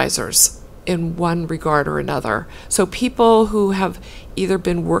supervisors in one regard or another. So people who have either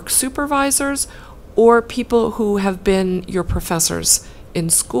been work supervisors or people who have been your professors in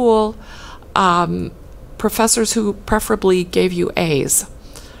school, professors who preferably gave you A's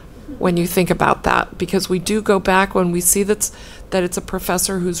when you think about that, because we do go back when we see that it's a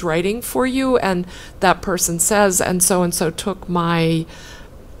professor who's writing for you and that person says, and so took my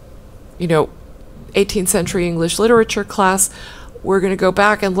 18th century English literature class. We're going to go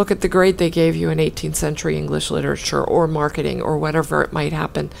back and look at the grade they gave you in 18th century English literature or marketing or whatever it might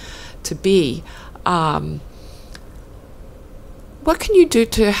happen to be. What can you do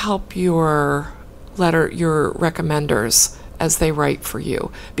to help your recommenders as they write for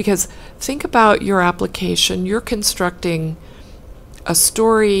you? Because think about your application. You're constructing a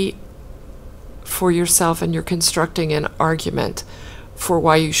story for yourself and you're constructing an argument for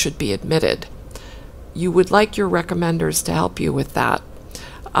why you should be admitted. You would like your recommenders to help you with that.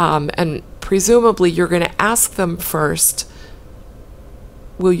 And presumably you're going to ask them first,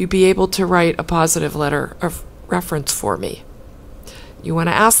 will you be able to write a positive letter of reference for me? You want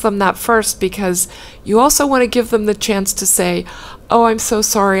to ask them that first because you also want to give them the chance to say, oh, I'm so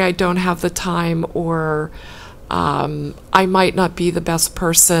sorry, I don't have the time, or I might not be the best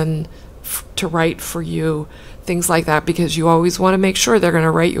person to write for you, things like that, because you always want to make sure they're going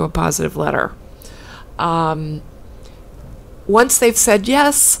to write you a positive letter. Once they've said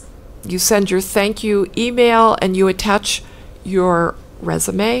yes, you send your thank you email and you attach your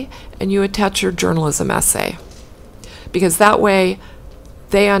resume and you attach your journalism essay, because that way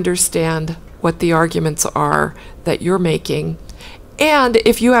they understand what the arguments are that you're making, and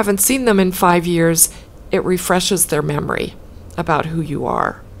if you haven't seen them in 5 years, it refreshes their memory about who you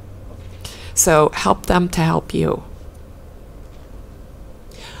are. So help them to help you.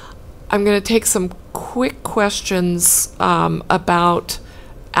 I'm going to take some quick questions about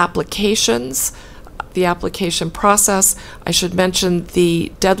applications. the application process, I should mention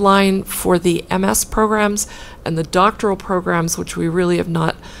the deadline for the MS programs and the doctoral programs, which we really have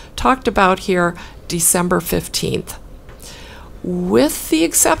not talked about here, December 15th. With the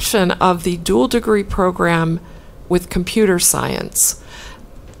exception of the dual degree program with computer science,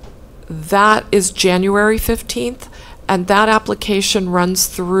 that is January 15th, and that application runs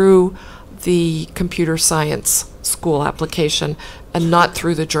through the computer science school application and not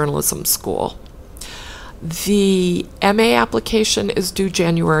through the journalism school. The MA application is due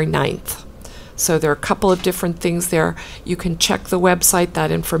January 9th. So there are a couple of different things there. You can check the website.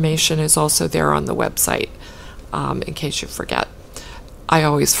 That information is also there on the website, in case you forget. I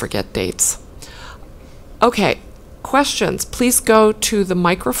always forget dates. Okay, questions. Please go to the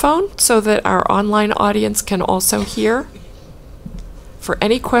microphone so that our online audience can also hear. For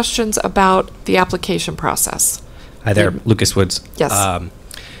any questions about the application process. Hi there, Lucas Woods. Yes.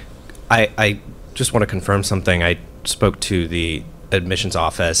 I just want to confirm something. I spoke to the admissions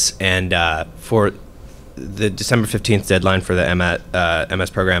office, and for the December 15th deadline for the MS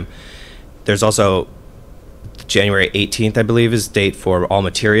program, there's also January 18th, I believe, is date for all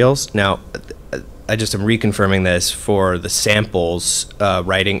materials. Now, I just am reconfirming this for the samples,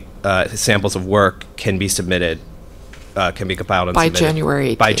 samples of work can be submitted, can be compiled and by submitted.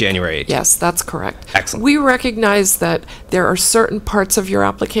 January 18th. By January 18th. Yes, that's correct. Excellent. We recognize that there are certain parts of your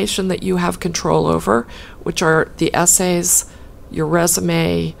application that you have control over, which are the essays, your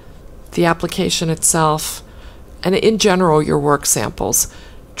resume, the application itself, and in general, your work samples.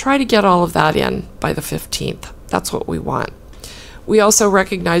 Try to get all of that in by the 15th. That's what we want. We also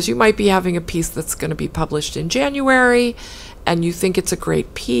recognize you might be having a piece that's going to be published in January, and you think it's a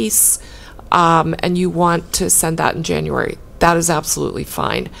great piece, and you want to send that in January. That is absolutely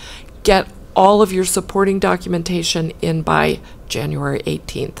fine. Get all of your supporting documentation in by January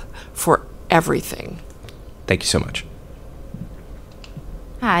 18th for everything. Thank you so much.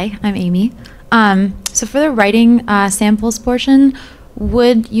 Hi, I'm Amy. So for the writing samples portion,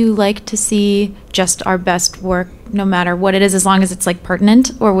 would you like to see just our best work no matter what it is, as long as it's like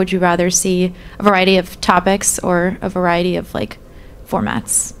pertinent, or would you rather see a variety of topics or a variety of like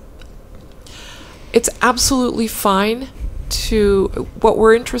formats? It's absolutely fine to, what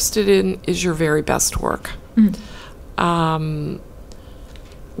we're interested in is your very best work.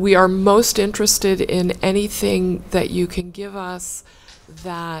 We are most interested in anything that you can give us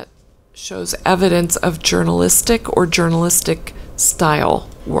that shows evidence of journalistic or journalistic style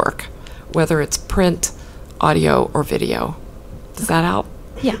work, whether it's print, audio, or video. Does that help?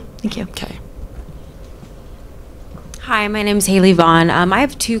 Yeah, thank you. Okay. Hi, my name is Haley Vaughn. I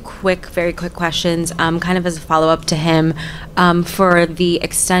have two very quick questions, kind of as a follow-up to him. For the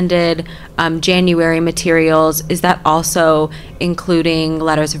extended January materials, is that also including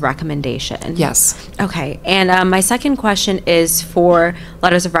letters of recommendation? Yes. Okay, and my second question is for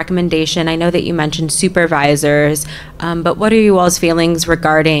letters of recommendation. I know that you mentioned supervisors, but what are you all's feelings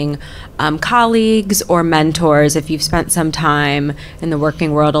regarding colleagues or mentors if you've spent some time in the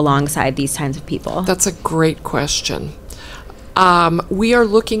working world alongside these kinds of people? That's a great question. We are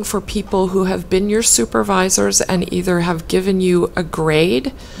looking for people who have been your supervisors and either have given you a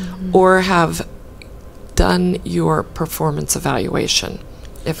grade or have done your performance evaluation,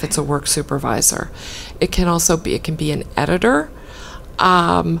 if it's a work supervisor. It can also be, it can be an editor.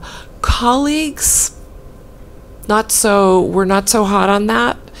 Colleagues, we're not so hot on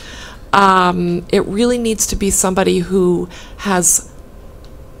that. It really needs to be somebody who has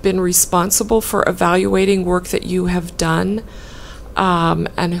been responsible for evaluating work that you have done,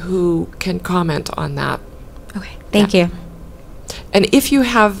 and who can comment on that. Okay, thank you. And if you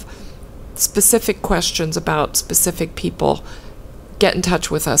have specific questions about specific people, get in touch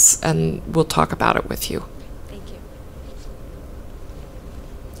with us and we'll talk about it with you. Thank you.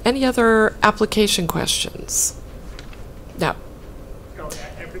 Any other application questions? No. No,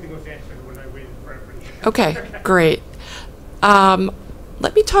 everything was answered when I waited for everything. Okay, great.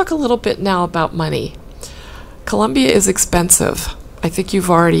 Let me talk a little bit now about money. Columbia is expensive. I think you've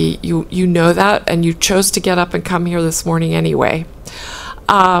already, you know that, and you chose to get up and come here this morning anyway.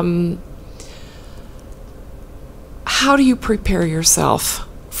 How do you prepare yourself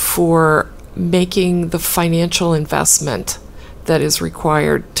for making the financial investment that is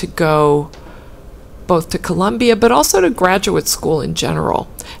required to go both to Columbia, but also to graduate school in general?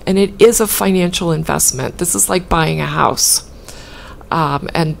 And it is a financial investment. This is like buying a house.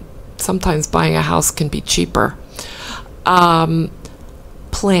 And sometimes buying a house can be cheaper.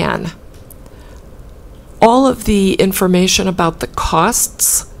 Plan. All of the information about the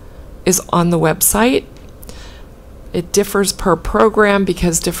costs is on the website. It differs per program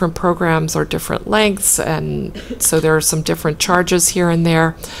because different programs are different lengths, and so there are some different charges here and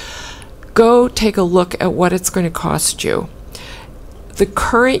there. Go take a look at what it's going to cost you. The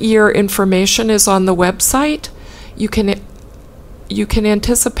current year information is on the website. You can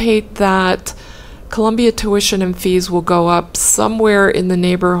anticipate that Columbia tuition and fees will go up somewhere in the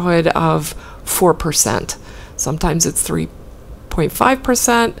neighborhood of 4%. Sometimes it's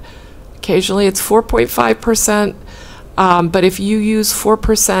 3.5%. Occasionally it's 4.5%. But if you use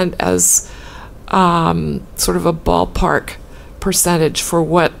 4% as sort of a ballpark percentage for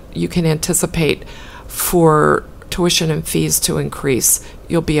what you can anticipate for tuition and fees to increase,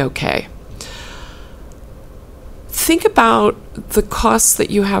 you'll be okay. Think about the costs that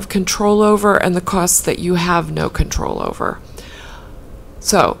you have control over and the costs that you have no control over.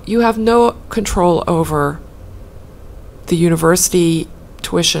 So you have no control over the university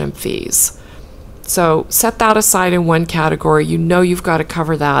tuition and fees. So set that aside in one category. You know you've got to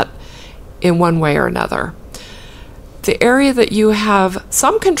cover that in one way or another. The area that you have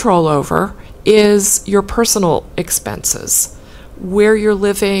some control over is your personal expenses, where you're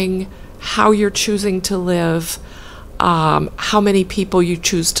living, how you're choosing to live, how many people you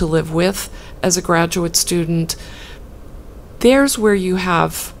choose to live with as a graduate student. There's where you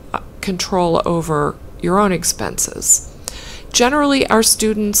have control over your own expenses. Generally, our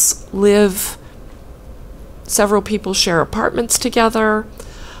students live, several people share apartments together.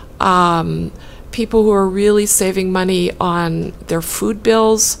 People who are really saving money on their food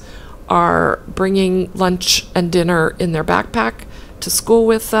bills are bringing lunch and dinner in their backpack to school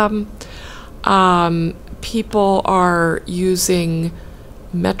with them. People are using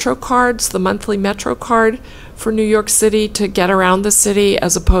Metro cards, the monthly Metro card for New York City to get around the city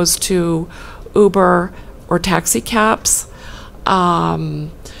as opposed to Uber or taxi cabs.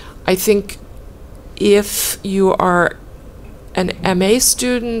 I think if you are an MA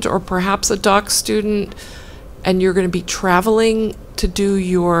student or perhaps a doc student and you're going to be traveling to do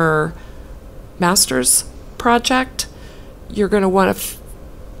your master's project, you're going to want to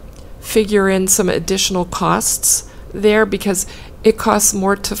figure in some additional costs there because it costs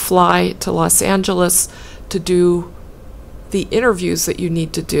more to fly to Los Angeles to do the interviews that you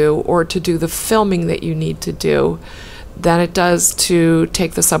need to do or to do the filming that you need to do than it does to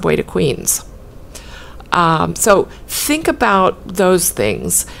take the subway to Queens. So think about those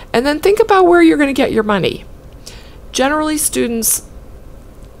things and then think about where you're going to get your money. Generally, students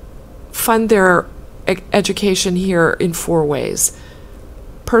fund their education here in 4 ways: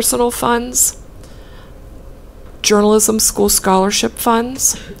 personal funds, journalism school scholarship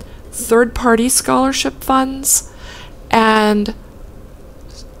funds, third-party scholarship funds, and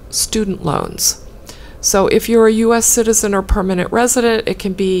student loans. So if you're a U.S. citizen or permanent resident, it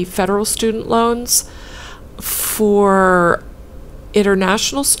can be federal student loans. For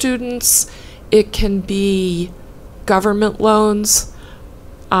international students, it can be government loans.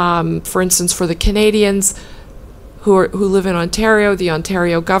 For instance, for the Canadians who live in Ontario, the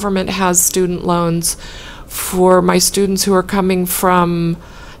Ontario government has student loans. For my students who are coming from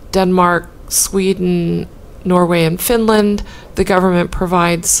Denmark, Sweden, Norway, and Finland, the government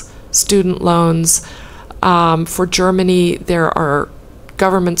provides student loans. For Germany, there are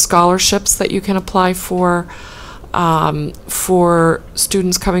government scholarships that you can apply for. For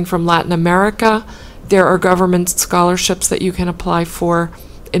students coming from Latin America, there are government scholarships that you can apply for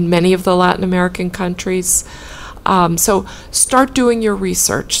in many of the Latin American countries. So start doing your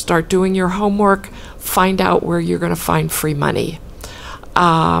research, start doing your homework, find out where you're going to find free money.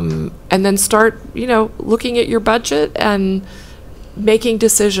 And then start, looking at your budget and making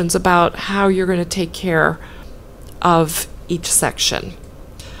decisions about how you're going to take care of each section.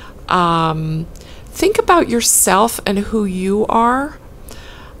 Think about yourself and who you are.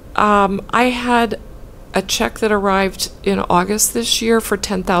 I had a check that arrived in August this year for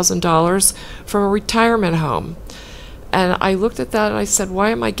 $10,000 from a retirement home. And I looked at that and I said,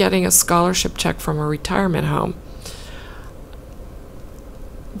 why am I getting a scholarship check from a retirement home?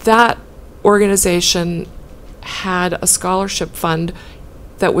 That organization had a scholarship fund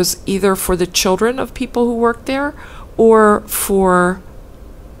that was either for the children of people who worked there or for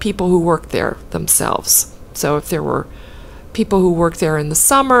people who worked there themselves. So if there were people who worked there in the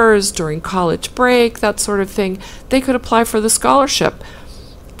summers, during college break, that sort of thing, they could apply for the scholarship.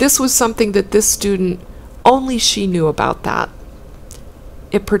 This was something that this student, only she knew about that.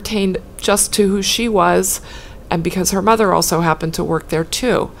 It pertained just to who she was, and because her mother also happened to work there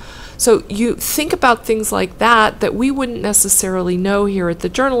too. So you think about things like that we wouldn't necessarily know here at the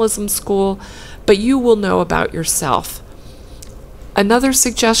journalism school, but you will know about yourself. Another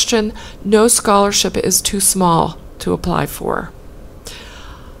suggestion, no scholarship is too small to apply for.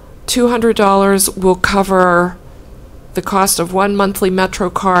 $200 will cover the cost of one monthly Metro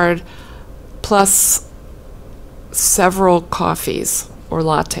card plus several coffees or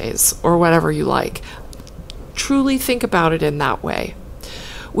lattes or whatever you like. Truly think about it in that way.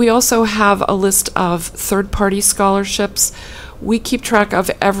 We also have a list of third-party scholarships. We keep track of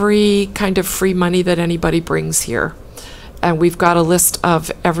every kind of free money that anybody brings here. And we've got a list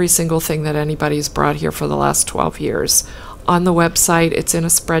of every single thing that anybody's brought here for the last 12 years. On the website, it's in a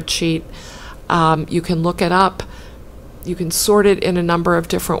spreadsheet. You can look it up. You can sort it in a number of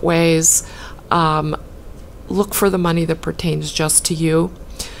different ways. Look for the money that pertains just to you.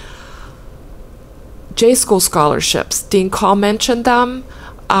 J-School scholarships. Dean Call mentioned them.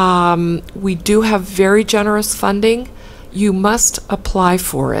 We do have very generous funding. You must apply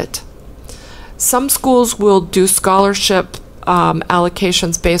for it. Some schools will do scholarship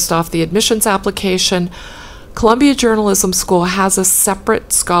allocations based off the admissions application. Columbia Journalism School has a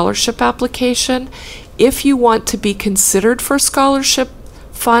separate scholarship application. If you want to be considered for scholarship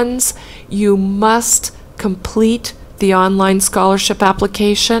funds, you must complete the online scholarship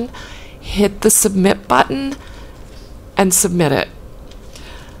application, hit the submit button, and submit it.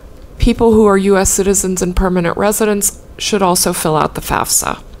 People who are U.S. citizens and permanent residents should also fill out the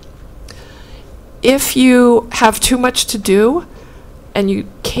FAFSA. If you have too much to do and you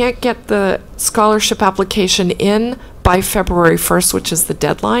can't get the scholarship application in by February 1st, which is the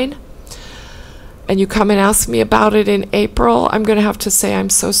deadline, and you come and ask me about it in April, I'm going to have to say I'm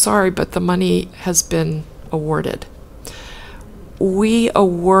so sorry, but the money has been awarded. We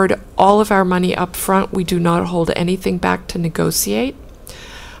award all of our money up front. We do not hold anything back to negotiate.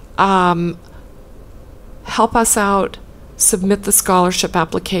 Help us out. Submit the scholarship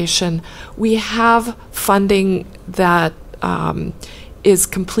application. We have funding that is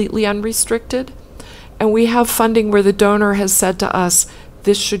completely unrestricted, and we have funding where the donor has said to us,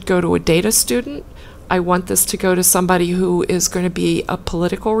 this should go to a data student. I want this to go to somebody who is going to be a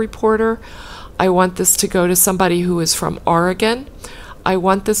political reporter. I want this to go to somebody who is from Oregon. I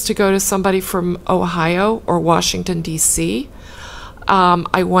want this to go to somebody from Ohio or Washington, D.C.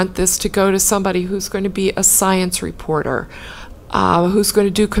 I want this to go to somebody who's going to be a science reporter, who's going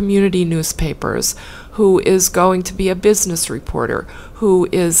to do community newspapers, who is going to be a business reporter, who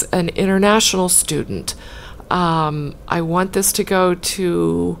is an international student. I want this to go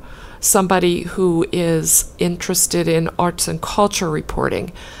to somebody who is interested in arts and culture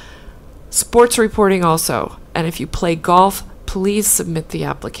reporting. Sports reporting also. And if you play golf, please submit the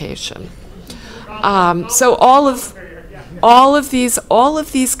application. So all of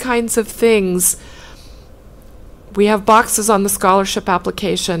these kinds of things, we have boxes on the scholarship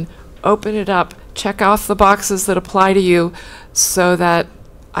application. Open it up, check off the boxes that apply to you so that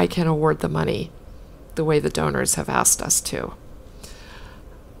I can award the money the way the donors have asked us to.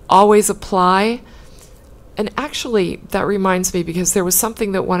 Always apply. And actually, that reminds me, because there was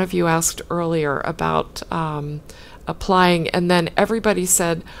something that one of you asked earlier about applying, and then everybody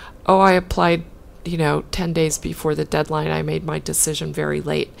said, oh, I applied 10 days before the deadline. I made my decision very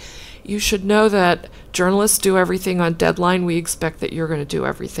late. You should know that journalists do everything on deadline. We expect that you're going to do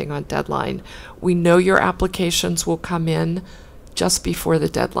everything on deadline. We know your applications will come in just before the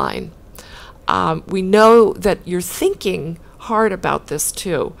deadline. We know that you're thinking hard about this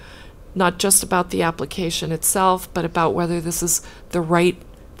too, not just about the application itself, but about whether this is the right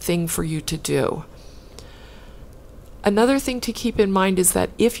thing for you to do. Another thing to keep in mind is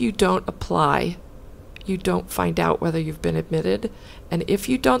that if you don't apply, you don't find out whether you've been admitted. And if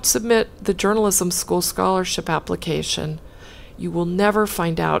you don't submit the journalism school scholarship application, you will never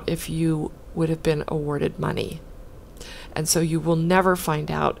find out if you would have been awarded money. And so you will never find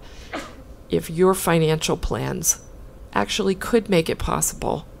out if your financial plans actually could make it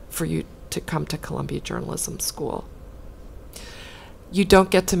possible for you to come to Columbia Journalism School. You don't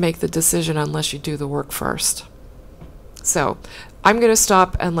get to make the decision unless you do the work first. So I'm going to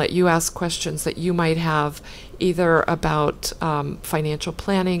stop and let you ask questions that you might have either about financial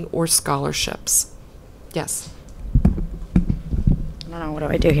planning or scholarships. Yes. I don't know, what do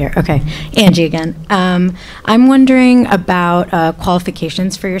I do here? Okay, Angie again. I'm wondering about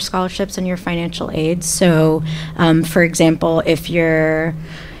qualifications for your scholarships and your financial aid. So, for example, if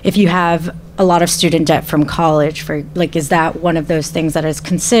you have a lot of student debt from college, is that one of those things that is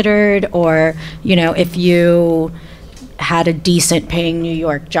considered? Or, if you had a decent paying New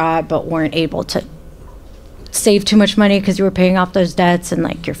York job but weren't able to save too much money because you were paying off those debts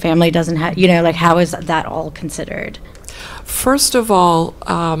and your family doesn't have, how is that all considered? First of all,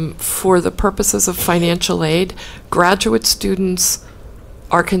 for the purposes of financial aid, graduate students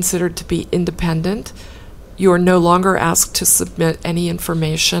are considered to be independent. you are no longer asked to submit any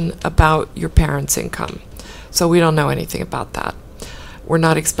information about your parents' income. So we don't know anything about that. We're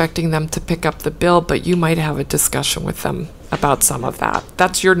not expecting them to pick up the bill, but you might have a discussion with them about some of that.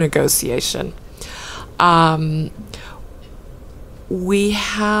 That's your negotiation. We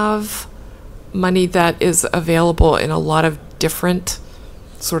have money that is available in a lot of different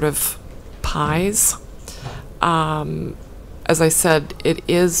sort of pies. As I said, it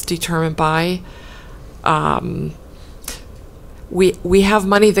is determined by, we have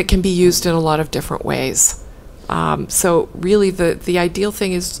money that can be used in a lot of different ways. So really the ideal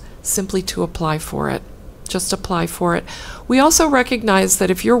thing is simply to apply for it. Just apply for it. We also recognize that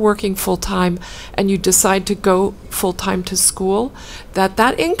if you're working full-time and you decide to go full-time to school,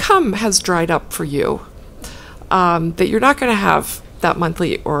 that income has dried up for you, that you're not going to have that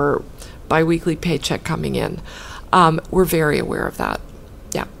monthly or biweekly paycheck coming in. We're very aware of that.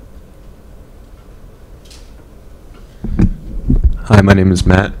 Yeah. Hi, my name is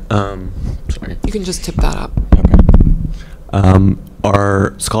Matt. Sorry. You can just tip that up.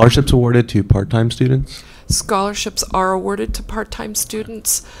 Are scholarships awarded to part-time students? Scholarships are awarded to part-time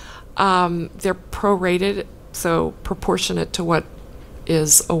students. They're prorated, so proportionate to what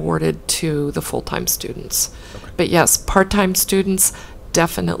is awarded to the full-time students. Okay. But yes, part-time students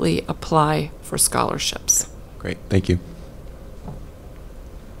definitely apply for scholarships. Great, thank you.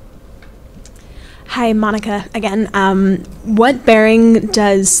 Hi, Monica again. What bearing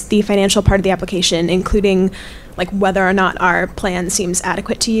does the financial part of the application, including like whether or not our plan seems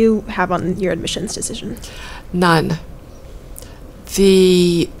adequate to you, have on your admissions decision? None.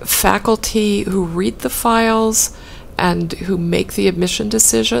 The faculty who read the files and who make the admission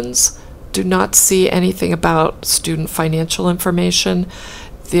decisions do not see anything about student financial information.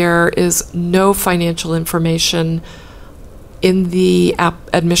 There is no financial information in the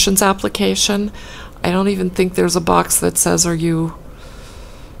admissions application. I don't even think there's a box that says, are you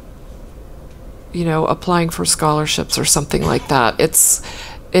applying for scholarships or something like that.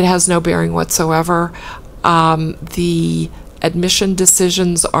 It has no bearing whatsoever. The admission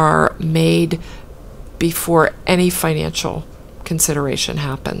decisions are made before any financial consideration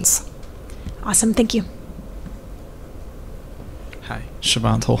happens. Awesome, thank you. Hi,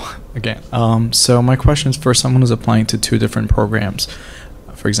 Shabantal again. So my question is for someone who's applying to two different programs.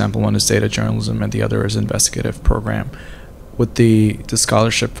 For example, one is data journalism and the other is investigative program. With the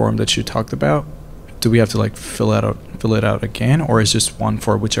scholarship form that you talked about, do we have to like fill it out again, or is just one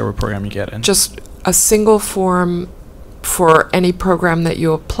for whichever program you get in? Just a single form for any program that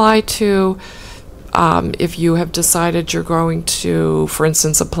you apply to. If you have decided you're going to, for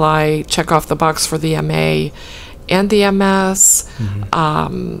instance, check off the box for the MA and the MS,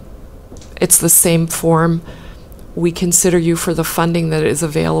 it's the same form. We consider you for the funding that is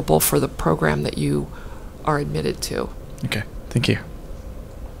available for the program that you are admitted to. Okay, thank you.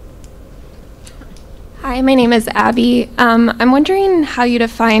 Hi, my name is Abby. I'm wondering how you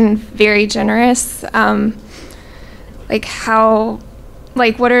define very generous. What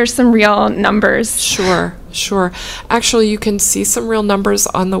are some real numbers? Sure. Actually, you can see some real numbers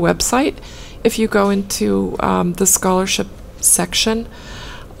on the website if you go into the scholarship section.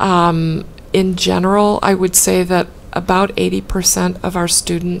 In general, I would say that about 80% of our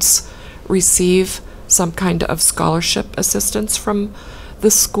students receive some kind of scholarship assistance from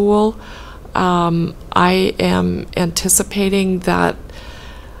the school. I am anticipating that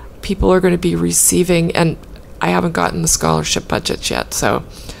people are going to be receiving, and I haven't gotten the scholarship budgets yet, so,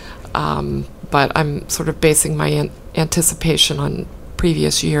 but I'm sort of basing my anticipation on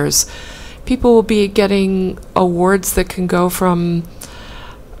previous years. People will be getting awards that can go from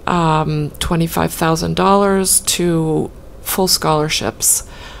 $25,000 to full scholarships.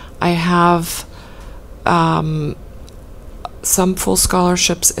 I have some full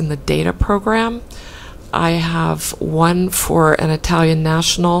scholarships in the data program. I have one for an Italian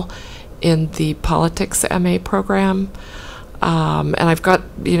national in the politics MA program. And I've got,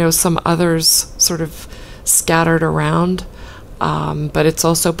 some others sort of scattered around. But it's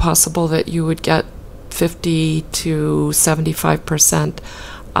also possible that you would get 50 to 75%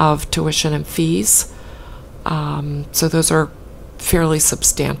 of tuition and fees. So those are fairly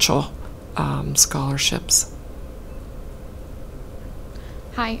substantial scholarships.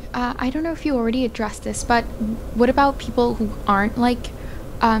 Hi, I don't know if you already addressed this, but what about people who aren't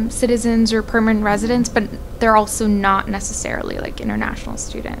citizens or permanent residents, but they're also not necessarily international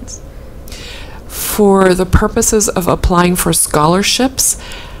students? For the purposes of applying for scholarships,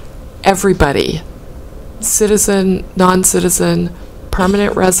 everybody, citizen, non-citizen,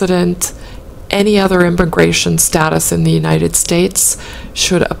 permanent resident, any other immigration status in the United States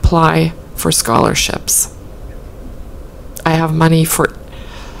should apply for scholarships. I have money for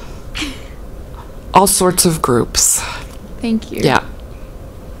all sorts of groups. Thank you. Yeah.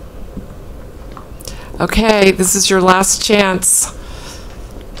 Okay, this is your last chance.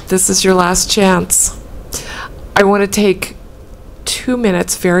 This is your last chance. I want to take 2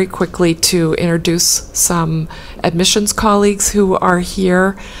 minutes very quickly to introduce some admissions colleagues who are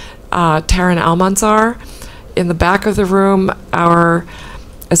here. Taryn Almanzar. In the back of the room, our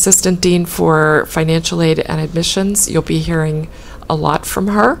Assistant Dean for Financial Aid and Admissions. You'll be hearing a lot from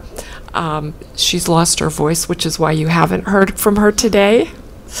her. She's lost her voice, which is why you haven't heard from her today.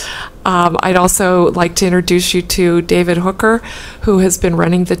 I'd also like to introduce you to David Hooker, who has been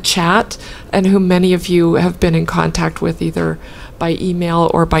running the chat and who many of you have been in contact with either by email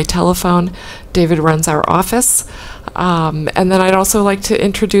or by telephone. David runs our office. And then I'd also like to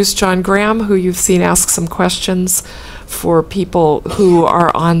introduce John Graham, who you've seen ask some questions for people who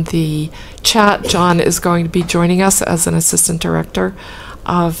are on the chat. John is going to be joining us as an Assistant Director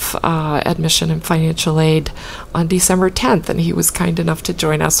of Admission and Financial Aid on December 10th, and he was kind enough to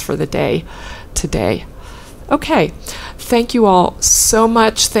join us for the day today. Okay, thank you all so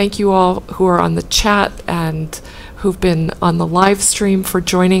much. Thank you all who are on the chat and who've been on the live stream for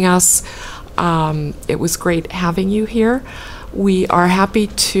joining us. It was great having you here. We are happy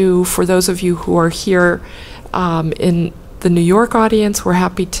to, for those of you who are here in the New York audience, we're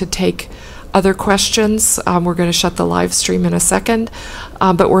happy to take other questions. We're going to shut the live stream in a second,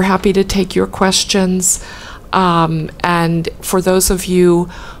 but we're happy to take your questions. And for those of you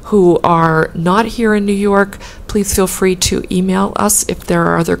who are not here in New York, please feel free to email us if there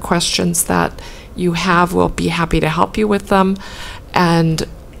are other questions that you have. We'll be happy to help you with them. And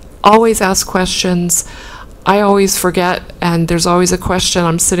always ask questions. I always forget, and there's always a question.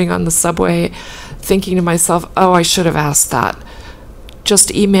 I'm sitting on the subway thinking to myself, oh, I should have asked that.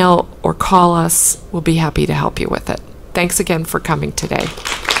 Just email or call us. We'll be happy to help you with it. Thanks again for coming today.